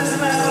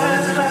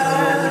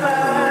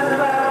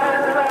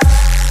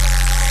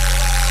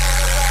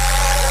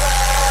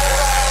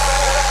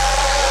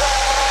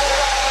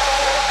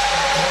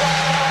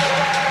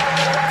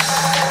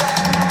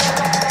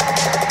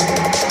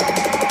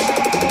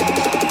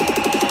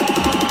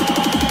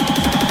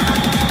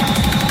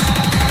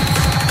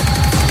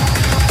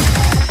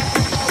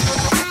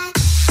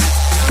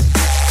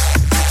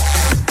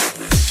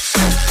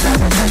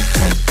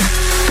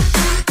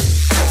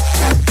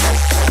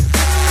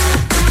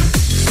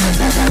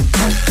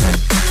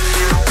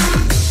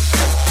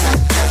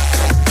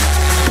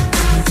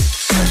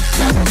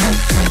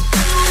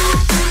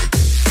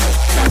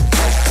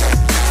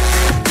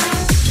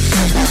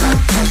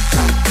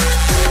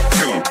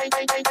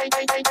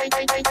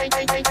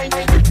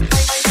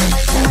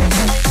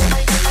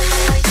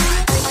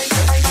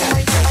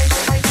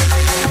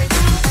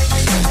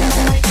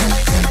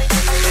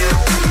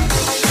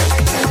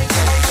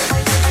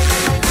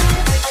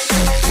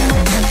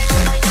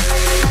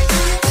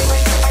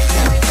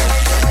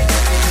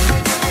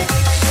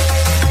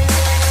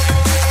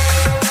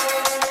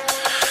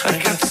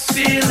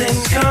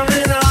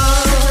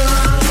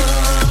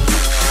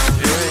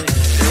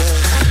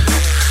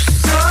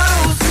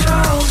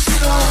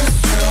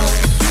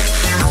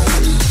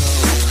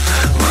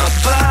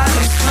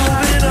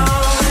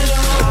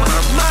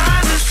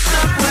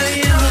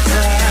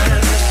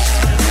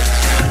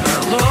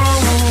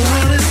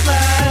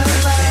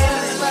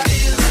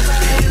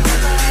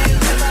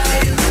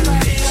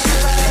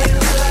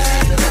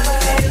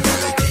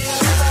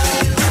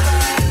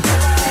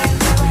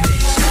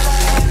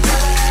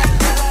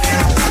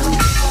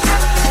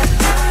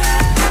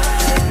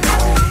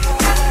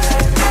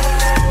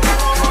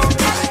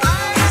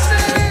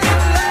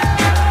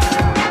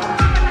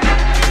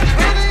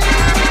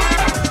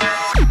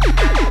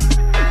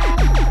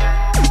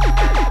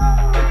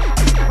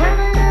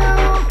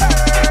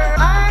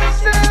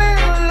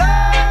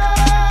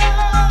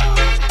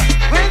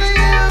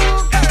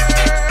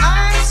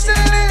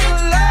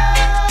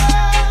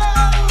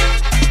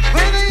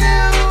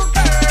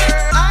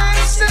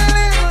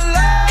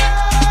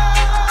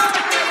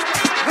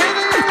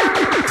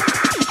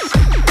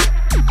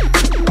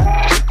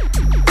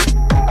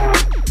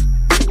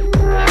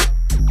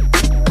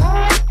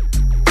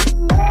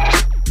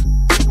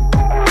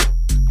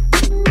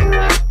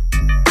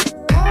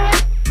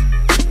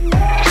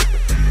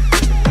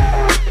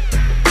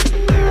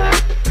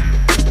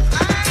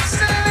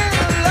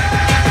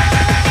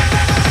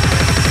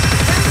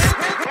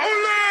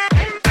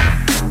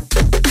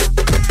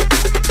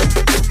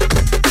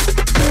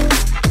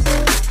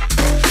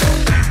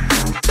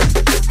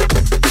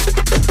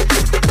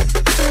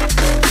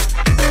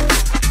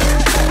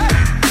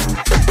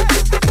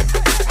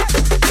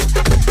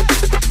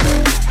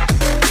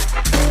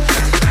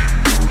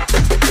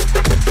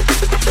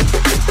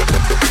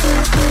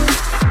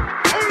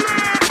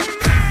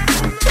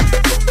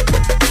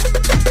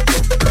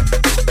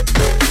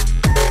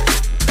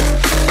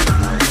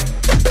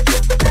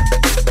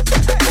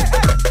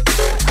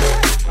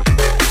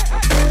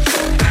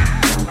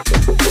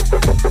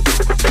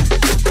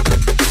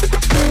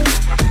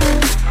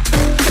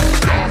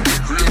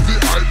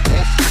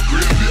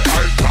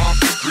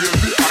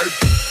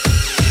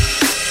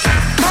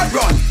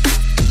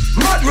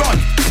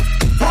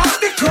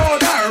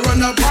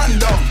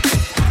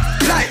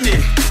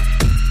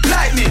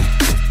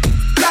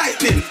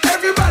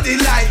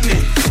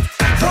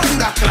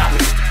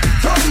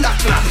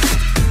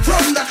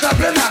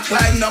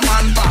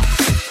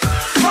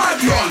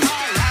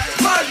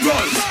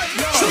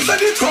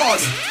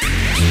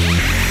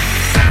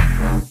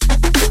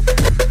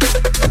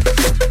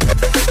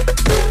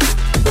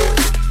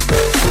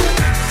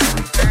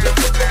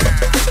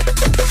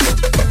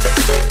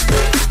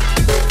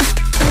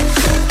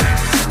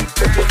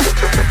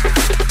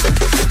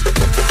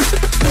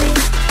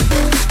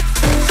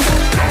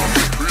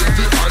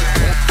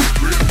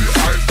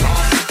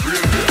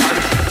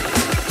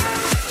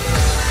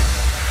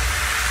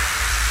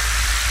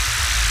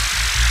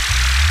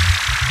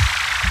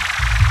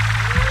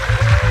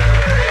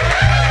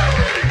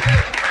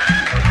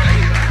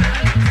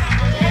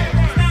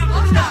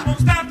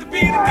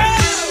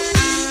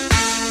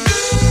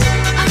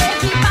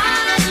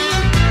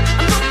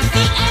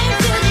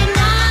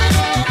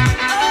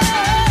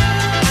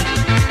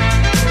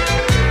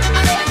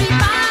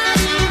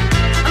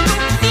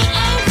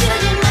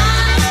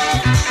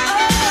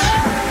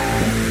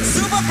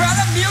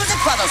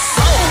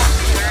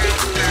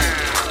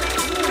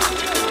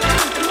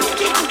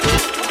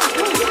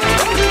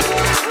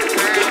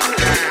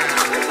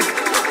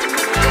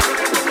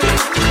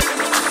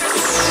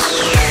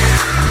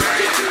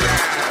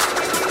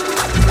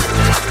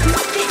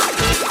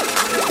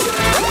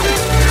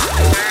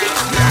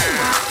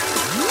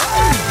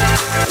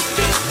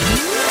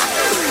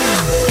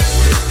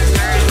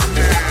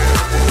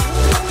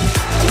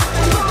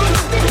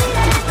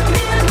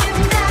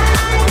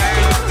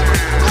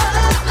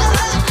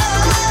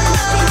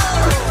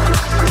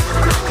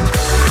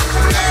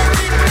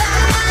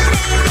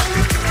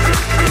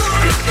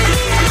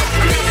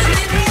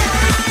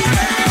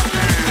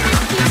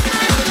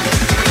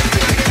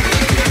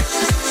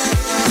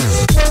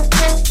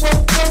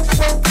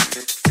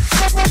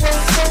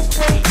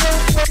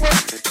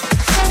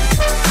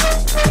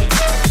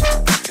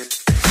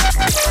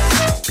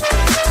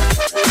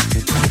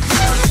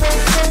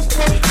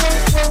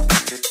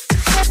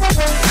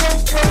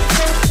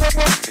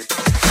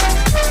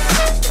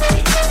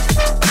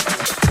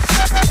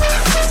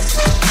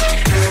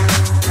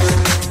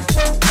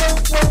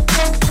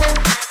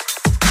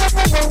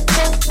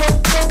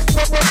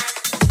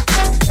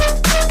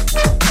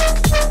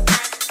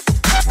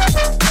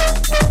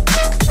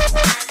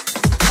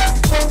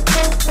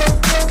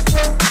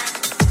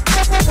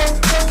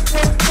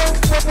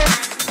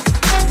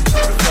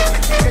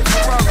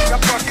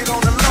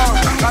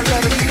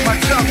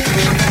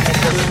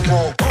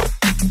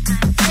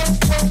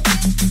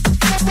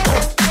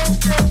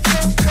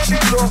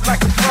 love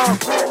like a drum.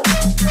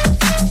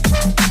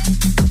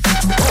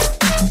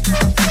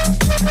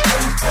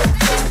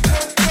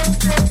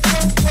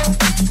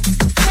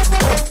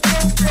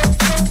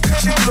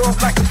 She blew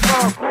up like a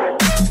drum.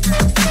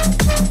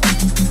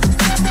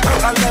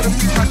 I let her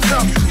use my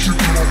tongue. She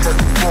blew up like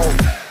a drum.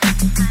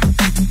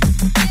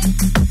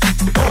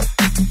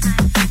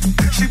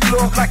 She blew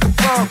up like a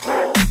drum.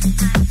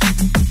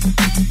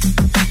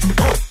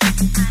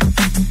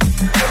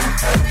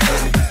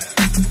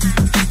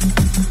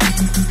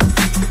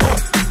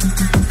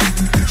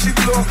 She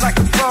blew up like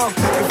a drum.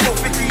 The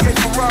 458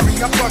 Ferrari,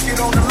 I park it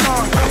on the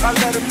lawn. I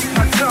let her use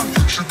my tongue.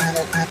 She blew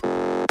up.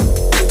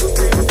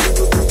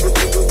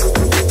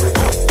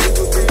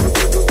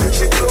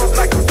 She blew up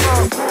like a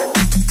drum.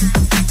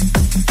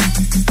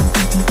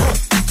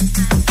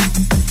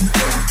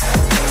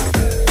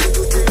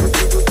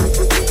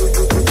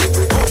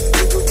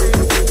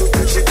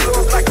 She blew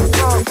up like a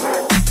drum.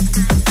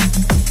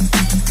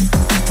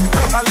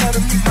 I let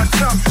her use my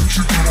tongue.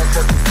 She blew up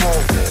like a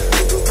drum.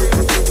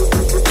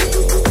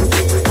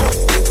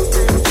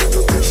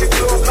 She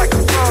blew up like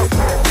a drum.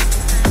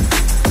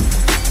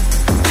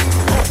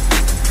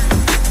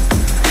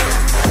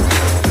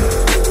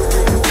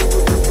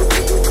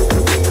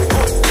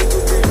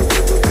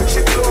 She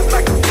blew up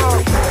like a drum.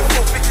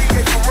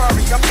 458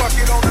 Ferrari, I park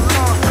it on the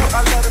lawn.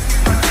 I let her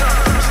use my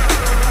tongue.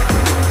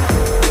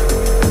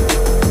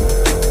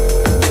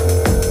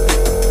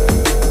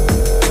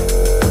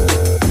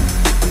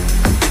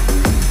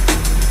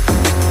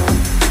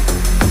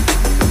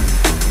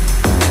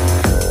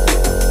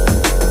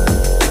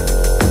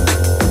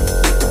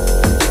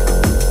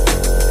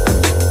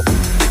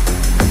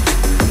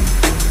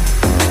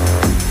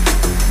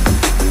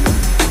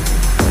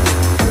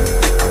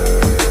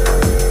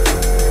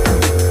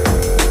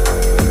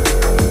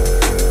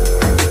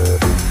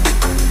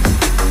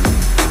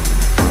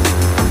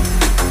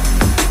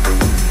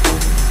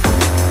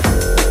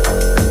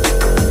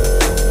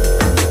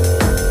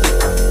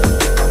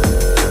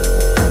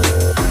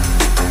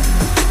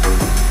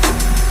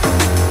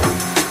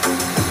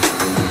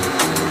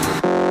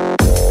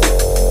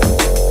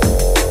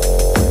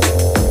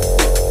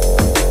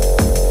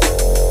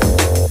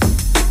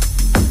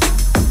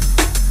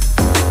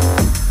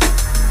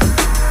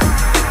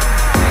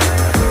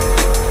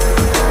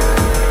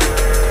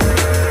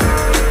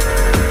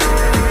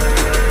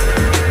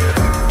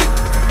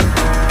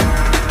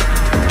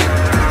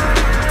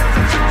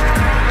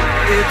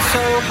 It's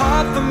so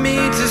hard for me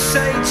to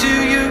say to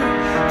you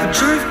the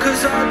truth,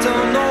 cause I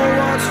don't know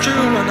what's true,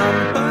 and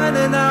I'm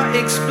burning out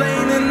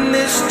explaining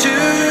this to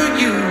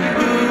you.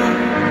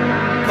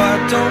 But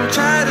don't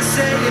try to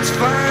say it's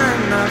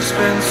fine. I've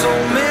spent so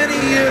many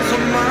years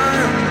of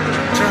mine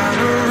trying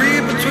to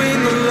read between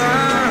the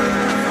lines,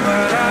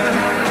 but I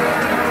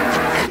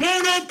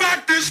won't go back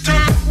this time.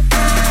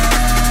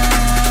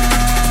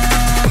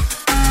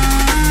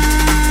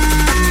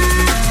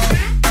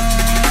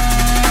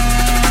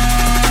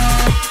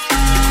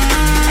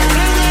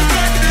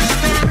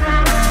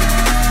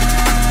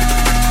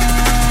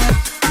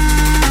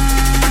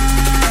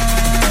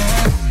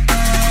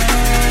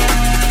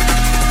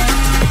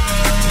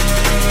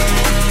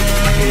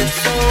 It's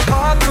so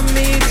hard for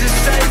me to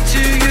say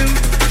to you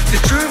the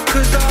truth,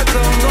 cause I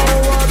don't know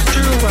what's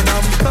true, and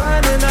I'm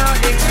finding out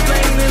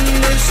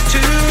explaining this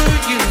to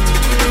you.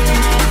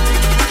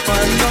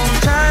 But don't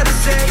try to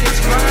say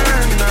it's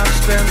fine. I've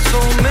spent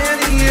so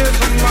many years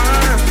of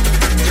mine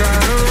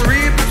trying to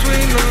read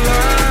between the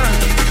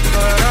lines,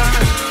 but I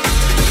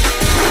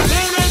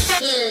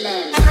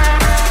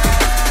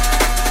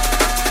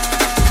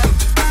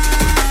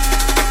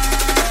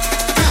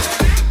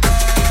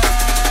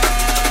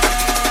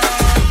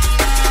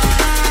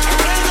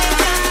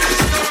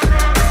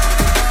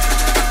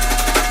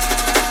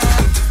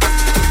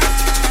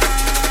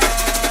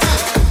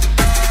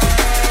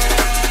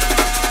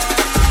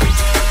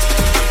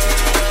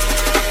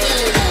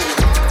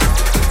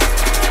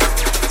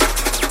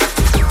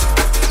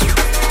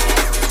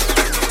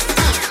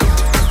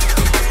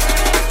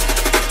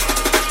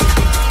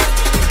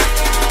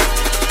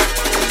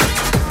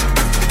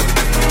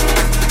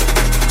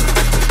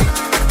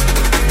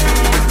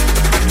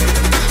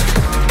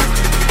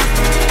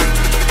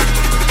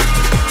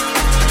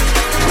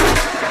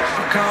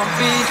can't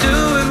be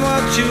doing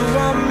what you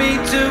want me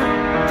to.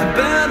 The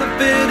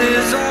benefit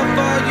is all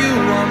for you.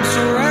 I'm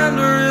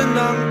surrendering,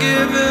 I'm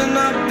giving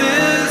up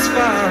this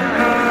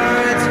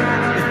fight.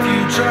 If you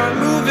try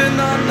moving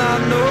on, I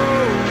know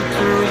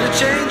through the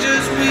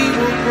changes we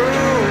will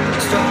grow.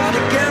 Start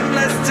again,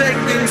 let's take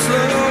things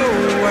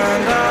slow,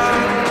 and I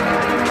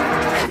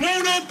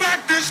won't go back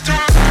this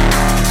time.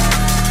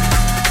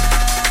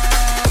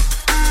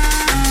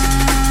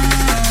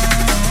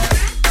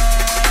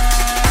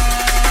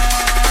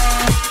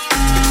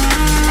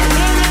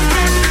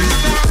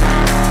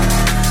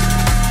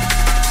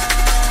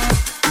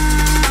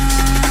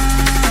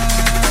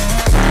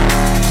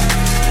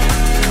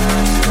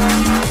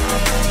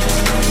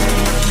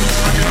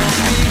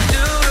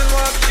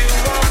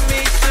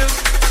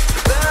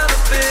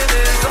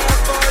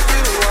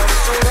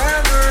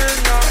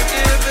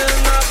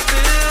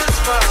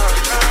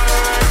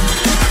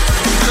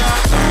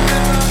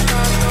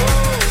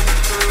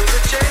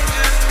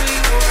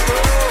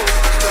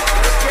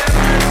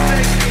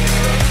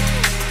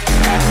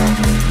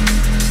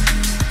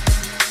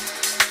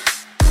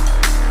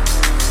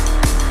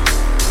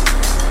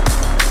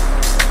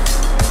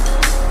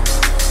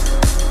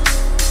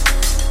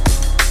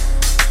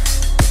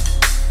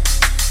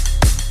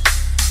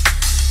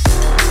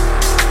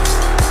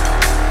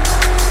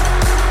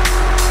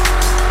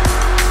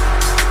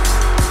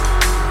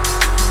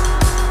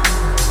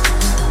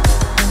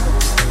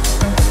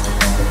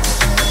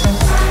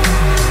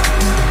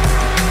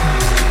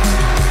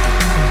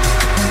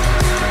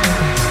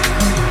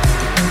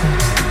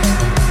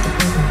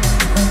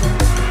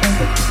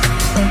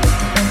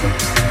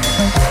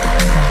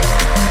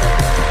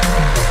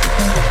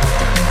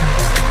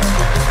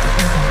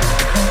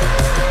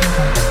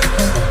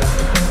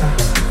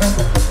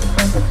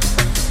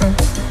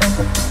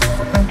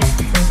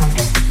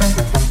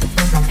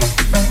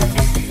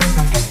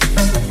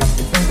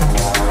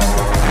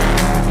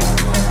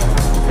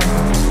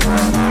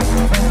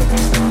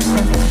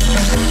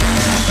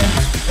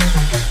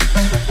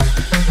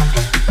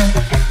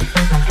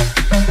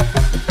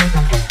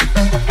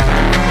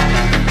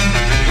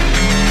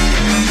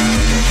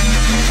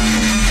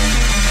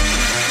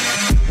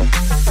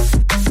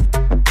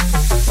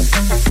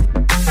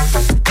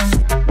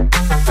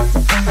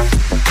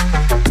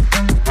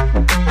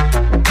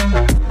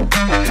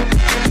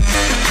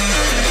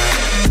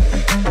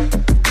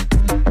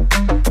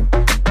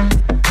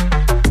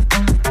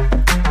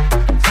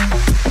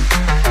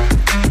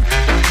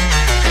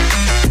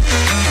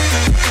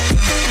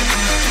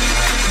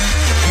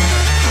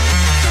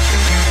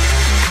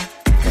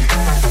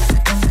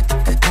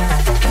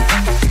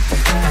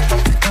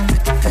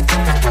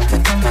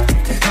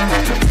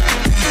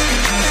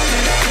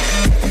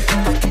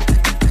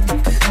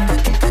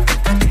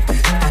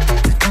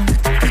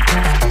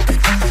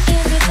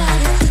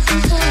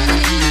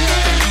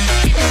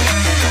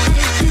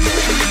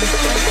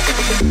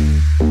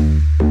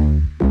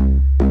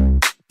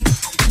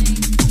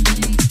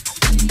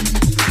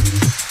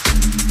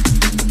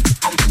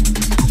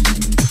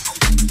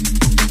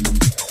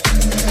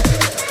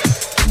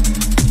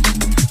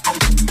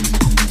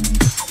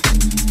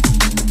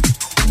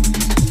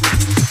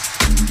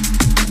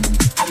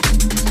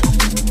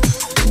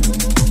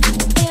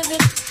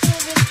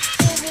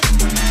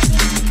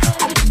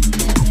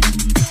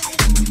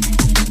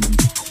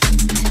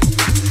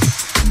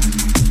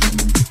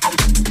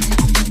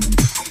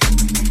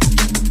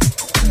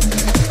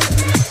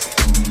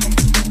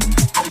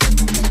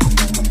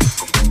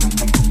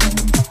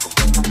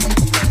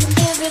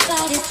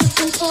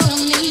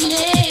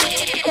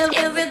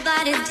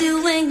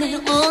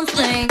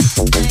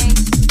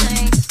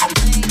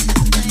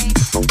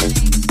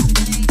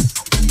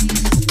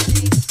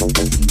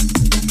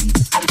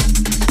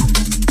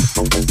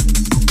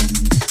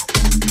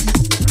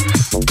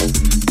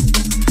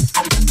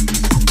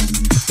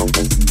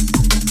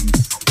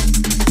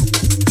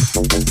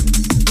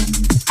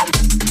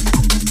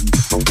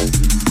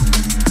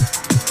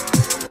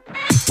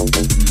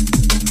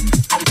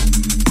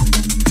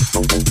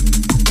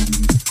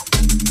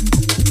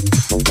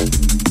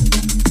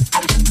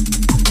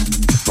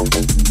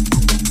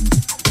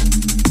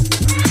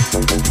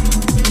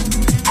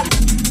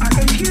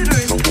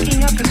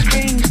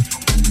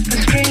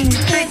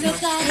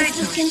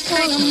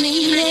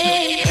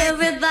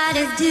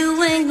 Everybody's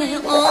doing their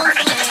own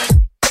thing.